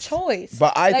all these. Still a choice,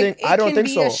 but I don't think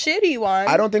so. A shitty one.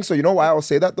 I don't think so. You know why I will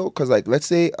say that though? Because like, let's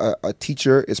say a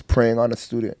teacher is preying on a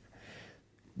student.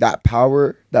 That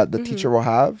power that the teacher will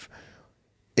have,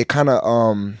 it kind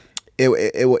of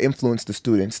it will influence the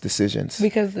student's decisions.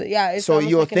 Because it's so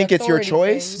you'll think it's your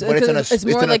choice, but it's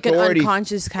more like an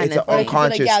unconscious kind of thing. It's an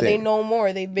unconscious thing. They know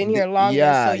more. They've been here longer.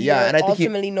 So you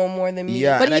ultimately know more than me.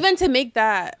 Yeah, but even to make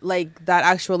that like that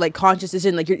actual like conscious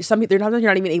decision, like you're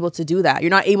not even able to do that.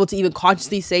 You're not able to even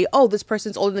consciously say, oh, this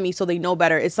person's older than me, so they know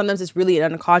better. Sometimes it's really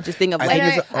an unconscious thing of like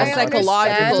a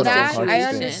psychological. I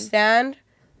understand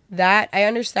that. I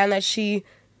understand that she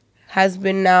has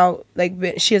been now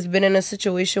she has been in a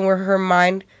situation where her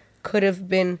mind could have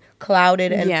been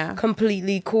clouded and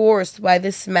completely coerced by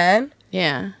this man.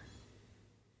 Yeah.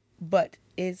 But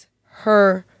is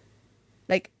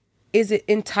it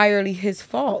entirely his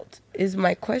fault? Is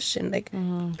my question. Like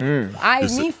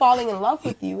me falling in love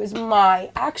with you is my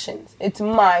actions. It's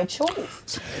my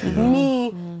choice.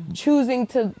 Me choosing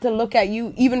to look at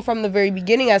you even from the very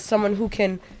beginning as someone who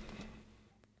can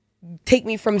take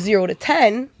me from 0 to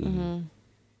 10.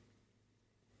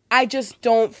 I just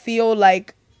don't feel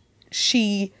like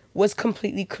she was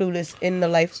completely clueless in the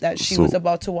life that she was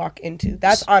about to walk into.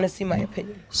 That's honestly my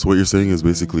opinion. So what you're saying is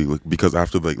basically like, because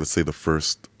after like, let's say the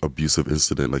first abusive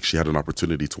incident, like she had an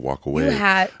opportunity to walk away.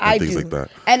 Things like that.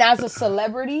 And as a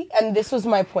celebrity, and this was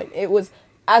my point, it was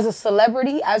as a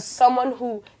celebrity, as someone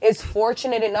who is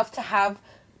fortunate enough to have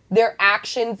their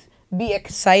actions be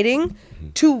exciting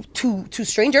to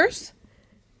strangers,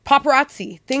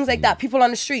 paparazzi, things like that, people on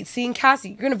the street seeing Cassie,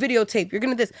 you're gonna videotape, you're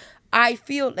gonna this. I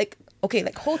feel like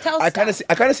hotel staff.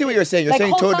 I kind of see what you're saying. You're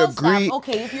saying to a degree. Staff,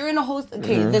 if you're in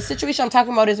a the situation I'm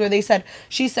talking about is where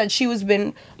she said she was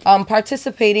been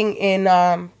participating in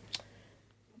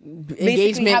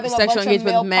sexual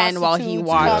engagement with men while he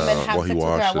watched. And have sex with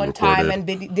her at one time, and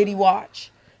Diddy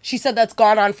watch. She said that's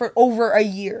gone on for over a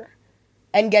year.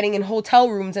 And getting in hotel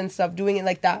rooms and stuff, doing it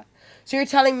like that. So you're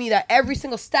telling me that every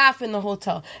single staff in the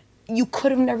hotel, you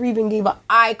could have never even gave an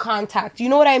eye contact. You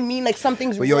know what I mean? Like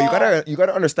something's wrong. You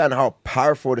gotta understand how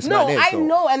powerful this man is. No, I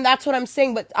know, and that's what I'm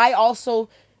saying. But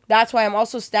that's why I'm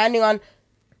also standing on.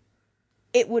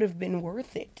 It would have been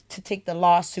worth it to take the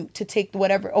lawsuit, to take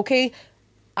whatever. Okay,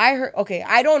 I heard. Okay,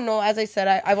 I don't know. As I said,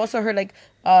 I've also heard like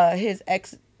his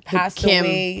ex passed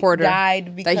away, Porter,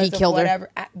 died because that he killed of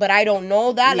whatever. her. But I don't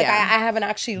know that. Like I haven't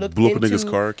actually looked blew into up in his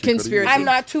car, conspiracy. I'm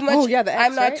not too much.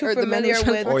 I'm not too familiar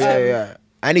with. Oh yeah.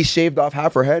 And he shaved off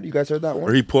half her head. You guys heard that one?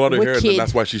 Or he pulled out her hair, and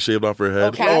that's why she shaved off her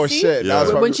head. Oh shit!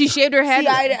 Yeah. When she shaved her head,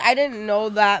 I didn't know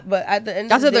that. But at the end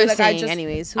that's of the day, what they're saying.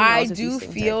 Anyways, I do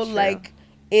feel like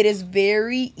it is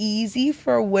very easy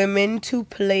for women to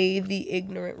play the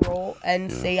ignorant role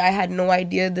and say, I had no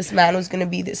idea this man was going to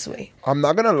be this way. I'm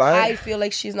not going to lie. I feel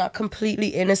like she's not completely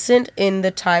innocent in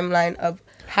the timeline of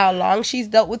how long she's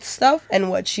dealt with stuff and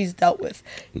what she's dealt with.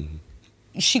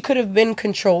 She could have been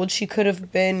controlled. She could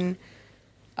have been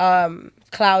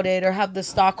clouded or have the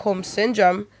Stockholm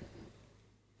syndrome.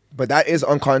 But that is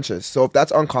unconscious. So if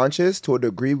that's unconscious, to a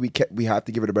degree, we have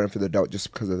to give it a benefit of the doubt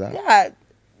just because of that. Yeah.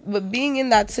 But being in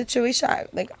that situation,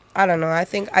 I don't know. I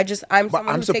think I'm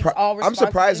someone who takes all responsibility. I'm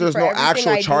surprised there's no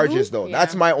actual charges though. Yeah.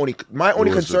 That's my only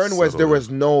concern was there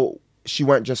was no. She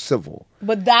went just civil.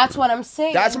 But that's what I'm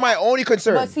saying. That's my only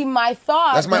concern. But see, my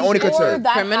thought. That's my only concern.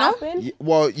 Criminal?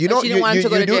 Well, you know,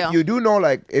 you do know,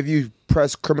 like if you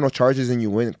press criminal charges and you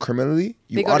win criminally,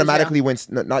 you automatically win.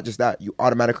 Not just that, you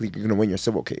automatically gonna win your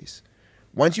civil case.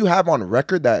 Once you have on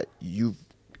record that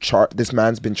this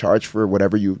man's been charged for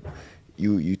whatever you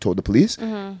told the police,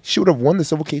 she would have won the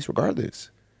civil case regardless.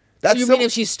 That's so you mean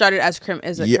if she started as a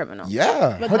criminal?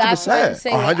 Yeah, 100%.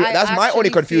 That's my only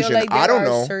confusion. Like I don't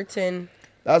know.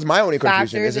 That's my only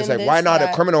confusion. It's just like, why not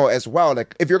a criminal as well?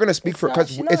 Like if you're gonna speak for,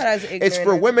 because it's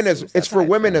for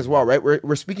women as well, right?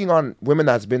 We're speaking on women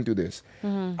that's been through this.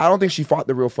 I don't think she fought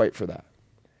the real fight for that.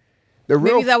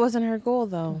 Maybe that wasn't her goal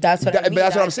though. That's what I mean.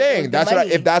 That's what I'm saying. And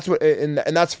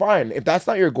that's fine. If that's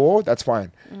not your goal, that's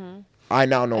fine. I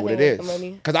now know what it is.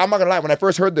 Because I'm not gonna lie, when I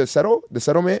first heard the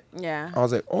settlement, I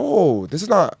was like, oh, this is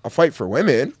not a fight for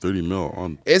women. 30 mil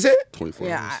on. Is it? 24.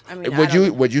 Yeah, I mean,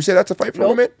 would you say that's a fight for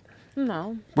women?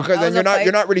 No. Because then you're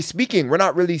not really speaking. We're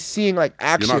not really seeing like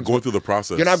action. You're not going through the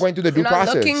process. You're not going through the due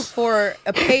process. You're not looking for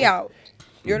a payout.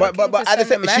 But at the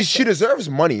same time, she deserves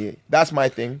money. That's my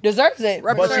thing. Deserves it.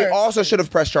 But she also should have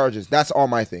pressed charges. That's all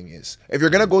my thing is. If you're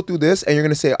gonna go through this and you're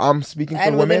gonna say I'm speaking for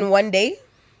women, within 1 day.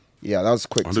 Yeah, that was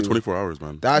quick. Under too. 24 hours,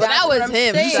 man. That was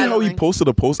him. Did you see how he posted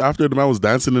a post after the man was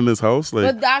dancing in his house? Like,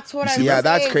 but that's what I'm saying. Yeah,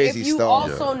 that's crazy if you stuff.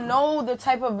 also know the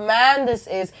type of man this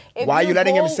is, why are you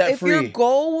letting him set free? If your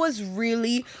goal was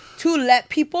really to let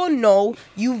people know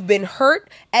you've been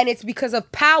hurt and it's because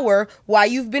of power why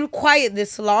you've been quiet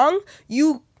this long,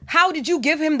 how did you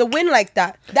give him the win like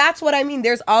that? That's what I mean.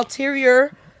 There's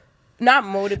ulterior, not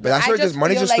motive. But that's where just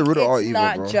money's just the root of all evil, bro.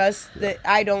 It's not just that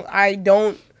I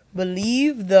don't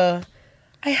believe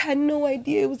I had no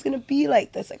idea it was gonna be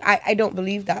like this. Like I don't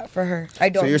believe that for her. I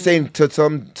don't. So you're saying to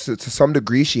some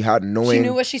degree she had knowing. She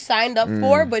knew what she signed up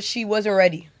for, but she wasn't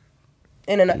ready.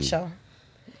 In a nutshell.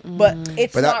 But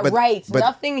it's not right.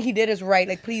 Nothing he did is right.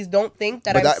 Like, please don't think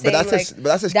that but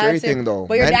that's a scary thing, though.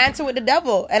 But you're dancing with the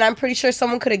devil, and I'm pretty sure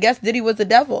someone could have guessed Diddy was the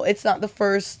devil. It's not the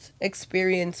first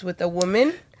experience with a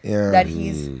woman. Yeah. That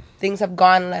things have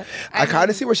gone left. I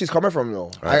kind of see where she's coming from, though.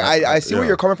 I see where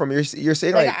you're coming from. You're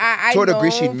saying like to a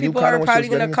degree she knew kind of what she was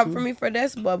getting into. People are probably gonna come for me for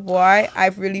this, but boy,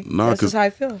 I've really this is how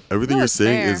I feel. Everything you're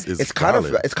saying is it's kind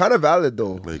of valid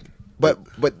though. Like,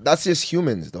 but that's just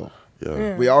humans though.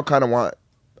 Yeah. We all kind of want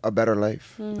a better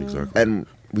life. Exactly. And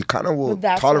we kind of will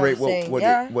tolerate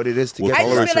what it is to get. I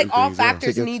just feel like all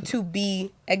factors need to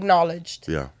be acknowledged.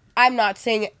 Yeah. I'm not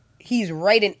saying he's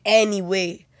right in any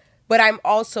way. But I'm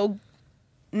also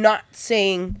not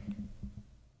saying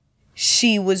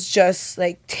she was just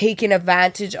like taken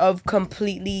advantage of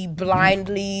completely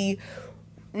blindly.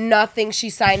 Nothing she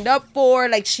signed up for.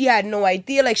 Like she had no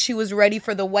idea. Like she was ready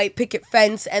for the white picket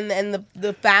fence and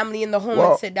the family in the home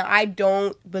and sit down. I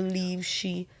don't believe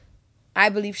I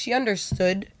believe she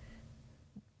understood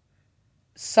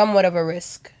somewhat of a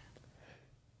risk.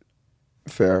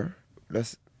 Fair.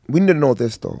 We need to know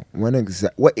this though.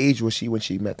 What age was she when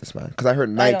she met this man? Because I heard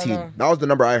 19. That was the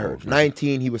number I heard.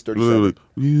 19. He was 37.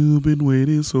 You've been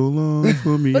waiting so long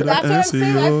for me to answer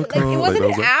your call. It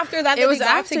wasn't after that. It was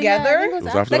after together. It was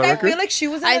after like that I feel like she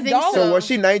was an adult. So was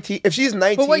she 19? If she's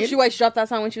 19, but she dropped that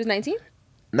song when she was 19.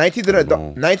 19's an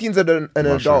adult. 19's an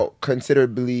adult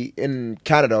considerably in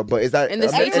Canada, but is that in the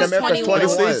States? In America? 21.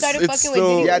 It's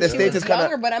still, the States is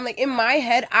kind of. But I'm like in my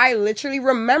head, I literally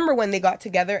remember when they got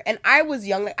together, and I was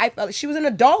young. Like I felt like she was an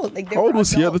adult. Like how old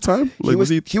was he at the time?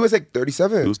 Like, he was like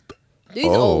 37. He's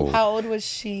old. How old was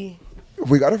she?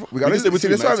 We gotta see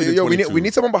this one. Yo, we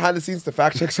need someone behind the scenes to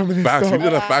fact check some of these stuff. We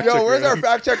need a fact checker. Yo, where's our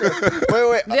fact checker?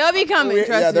 Wait. They'll be coming.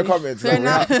 Trust me. Yeah, they're coming. They're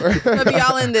not. They'll be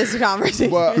all in this conversation.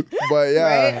 But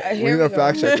yeah, right? we need a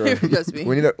fact checker. Trust me.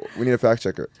 We need a fact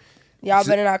checker. Y'all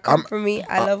better not come for me.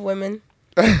 I love women.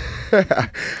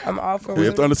 I'm all for women. You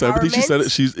have to understand everything she said.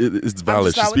 It's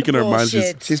valid. She's speaking her mind.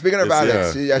 She's speaking her mind.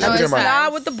 She's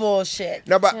not with the bullshit.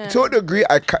 No, but to a degree,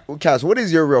 Cass, what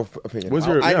is your real opinion? What's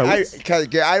your?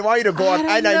 I want you to go on.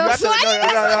 I know. No.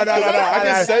 I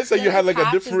can sense that you had like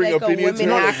a differing opinion.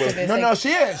 No, she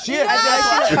is.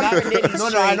 No,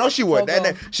 I know she would.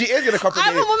 And she is gonna come for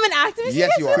I'm a woman activist.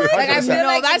 Yes, you are. Like I feel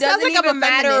like that sounds like I'm a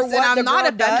feminist, and I'm not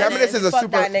a feminist. Feminist is a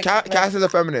super. Cass is a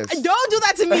feminist. Don't do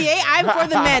that to me, eh? I'm for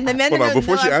the men. The men. Hold on,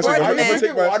 before she answers, I'm gonna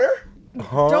take my water.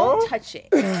 Don't touch it.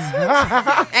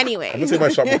 Anyway. I'm gonna take my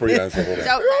shot before you answer.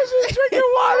 Don't she's drinking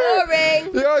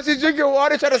water. Yo, she's drinking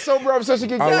water, trying to sober up so she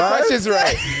can get the questions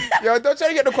right. Yo, don't try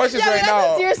to get the questions right now.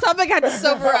 That's a serious topic. I had to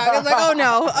sober up. I was like, oh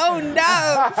no. I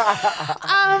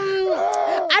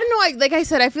don't know. Like I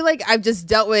said, I feel like I've just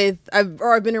dealt with, I've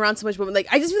been around so much women. Like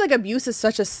I just feel like abuse is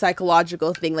such a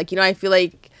psychological thing. Like, I feel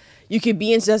like you could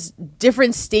be in just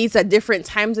different states at different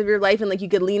times of your life, and like you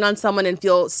could lean on someone and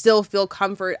still feel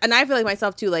comfort. And I feel like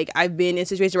myself too, like I've been in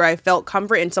situations where I felt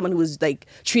comfort in someone who was like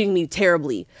treating me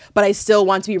terribly, but I still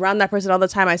want to be around that person all the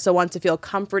time. I still want to feel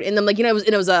comfort in them. Like, it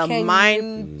was a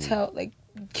mind.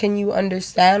 Can you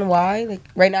understand why? Like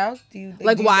right now, do you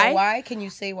why? Know why? Can you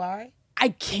say why? I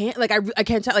can't. Like I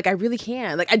can't tell. Like I really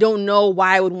can't. Like I don't know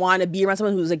why I would want to be around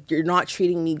someone who's like, you're not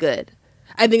treating me good.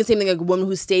 I think the same thing, like women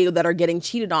who stay that are getting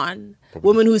cheated on,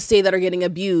 women who stay that are getting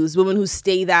abused, women who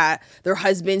stay that their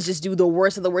husbands just do the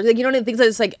worst of the worst. Like, things that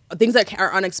it's like things that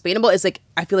are unexplainable. It's like,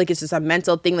 I feel like it's just a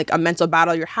mental thing, like a mental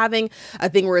battle you're having, a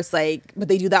thing where it's like, but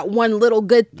they do that one little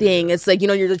good thing. It's like,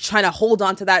 you're just trying to hold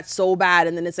on to that so bad.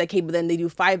 And then it's like, hey, but then they do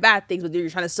 5 bad things, but you're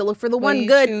trying to still look for the one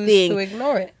good thing. To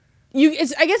ignore it. I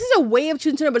guess it's a way of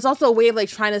choosing to know, but it's also a way of like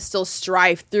trying to still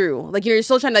strive through. Like, you're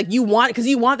still trying to, like, you want this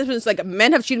person. It's like,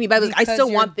 men have treated me bad, but I still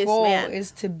want this man. Your goal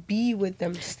is to be with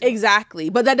them still. Exactly.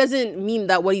 But that doesn't mean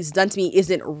that what he's done to me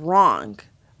isn't wrong.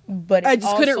 But I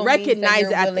just couldn't recognize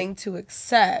that you're willing to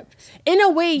accept. In a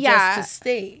way, yeah. Just to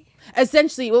stay.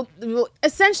 essentially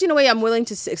in a way I'm willing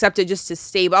to accept it just to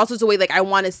stay, but also it's a way like I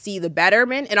want to see the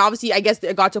betterment. And obviously I guess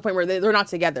it got to a point where they're not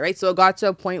together, right? So it got to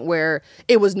a point where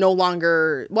it was no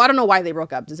longer, well, I don't know why they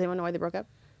broke up. Does anyone know why they broke up?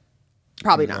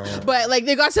 Probably not. But like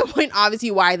they got to a point obviously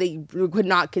why they could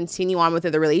not continue on with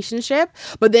the relationship.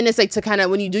 But then it's like to kind of,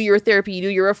 when you do your therapy, you do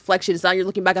your reflection, it's not you're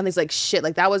looking back on things like shit,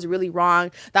 like that was really wrong,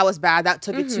 that was bad, that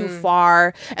took it too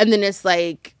far. And then it's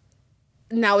like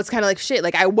now it's kind of like shit,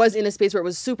 like I was in a space where it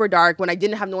was super dark when I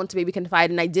didn't have no one to maybe confide,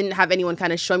 and I didn't have anyone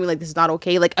kind of show me like this is not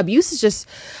okay. Like abuse is just,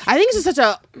 I think it's just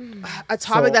such a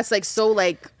topic that's like so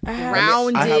like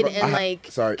grounded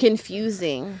and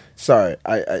confusing. Sorry,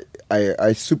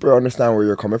 I super understand where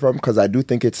you're coming from, because I do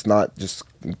think it's not just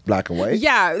black and white.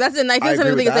 Yeah, that's, and I think some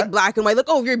people think it's like black and white. Like,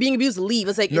 oh, if you're being abused, leave.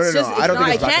 It's like, it's just, I don't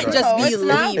think it's not, I can't just be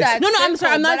leave. No, I'm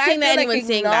sorry, I'm not saying that anyone's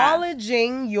saying that.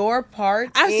 Acknowledging your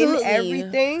part in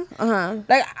everything.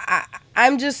 Like,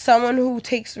 I'm just someone who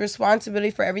takes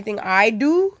responsibility for everything I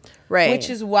do. Right. Which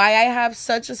is why I have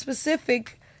such a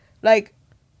specific, like,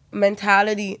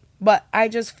 mentality. But I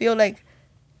just feel like,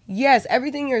 yes,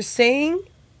 everything you're saying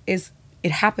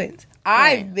it happens.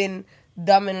 Right. I've been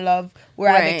dumb in love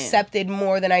where I've accepted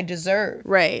more than I deserve.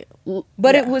 Right.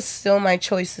 But it was still my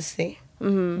choice to stay.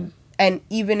 Mm-hmm. And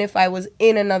even if I was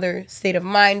in another state of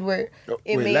mind where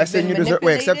it may have been manipulated.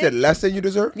 Wait, accepted less than you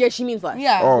deserve? Yeah, she means less.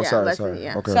 Yeah. Oh, yeah, sorry.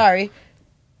 Yeah. Okay. Sorry.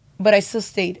 But I still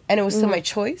stayed. And it was still my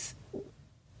choice.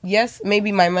 Yes,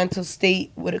 maybe my mental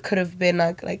state could have been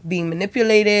like being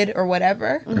manipulated or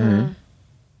whatever. Mm-hmm.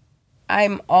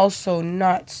 I'm also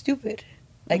not stupid.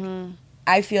 Like,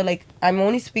 I feel like I'm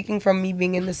only speaking from me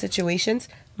being in the situations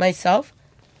myself.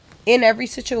 In every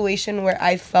situation where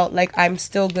I felt like I'm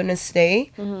still gonna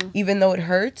stay, even though it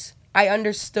hurts, I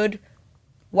understood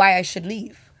why I should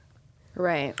leave.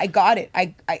 Right. I got it.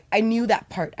 I knew that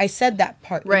part. I said that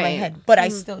part in my head, but I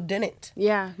still didn't.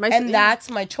 Yeah. That's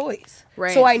my choice.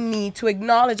 Right. So I need to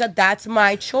acknowledge that that's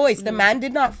my choice. The man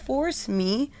did not force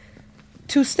me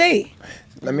to stay.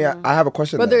 I have a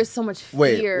question. But there's so much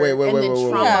fear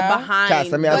and trauma behind. Cass,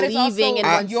 let me ask leaving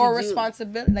and your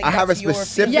responsibility. Like, I have a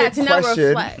specific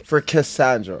question for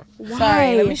Cassandra. Why?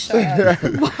 Sorry, let me shut up.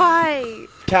 Why?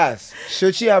 Cass,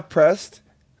 should she have pressed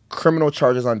criminal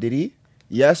charges on Diddy?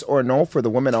 Yes or no for the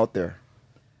women out there?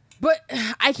 But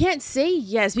I can't say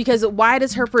yes, because why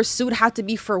does her pursuit have to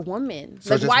be for women?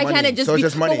 So like, why can't it just be?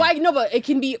 Just money. But why? No, but it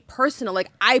can be personal.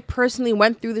 Like, I personally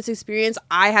went through this experience.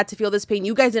 I had to feel this pain.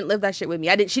 You guys didn't live that shit with me.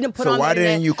 She didn't put on. So why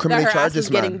didn't you criminally charge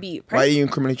this man? Why didn't you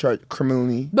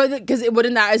criminally? But because it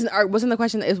wasn't the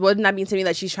question. Wouldn't that mean to me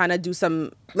that she's trying to do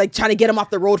some, like, trying to get him off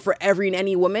the road for every and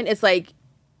any woman? It's like,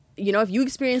 you know, if you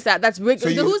experience that, that's who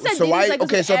said so why? Like,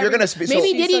 okay, so if you're gonna speak,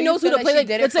 maybe Diddy knows who to play. Like,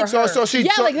 it's like that's not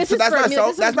selfish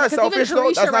though. That's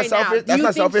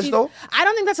not selfish though. I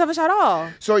don't think that's selfish at all.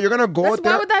 So you're gonna go there?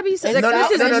 Why would that be?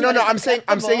 No.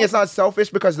 I'm saying it's not selfish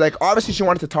because, like, obviously she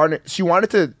wanted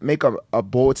to make a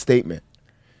bold statement.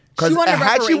 Because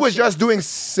had she was just doing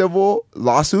civil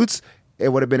lawsuits, it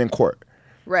would have been in court.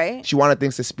 Right. She wanted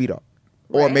things to speed up,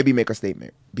 or maybe make a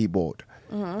statement, be bold.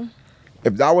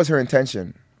 If that was her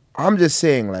intention. I'm just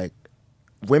saying, like,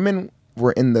 women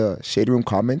were in the Shade Room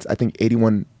comments. I think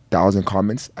 81,000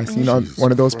 comments I seen on one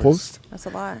of those posts. That's a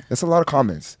lot. That's a lot of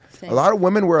comments. Same. A lot of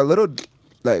women were a little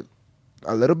bit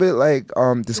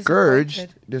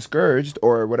discouraged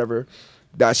or whatever,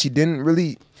 that she didn't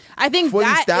really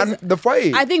fully stand the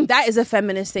fight. I think that is a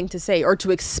feminist thing to say or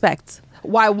to expect.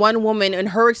 Why one woman and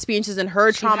her experiences and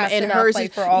her trauma and her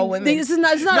fight for all women. This is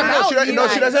not about you. No,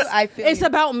 she doesn't. It's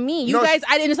about me. You guys.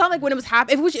 And it's not like when it was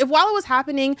happening. If while it was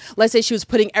happening, let's say she was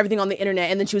putting everything on the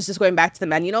internet and then she was just going back to the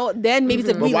man. You know, then maybe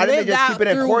it's like, why didn't they just keep it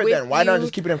in court then? Why not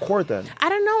just keep it in court then? I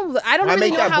don't know. I don't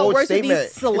really know how it works with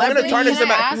these celebrities. Was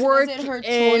it her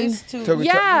choice to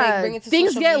bring it to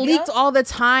things get leaked all the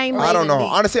time. I don't know.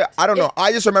 Honestly, I don't know.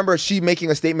 I just remember she making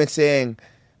a statement saying,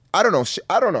 I don't know.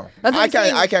 I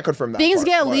can't confirm that. Things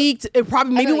get leaked. It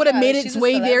probably maybe would have made its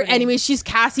way there anyway. She's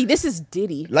Cassie. This is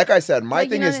Diddy. Like I said, my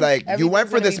thing is, like, you went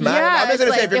for this man. I'm just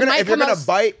gonna say, if you're gonna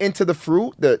bite into the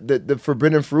fruit, the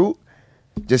forbidden fruit,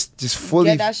 just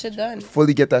fully get that shit done.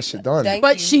 Fully get that shit done.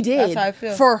 But she did. That's how I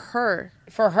feel. For her.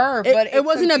 But it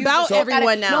wasn't about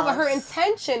everyone now. No, but her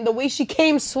intention, the way she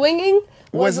came swinging.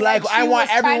 Was like I want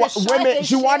everyone women.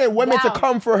 She wanted women to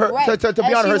come for her to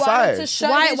be on her side.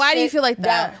 Why do you feel like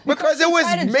that? Because it was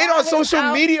made on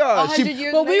social media.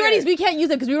 But we can't use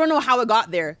it because we don't know how it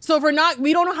got there. So if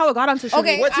we don't know how it got on social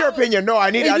media. What's your opinion? No,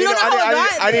 I need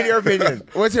your opinion.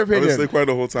 What's your opinion? Honestly, quite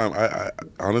the whole time. I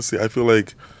honestly feel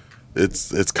like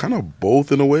it's kind of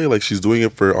both in a way. Like, she's doing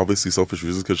it for obviously selfish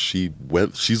reasons because she's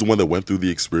the one that went through the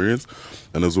experience.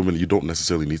 And as women, you don't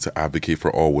necessarily need to advocate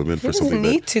for all women for something.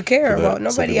 You need to care about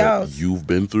nobody else. You've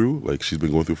been through, like, she's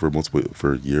been going through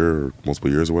for a year or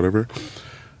multiple years or whatever.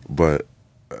 But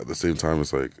at the same time,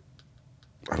 it's like,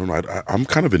 I don't know. I'm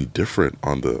kind of indifferent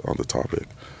on the topic.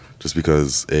 Just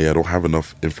because I don't have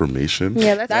enough information.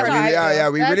 Yeah, that's why.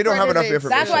 We really don't have enough information.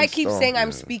 That's why I keep saying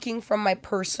I'm speaking from my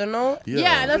personal.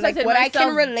 Yeah, that's like what I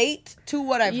can relate to.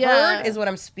 What I've heard is what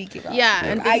I'm speaking of. Yeah,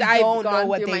 and I don't know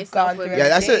what they've gone through.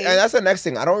 Yeah, that's the next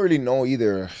thing. I don't really know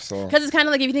either. So because it's kind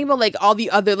of like if you think about like all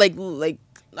the other like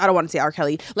I don't want to say R.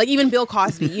 Kelly, like even Bill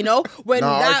Cosby, you know, when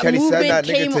that movement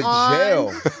came on.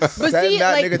 Jail. But see,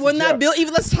 like when that bill,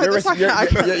 even let's talk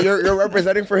you're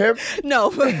representing for him? No,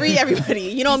 but free everybody.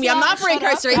 You know me, I'm not for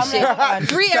incarceration.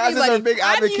 Free everybody.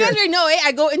 You guys already know,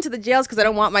 I go into the jails because I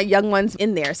don't want my young ones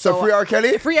in there. So free R.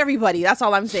 Kelly? Free everybody. That's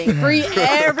all I'm saying. Free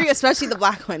especially the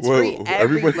black ones. Free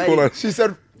everybody. She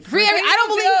said. Free every.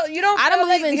 I don't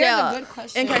believe in jail.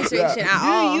 Incarceration at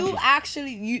all. Do you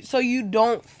actually? So you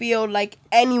don't feel like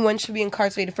anyone should be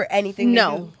incarcerated for anything?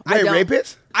 No, I don't.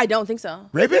 Rapists? I don't think so.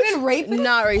 Rapists? Even rapists?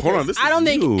 Not rapists. Hold on, this I don't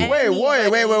think. Wait.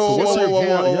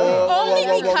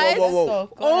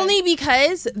 Only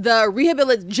because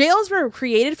the jails were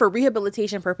created for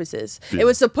rehabilitation purposes. It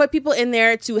was to put people in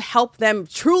there to help them,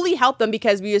 truly help them,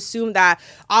 because we assume that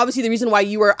obviously the reason why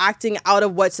you were acting out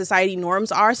of what societal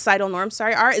norms are,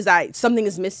 is that something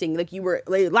is missing. Like you were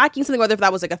lacking something, whether if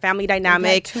that was like a family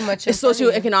dynamic, too much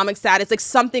socioeconomic status, like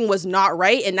something was not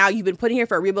right, and now you've been put here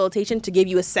for rehabilitation to give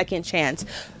you a second chance.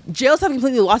 Jails have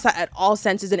completely lost that at all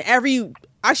senses, and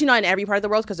actually not in every part of the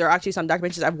world, because there are actually some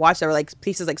documentaries I've watched that are like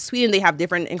places like Sweden, they have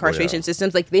different incarceration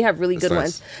systems. Like they have really good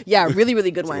ones. Yeah, really, really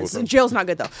good ones. Jail's not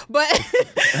good though. But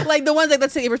like the ones like,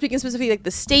 let's say if we're speaking specifically like the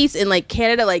States and like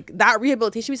Canada, like that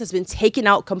rehabilitation piece has been taken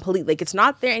out completely. Like it's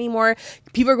not there anymore.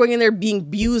 People are going in there being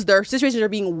abused. Their situations are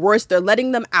being worse. They're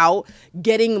letting them out,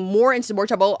 getting more into more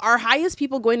trouble. Our highest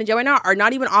people going to jail right now are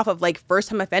not even off of like first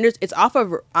time offenders. It's off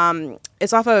of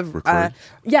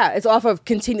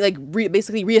continue like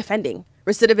basically reoffending.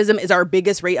 Recidivism is our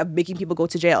biggest rate of making people go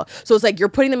to jail. So it's like you're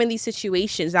putting them in these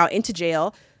situations now into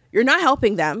jail. You're not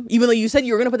helping them, even though you said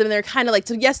you were going to put them in there kind of like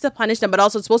to punish them, but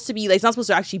also it's supposed to be like, it's not supposed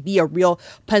to actually be a real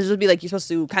punishment. It's supposed to be like you're supposed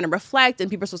to kind of reflect,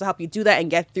 and people are supposed to help you do that and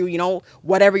get through, you know,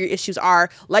 whatever your issues are,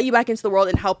 let you back into the world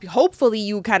and help you. Hopefully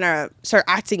you kind of start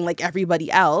acting like everybody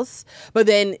else, but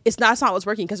then that's not what's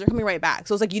working because they're coming right back.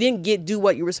 So it's like you didn't do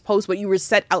what you were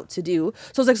set out to do.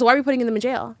 So it's like, so why are we putting them in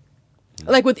jail?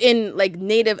 Like within like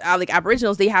native like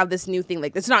Aboriginals, they have this new thing,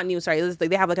 like it's not new, sorry, it's like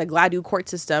they have like a Gladue court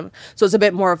system, so it's a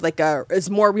bit more of like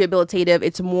it's more rehabilitative,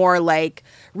 it's more like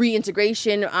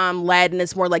reintegration led, and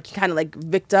it's more like kind of like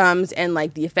victims and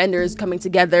like the offenders coming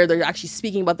together. They're actually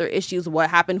speaking about their issues, what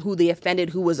happened, who they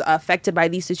offended, who was affected by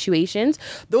these situations.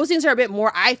 Those things are a bit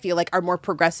more, I feel like, are more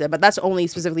progressive, but that's only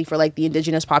specifically for like the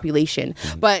Indigenous population.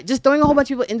 But just throwing a whole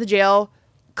bunch of people into jail,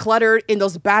 cluttered in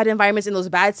those bad environments, in those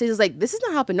bad stages, like this is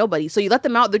not helping nobody. So you let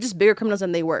them out, they're just bigger criminals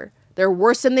than they were. They're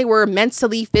worse than they were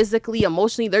mentally, physically,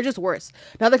 emotionally. They're just worse.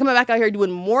 Now they're coming back out here doing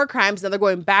more crimes. Now they're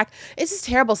going back. It's this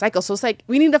terrible cycle. So it's like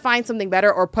we need to find something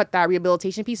better, or put that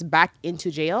rehabilitation piece back into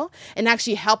jail and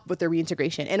actually help with their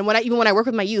reintegration. And when I work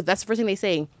with my youth, that's the first thing they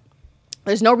say.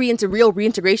 There's no real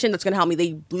reintegration that's going to help me.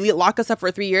 They lock us up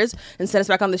for 3 years and send us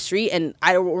back on the street, and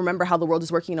I don't remember how the world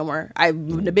is working no more.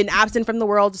 I've been absent from the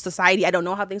world, society. I don't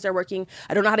know how things are working.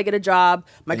 I don't know how to get a job.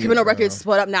 My criminal record's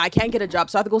split up now. I can't get a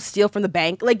job, so I have to go steal from the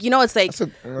bank. Like, you know, it's like,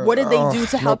 what did they do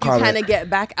to help you kind of get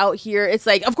back out here? It's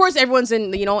like, of course, everyone's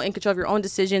in control of your own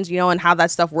decisions, you know, and how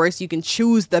that stuff works. You can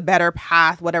choose the better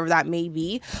path, whatever that may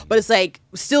be. But it's like,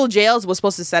 still, jails was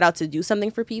supposed to set out to do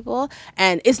something for people,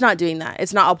 and it's not doing that.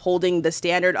 It's not upholding the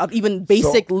standard of even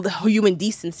basic human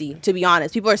decency, to be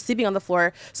honest. People are sleeping on the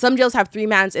floor. Some jails have 3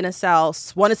 mans in a cell.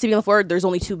 One is sleeping on the floor. There's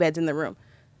only 2 beds in the room.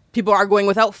 People are going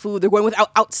without food. They're going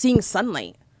without seeing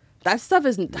sunlight. That stuff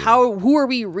is who are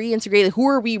we reintegrating? Who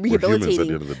are we rehabilitating? At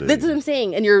the end of the day. That's what I'm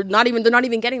saying. And they're not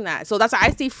even getting that. So that's why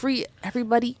I say free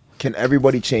everybody. Can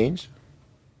everybody change?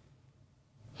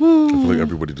 I feel like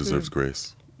everybody deserves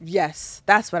grace. Yes,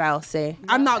 that's what I'll say.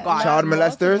 I'm not God. Child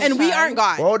molesters? And we aren't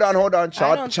God. Hold on.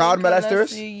 Child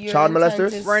molesters? Child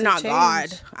molesters? We're not God.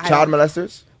 Child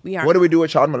molesters? We aren't. What do we do with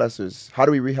child molesters? How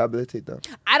do we rehabilitate them?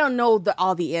 I don't know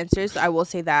all the answers. I will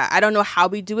say that. I don't know how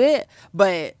we do it,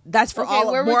 but that's for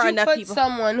all where more would you enough put people.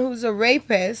 Someone who's a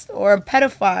rapist or a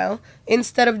pedophile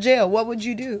instead of jail? What would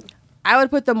you do? I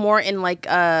would put them more in like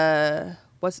a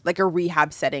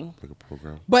rehab setting. Like a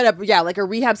program. But like a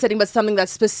rehab setting, but something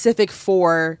that's specific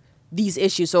for these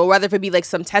issues. So whether if it be like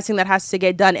some testing that has to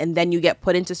get done and then you get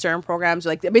put into certain programs,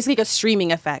 like basically like a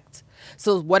streaming effect.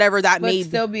 So whatever that may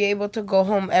still be able to go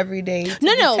home every day to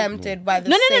be tempted by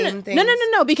the same things.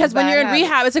 No, because when you're in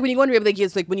rehab, it's like when you go into rehab, like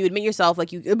it's like when you admit yourself,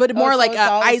 like you, but more like you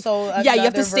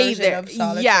have to stay there.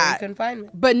 Yeah,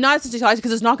 confinement. But not such a solitary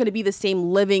because it's not going to be the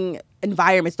same living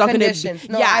environment. It's not going to be.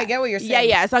 No, I get what you're saying.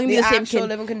 Yeah, it's not going to be the same. Actual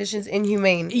living conditions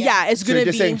inhumane. Yeah, it's going to be. You're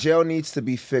just saying jail needs to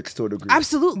be fixed to a degree.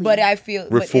 Absolutely, but I feel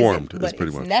reformed is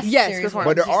pretty much. Yes, reformed.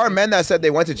 But there are men that said they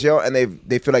went to jail and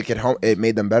they feel like it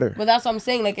made them better. But that's what I'm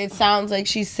saying. Like it sounds like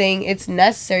she's saying it's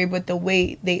necessary, but the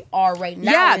way they are right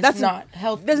now is not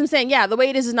healthy. That's what I'm saying. Yeah, the way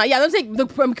it is not. Yeah, I'm saying.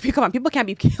 Come on, people can't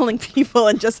be killing people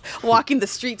and just walking the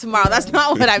street tomorrow. That's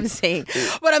not what I'm saying.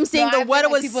 But I'm saying what it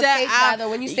was set out.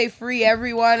 When you say free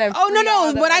everyone and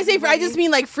when I say free, I just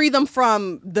mean like free them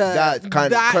from that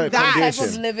type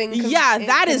of living.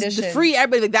 That is free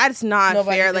everybody. Like that's not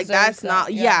fair. Like that's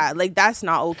not. Yeah, like that's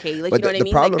not okay. Like you know what I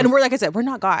mean. Like, and we're like I said, we're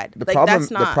not God. The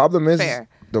problem is fair.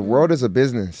 The world is a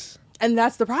business. And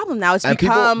that's the problem now. It's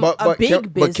become a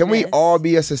big business. But can we all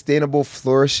be a sustainable,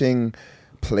 flourishing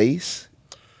place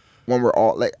when we're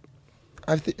all like?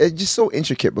 It's just so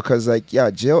intricate because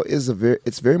jail is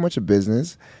it's very much a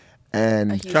business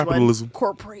and capitalism,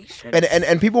 corporation,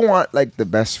 and people want like the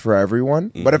best for everyone.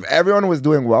 Mm-hmm. But if everyone was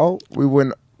doing well, we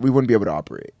wouldn't be able to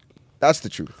operate. That's the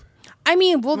truth. I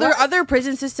mean, well, there are other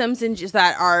prison systems and just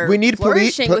that are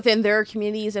flourishing within their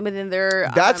communities and within their.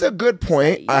 That's a good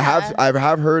point. Yeah. I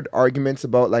have heard arguments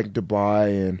about like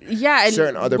Dubai and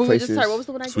certain other places. What was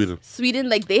the one? Sweden,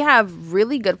 like they have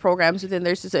really good programs within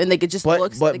their system, and like it just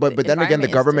looks. But then again, the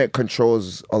government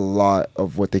controls a lot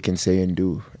of what they can say and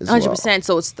do. 100%.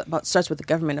 So it starts with the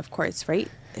government, of course, right?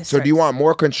 So do you want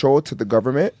more control to the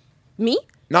government? Me?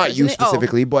 Not you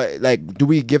specifically, but like, do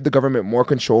we give the government more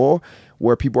control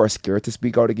where people are scared to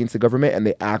speak out against the government and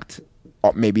they act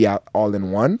maybe all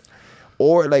in one?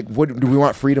 Or like, what do we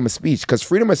want freedom of speech? Because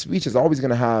freedom of speech is always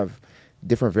going to have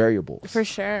different variables. For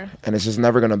sure. And it's just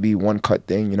never going to be one cut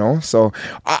thing, you know? So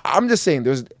I'm just saying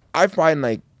I find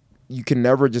like you can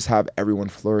never just have everyone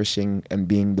flourishing and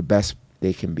being the best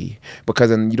they can be,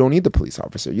 because then you don't need the police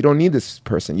officer. You don't need this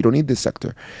person. You don't need this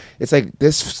sector. It's like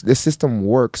this system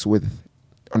works with,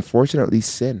 unfortunately,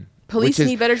 sin. Police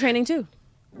need better training too.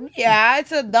 Yeah,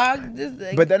 it's a dog.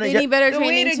 But then they need better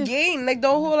training way to gain, like the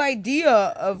whole idea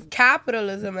of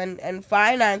capitalism and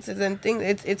finances and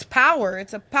things. It's power.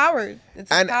 It's a power.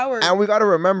 Power. And we got to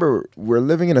remember, we're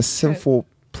living in a sinful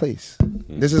place.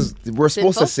 We're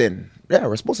supposed to sin. Yeah,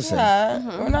 we're supposed to sin.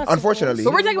 We're not. Unfortunately,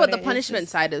 but we're talking about the punishment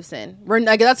side of sin.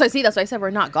 That's what I see. That's why I said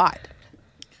we're not God.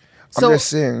 So, I'm just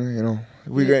saying, you know.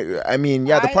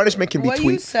 The punishment can be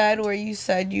tweaked. Where you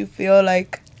said you feel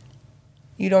like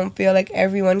you don't feel like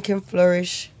everyone can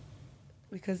flourish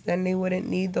because then they wouldn't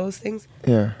need those things.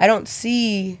 Yeah. I don't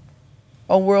see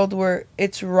a world where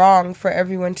it's wrong for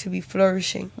everyone to be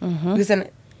flourishing. Mm-hmm. Because then,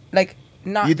 like,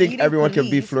 not you think everyone can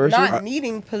be flourishing? Not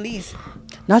needing police.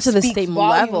 Not to the same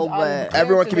level, but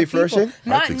everyone can be flourishing?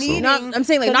 Not needing. I'm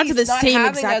saying like not to the same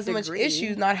exact degree. Not having as much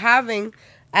issues, not having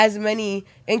as many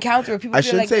encounters where people. I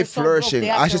shouldn't say flourishing.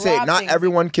 I should say not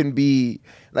everyone can be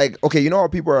like, okay, you know how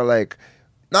people are like,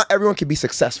 not everyone can be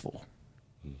successful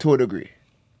to a degree.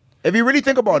 If you really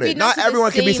think about it, not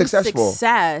everyone can be successful.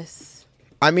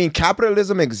 I mean,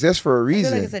 capitalism exists for a reason.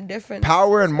 I feel like it's a difference.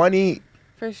 Power and money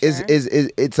is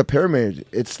it's a pyramid.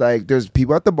 It's like there's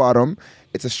people at the bottom.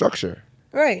 It's a structure.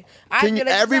 Right. Can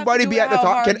everybody be at the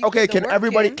top? Can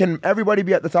everybody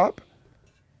be at the top?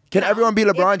 Can everyone be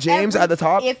LeBron James at the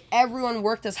top? If everyone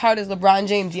worked as hard as LeBron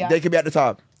James, yeah, they could be at the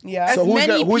top. Yeah. So who's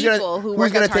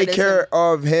gonna take care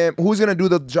of him? Who's gonna do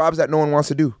the jobs that no one wants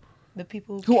to do? The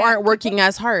people who aren't working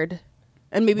as hard.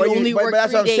 And maybe only work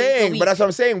 3 days a week. But that's what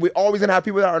I'm saying. We're always gonna have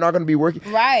people that are not gonna be working.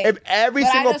 Right. If every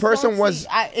single person was,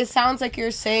 it sounds like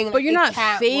you're saying. Like, but you're not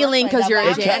failing because you're.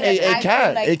 It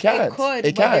can. It could.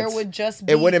 But there would just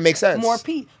be. It wouldn't make sense. More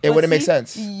people. It wouldn't make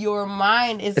sense. Your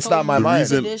mind is. It's not my mind.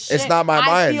 It's not my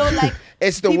mind. I feel like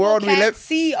it's the world we live.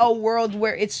 See a world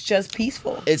where it's just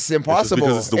peaceful. It's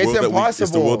impossible. It's impossible.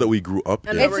 It's the world that we grew up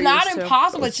in. It's not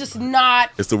impossible. It's just not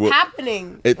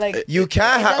happening. Like you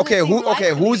can't have. Okay.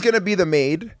 Who's gonna be the maid?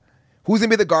 Who's gonna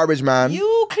be the garbage man?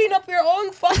 You clean up your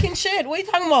own fucking shit. What are you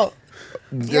talking about?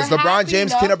 Does LeBron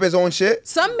James clean up his own shit?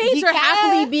 Some maids are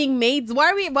happily being maids.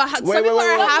 Why are we? Some people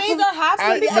are happy.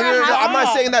 I'm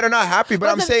not saying that they're not happy, but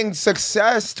I'm saying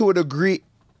success to a degree.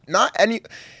 Not any.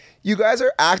 You guys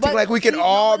are acting like we can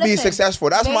all be successful.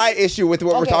 That's my issue with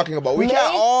what we're talking about. We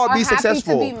can't all be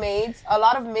successful. Happy to be maids. A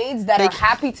lot of maids that are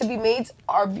happy to be maids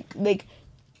are like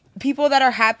people that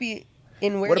are happy.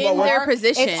 in where in their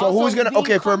position. So who's gonna?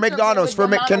 Okay, for McDonald's,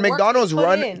 can McDonald's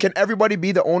run? Can everybody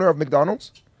be the owner of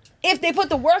McDonald's? If they put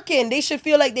the work in, they should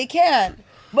feel like they can.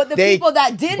 But the people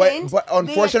that didn't, but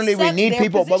unfortunately, we need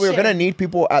people. But we're gonna need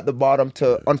people at the bottom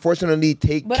to, unfortunately,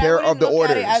 take care of the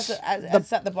orders.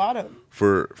 As at the bottom.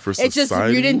 For society, it's just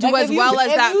you didn't do as well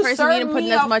as that person. You didn't put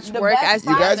in as much work as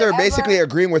you guys are basically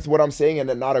agreeing with what I'm saying and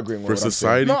then not agreeing with what I'm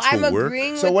saying. No, I'm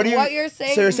agreeing with what you're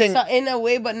saying. So you're saying in a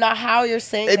way, but not how you're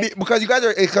saying. Because you guys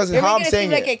are because how I'm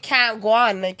saying it. Like it can't go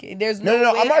on. Like there's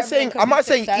no. I'm not saying. I'm not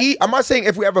saying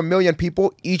if we have 1 million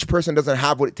people, each person doesn't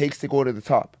have what it takes to go to the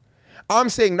top. I'm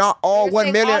saying not all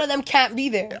 1 million. All of them can't be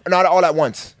there. Not all at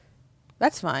once.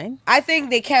 That's fine. I think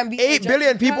they can't be. 8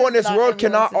 billion people in this world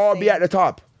cannot all be at the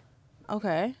top.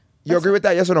 Okay. You agree with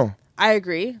that? Yes or no? I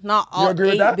agree. Not all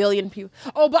 8 billion people.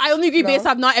 Oh, but I only agree based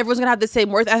off not everyone's gonna have the same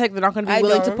worth ethic. They're not gonna be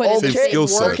willing to put in the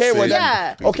same work. Okay, well,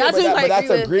 yeah. Okay, but that's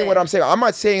agreeing what I'm saying. I'm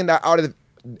not saying that out of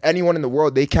anyone in the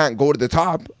world they can't go to the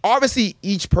top. Obviously,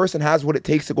 each person has what it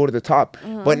takes to go to the top,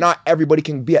 but not everybody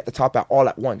can be at the top all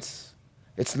at once.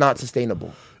 It's not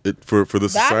sustainable. For the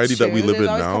society that we live in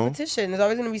now, competition. There's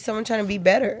always going to be someone trying to be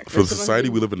better. For the society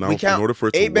we live in now, in order for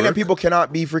it to 8 billion people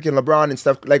cannot be freaking LeBron and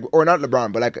stuff or not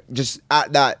LeBron, but like just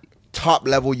at that top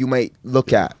level you might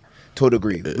look at to a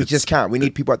degree. We just can't. We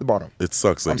need people at the bottom. It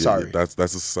sucks. Like, I'm sorry. That's the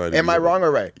society. Am I wrong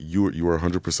or right? You are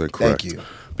 100% correct. Thank you.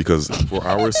 Because for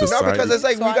our society, no, because it's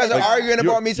like you guys are arguing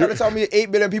about me trying to tell me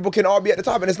 8 billion people can all be at the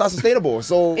top, and it's not sustainable.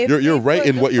 So you're right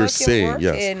in what you're saying.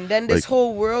 Yes. Then this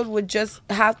whole world would just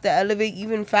have to elevate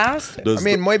even faster. I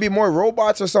mean, maybe more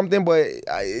robots or something, but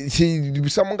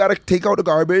someone got to take out the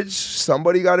garbage.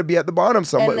 Somebody got to be at the bottom.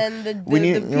 Somebody. And then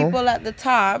the people at the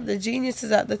top, the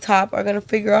geniuses at the top, are gonna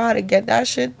figure out how to get that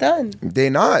shit done. They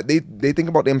not. They think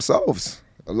about themselves.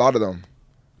 A lot of them,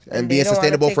 and being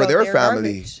sustainable for their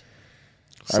family. Garbage.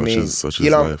 Such is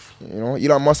life.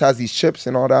 Elon Musk has these chips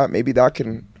and all that. Maybe that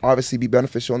can obviously be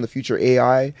beneficial in the future.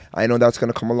 AI, I know that's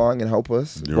going to come along and help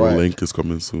us. Neuralink is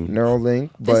coming soon.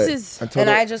 Neuralink,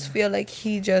 I just feel like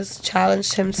he just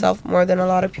challenged himself more than a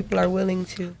lot of people are willing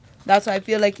to. That's why I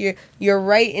feel like you're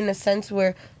right in a sense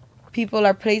where people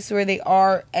are placed where they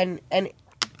are and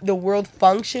the world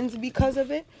functions because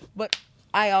of it. But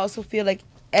I also feel like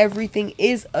everything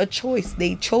is a choice.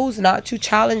 They chose not to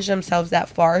challenge themselves that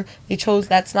far. They chose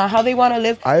that's not how they want to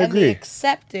live. I agree. And they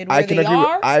accepted where they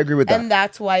are. I agree with that. And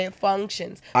that's why it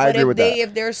functions. I agree with that.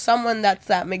 If there's someone that's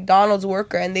that McDonald's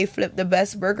worker and they flip the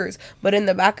best burgers, but in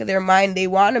the back of their mind they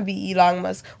want to be Elon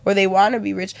Musk or they want to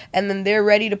be rich, and then they're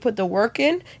ready to put the work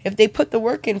in. If they put the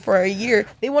work in for a year,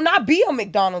 they will not be a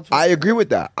McDonald's worker. I agree with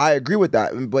that.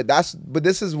 But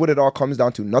this is what it all comes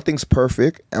down to. Nothing's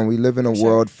perfect, and we live in a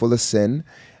world full of sin.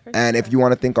 And if you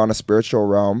want to think on a spiritual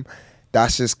realm,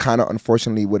 that's just kind of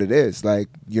unfortunately what it is. Like,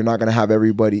 you're not going to have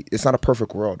everybody. It's not a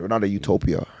perfect world. We're not a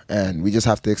utopia. And we just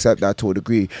have to accept that to a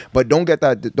degree. But don't let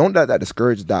that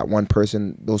discourage that one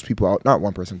person, those people out. Not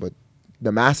one person, but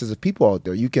the masses of people out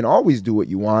there. You can always do what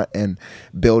you want and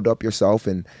build up yourself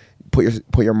and put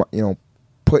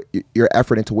your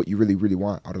effort into what you really, really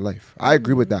want out of life. I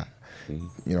agree with that.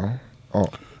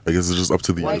 I guess it's just up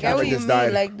to the individual. What you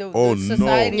mean, like the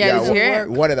society. No.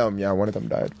 One of them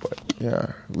died. But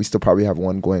yeah, we still probably have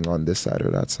one going on this side or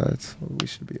that side, so we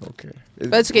should be okay.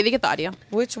 But it's okay. They get the audio.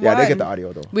 Which one? Yeah, they get the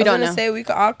audio though. We don't know. Say we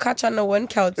could all catch on the one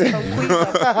couch.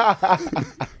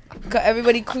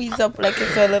 Everybody queens up like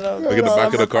it's a little. Like in the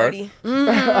back of the car.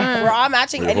 We're all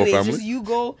matching anyways. Just you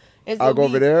go. I'll go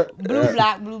over there. Blue,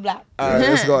 black. All right,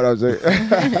 let's go. I'm saying.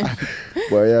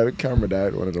 But yeah, the camera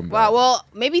died. One of them. Wow. Well,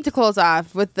 maybe to close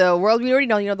off with the world, we already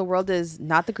know. The world is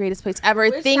not the greatest place ever.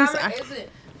 Which camera is it?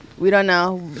 We don't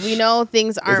know. We know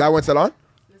things aren't. Is that one still on?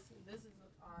 This is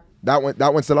on.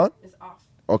 That one's still on? It's off.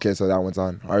 Okay, so that one's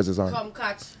on. Ours is on. Come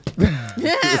catch.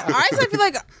 Yeah, ours. I feel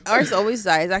like ours always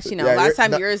dies. Actually, no. Last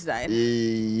time yours died.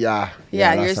 Yeah,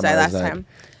 yours died last time.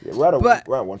 Yeah, we're at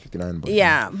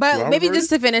 159. But maybe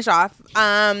just to finish off,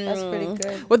 that's pretty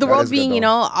good. With the world being,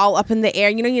 all up in the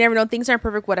air, you never know, things aren't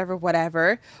perfect,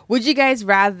 whatever. Would you guys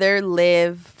rather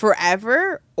live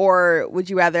forever, or would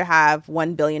you rather have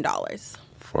 $1 billion?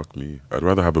 Fuck me. I'd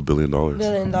rather have $1 billion.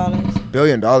 $1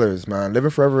 billion, man.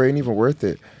 Living forever ain't even worth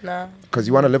it. Nah. Because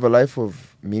you want to live a life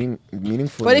of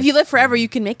meaningful. But if you live forever, you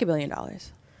can make $1 billion.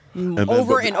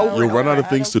 over and over. You'll run out of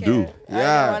things to do.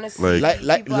 Yeah, I don't want to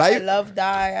see people I love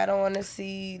die. I don't want to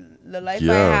see the life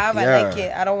I have. I like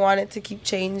it. I don't want it to keep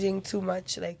changing too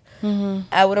much. Like,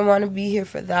 I wouldn't want to be here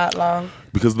for that long.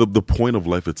 Because the point of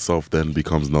life itself then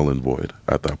becomes null and void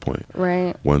at that point.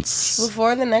 Right. Once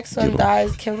before the next one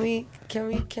dies, can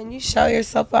you shout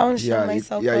yourself out and shout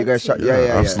myself out? You guys shout.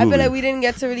 Yeah. I feel like we didn't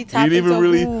get to really tap into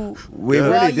who. We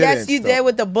really didn't. Yes, you did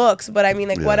with the books, but I mean,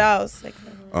 like, what else? Like,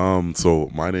 so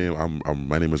my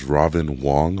name is Robin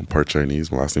Wong. I'm part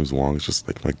Chinese. My last name is Wong. It's just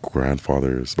like my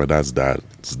grandfather's. My dad's dad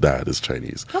is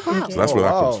Chinese. Oh, wow. So that's where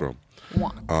that comes from.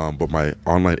 But my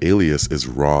online alias is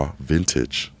Raw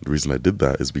Vintage. The reason I did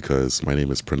that is because my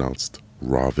name is pronounced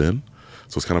Ravin.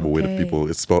 So it's kind of a way to people,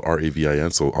 it's spelled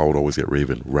Ravin, so I would always get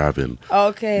Raven,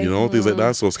 Okay. You know, things like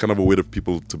that. So it's kind of a way to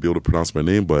people to be able to pronounce my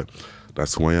name, but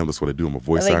that's who I am. That's what I do. I'm a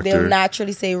voice actor. They'll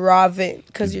naturally say Ravin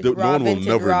because you're no one will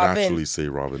never naturally say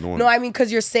Ravin. No, I mean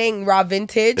because you're saying Raw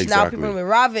Vintage. Exactly. Now people with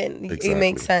Ravin. It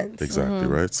makes sense. Exactly,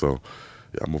 right? So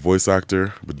I'm a voice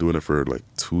actor. I've been doing it for like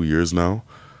 2 years now.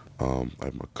 I'm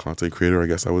a content creator, I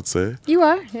guess I would say. You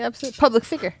are, yeah, absolutely. Public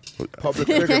figure,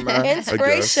 man.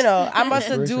 Inspirational. I must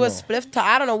have do a spliff talk.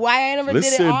 I don't know why I never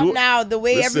did it all now. The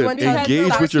way everyone talks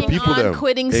engage with your people. On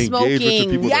quitting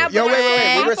smoking. Yeah, yo,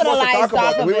 wait.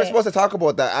 We were supposed to talk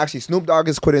about that. Actually, Snoop Dogg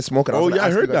is quitting smoking. Oh yeah,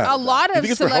 I heard that. A lot of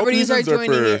celebrities are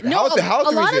joining in. No, a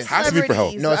lot of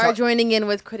celebrities are joining in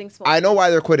with quitting smoking. I know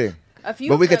why they're quitting.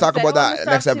 But we can talk about that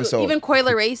next episode. Even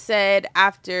Coyle Ray said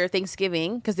after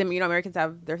Thanksgiving, because Americans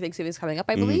have their Thanksgivings coming up,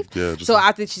 I believe. So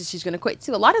after she's going to quit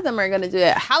too. A lot of them are going to do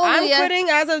it. Hallelujah. I'm quitting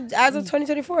as of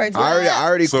 2024. I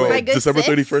already so quit. December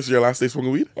 31st is your last day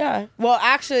smoking weed? Yeah. Well,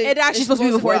 actually, it's actually supposed to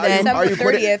be before then. Are you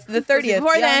quitting? The 30th.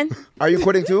 Before then. Are you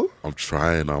quitting too? I'm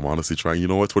trying. I'm honestly trying. You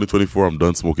know what? 2024, I'm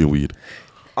done smoking weed.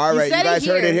 All right, you guys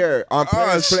heard it here on Play.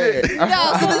 No, so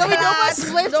there's no more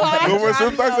split talk. No more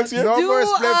split talk next year? No more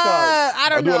split talk. I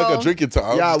don't know. I'll do like a drinking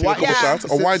talk. Yeah, a couple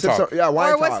shots. A wine talk. Yeah,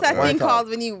 wine talk. Or what's that thing called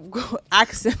when you go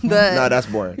accent the... Nah, that's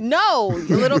boring. No, a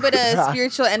little bit of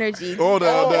spiritual energy.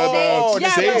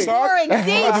 The sage talk?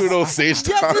 I do those sage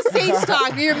talk. Just the sage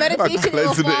talk. Your meditation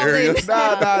will fall in.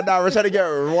 Nah. We're trying to get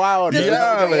wild.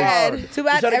 Too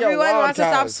bad everyone wants to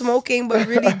stop smoking, but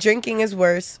really drinking is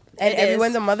worse. And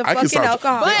everyone's a motherfucking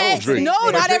alcoholic. But no,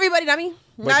 not everybody. Not me.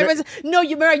 No,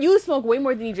 you smoke way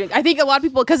more than you drink. I think a lot of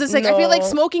people, because it's like, I feel like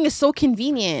smoking is so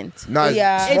convenient.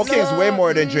 Smoking is way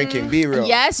more than drinking. Be real.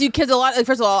 Yes, you kids a lot. Like,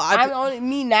 first of all, I'm only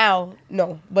me now.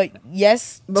 No, but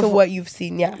yes to what you've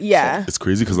seen. Yeah. It's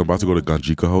crazy because I'm about to go to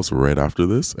Ganjika house right after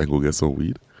this and go get some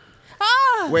weed.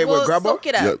 Wait, with grabba? Soak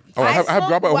it up. Yeah. Oh, I have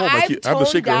grabba at home. I have the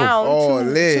shaker at home. Oh,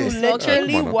 Liz.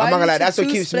 Literally I'm not gonna lie, that's what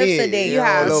keeps me.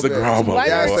 It's the grabba.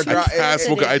 I can't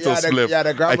smoke an Ito spliff. Yeah,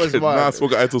 the grabba is not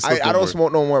smoke an Ito spliff. I don't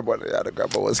smoke no more, but the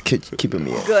grabba was keeping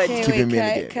me in. Good. Keeping me in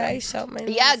the game. Can I shout my name?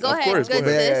 Yeah, go ahead. Good,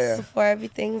 sis. Before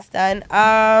everything's done.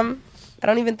 I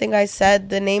don't even think I said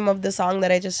the name of the song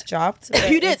that I just dropped.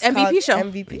 You did. MVP show.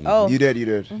 MVP. Oh. You did.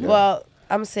 Yeah. Well,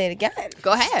 I'm gonna say it again.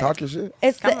 Go ahead. Talk your shit.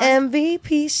 It's the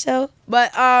MVP show.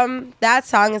 But that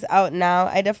song is out now.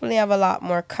 I definitely have a lot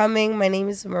more coming. My name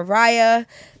is Mariah.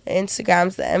 The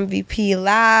Instagram's the MVP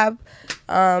Lab.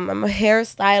 I'm a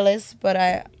hairstylist,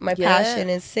 but my passion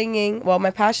is singing. Well,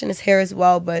 my passion is hair as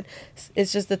well, but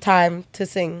it's just the time to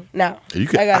sing now. You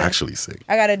can actually sing.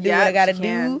 I gotta do what I gotta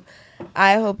do.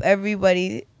 I hope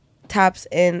everybody taps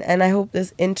in, and I hope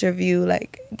this interview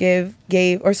this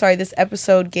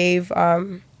episode gave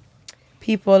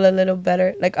people a little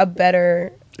better, like a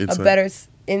better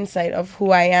insight of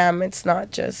who I am. It's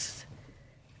not just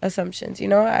assumptions, you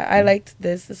know. I liked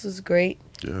this. This was great.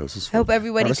 Yeah, this is fun. I hope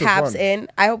everybody taps in.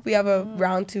 I hope we have a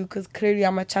round 2 because clearly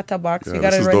I'm a chatterbox. We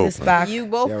gotta run this back. You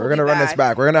both. Yeah, we're gonna run this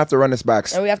back. We're gonna have to run this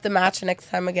back, and we have to match next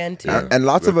time again too. And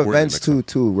lots of events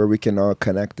too, where we can all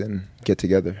connect and get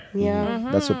together. Yeah,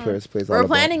 that's what Players Plays all We're about.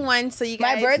 planning one, so you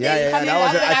guys. My birthday's coming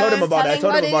up. I told him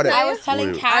about it. I was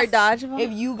telling Cass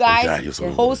if you guys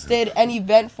hosted an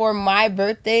event for my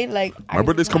birthday, like my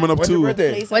birthday's coming up too.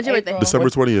 When's your birthday? December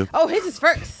 20th. Oh, his is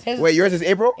first. Wait, yours is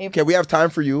April? Okay, we have time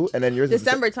for you, and then yours is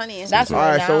December 20th. That's all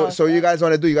right. So you guys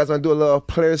want to do a little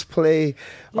Players Play?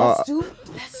 Let's do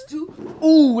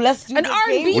an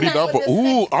R&B. What are you down for?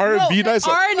 Ooh, R&B night.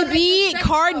 R&B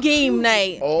card game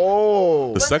night.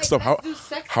 Oh, the sex stuff.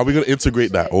 How are we gonna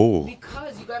integrate that? Oh,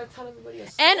 because you gotta tell everybody.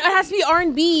 And it has to be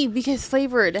R&B because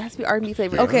flavored. It has to be R&B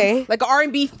flavored. Okay, like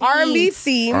R&B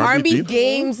theme. R&B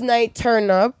games night turn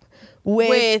up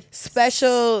with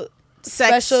special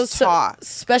sex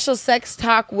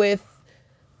talk with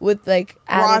with like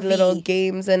added little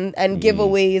games and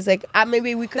giveaways. Like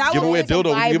maybe we could give away a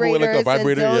dildo. We give away like a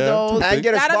vibrator, and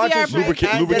get a sponsorship,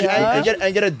 lubricant,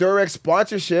 and get a Durex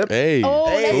sponsorship. We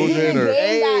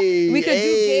could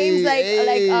do games like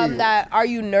that. Are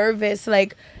you nervous?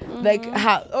 Like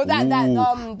how or that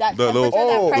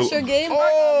pressure game,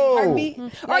 heartbeat,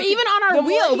 or even on our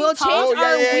wheel. We'll change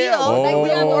our wheel. Like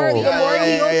the more he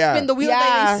spin the wheel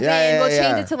that you spin, we'll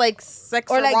change it to like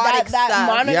sex or like that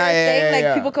monitor thing.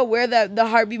 Like people could wear the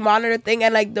heartbeat monitor thing,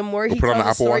 and like the more he tells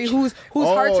the story, whose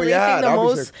heart's racing the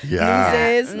most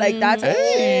loses. Like that's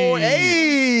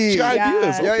ideas.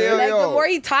 Like the more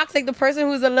he talks, like the person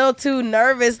who's a little too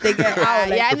nervous, they get out.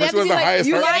 Like, and then like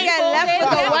you gotta get left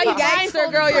with the one gangster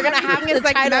girl. You're gonna have to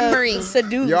like memory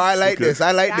seduce. Yo, I like this.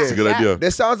 It's a good idea.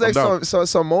 This sounds like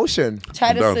some motion.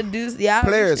 Try to seduce. Yeah,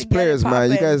 players,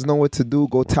 man. You guys know what to do.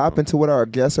 Go tap into what our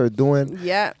guests are doing.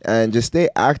 Yeah, and just stay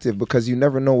active because you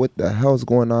never know what the hell's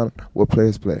going on with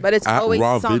players play. But it's at always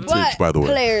Raw something. Vintage, by the way.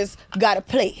 Players gotta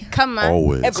play. Come on,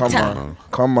 always. Every time.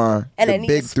 Come on. And the I need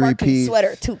big a sparkly 3P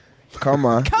sweater too. Come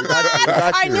on.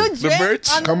 Our new drip. The merch.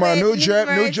 Come on, new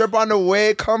drip on the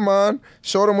way. Come on.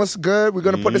 Show them what's good. We're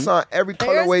going to put this on every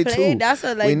colorway too.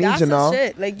 We need you now.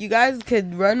 Shit. Like you guys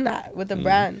could run that with the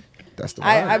brand. That's the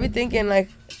I be thinking like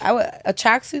a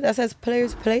tracksuit that says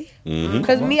players play.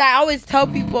 Because me, I always tell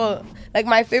people like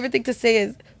my favorite thing to say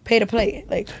is pay to play.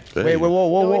 Like wait,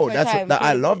 whoa.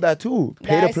 I love that too.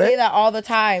 Pay to play. I say that all the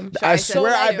time. I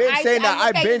swear I've been saying that.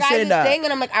 I've been saying that.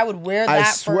 And I'm like, I would wear that. I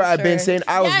swear I've been saying.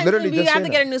 I was literally just saying. You have to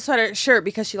get a new sweater shirt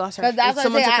because she lost her shirt.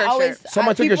 Someone took her shirt.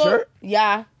 Someone took your shirt?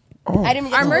 Yeah. Oh. I didn't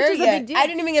even get to wear it yet. I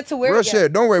didn't even get to wear it yet. Real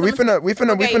shit. Don't worry. We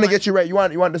finna get you right. You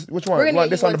want this? Which one? You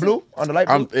want this on the blue? On the light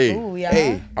blue?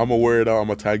 Hey, I'm gonna wear it out. I'm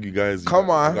gonna tag you guys.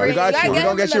 Come on. We got you. We're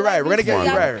gonna get you right. We're gonna get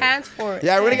you right. Pants for it.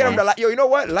 Yeah, we're gonna get them the light. Yo, you know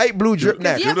what? Light blue drip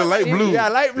next. Give the light blue. Yeah,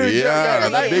 light blue drip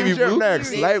next. Light blue drip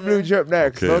next. Light blue drip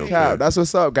next. No cap. That's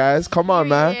what's up, guys. Come on,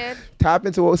 man. Tap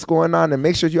into what's going on and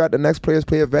make sure you're at the next Players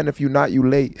Play event. If you're not, you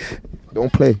late.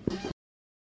 Don't play.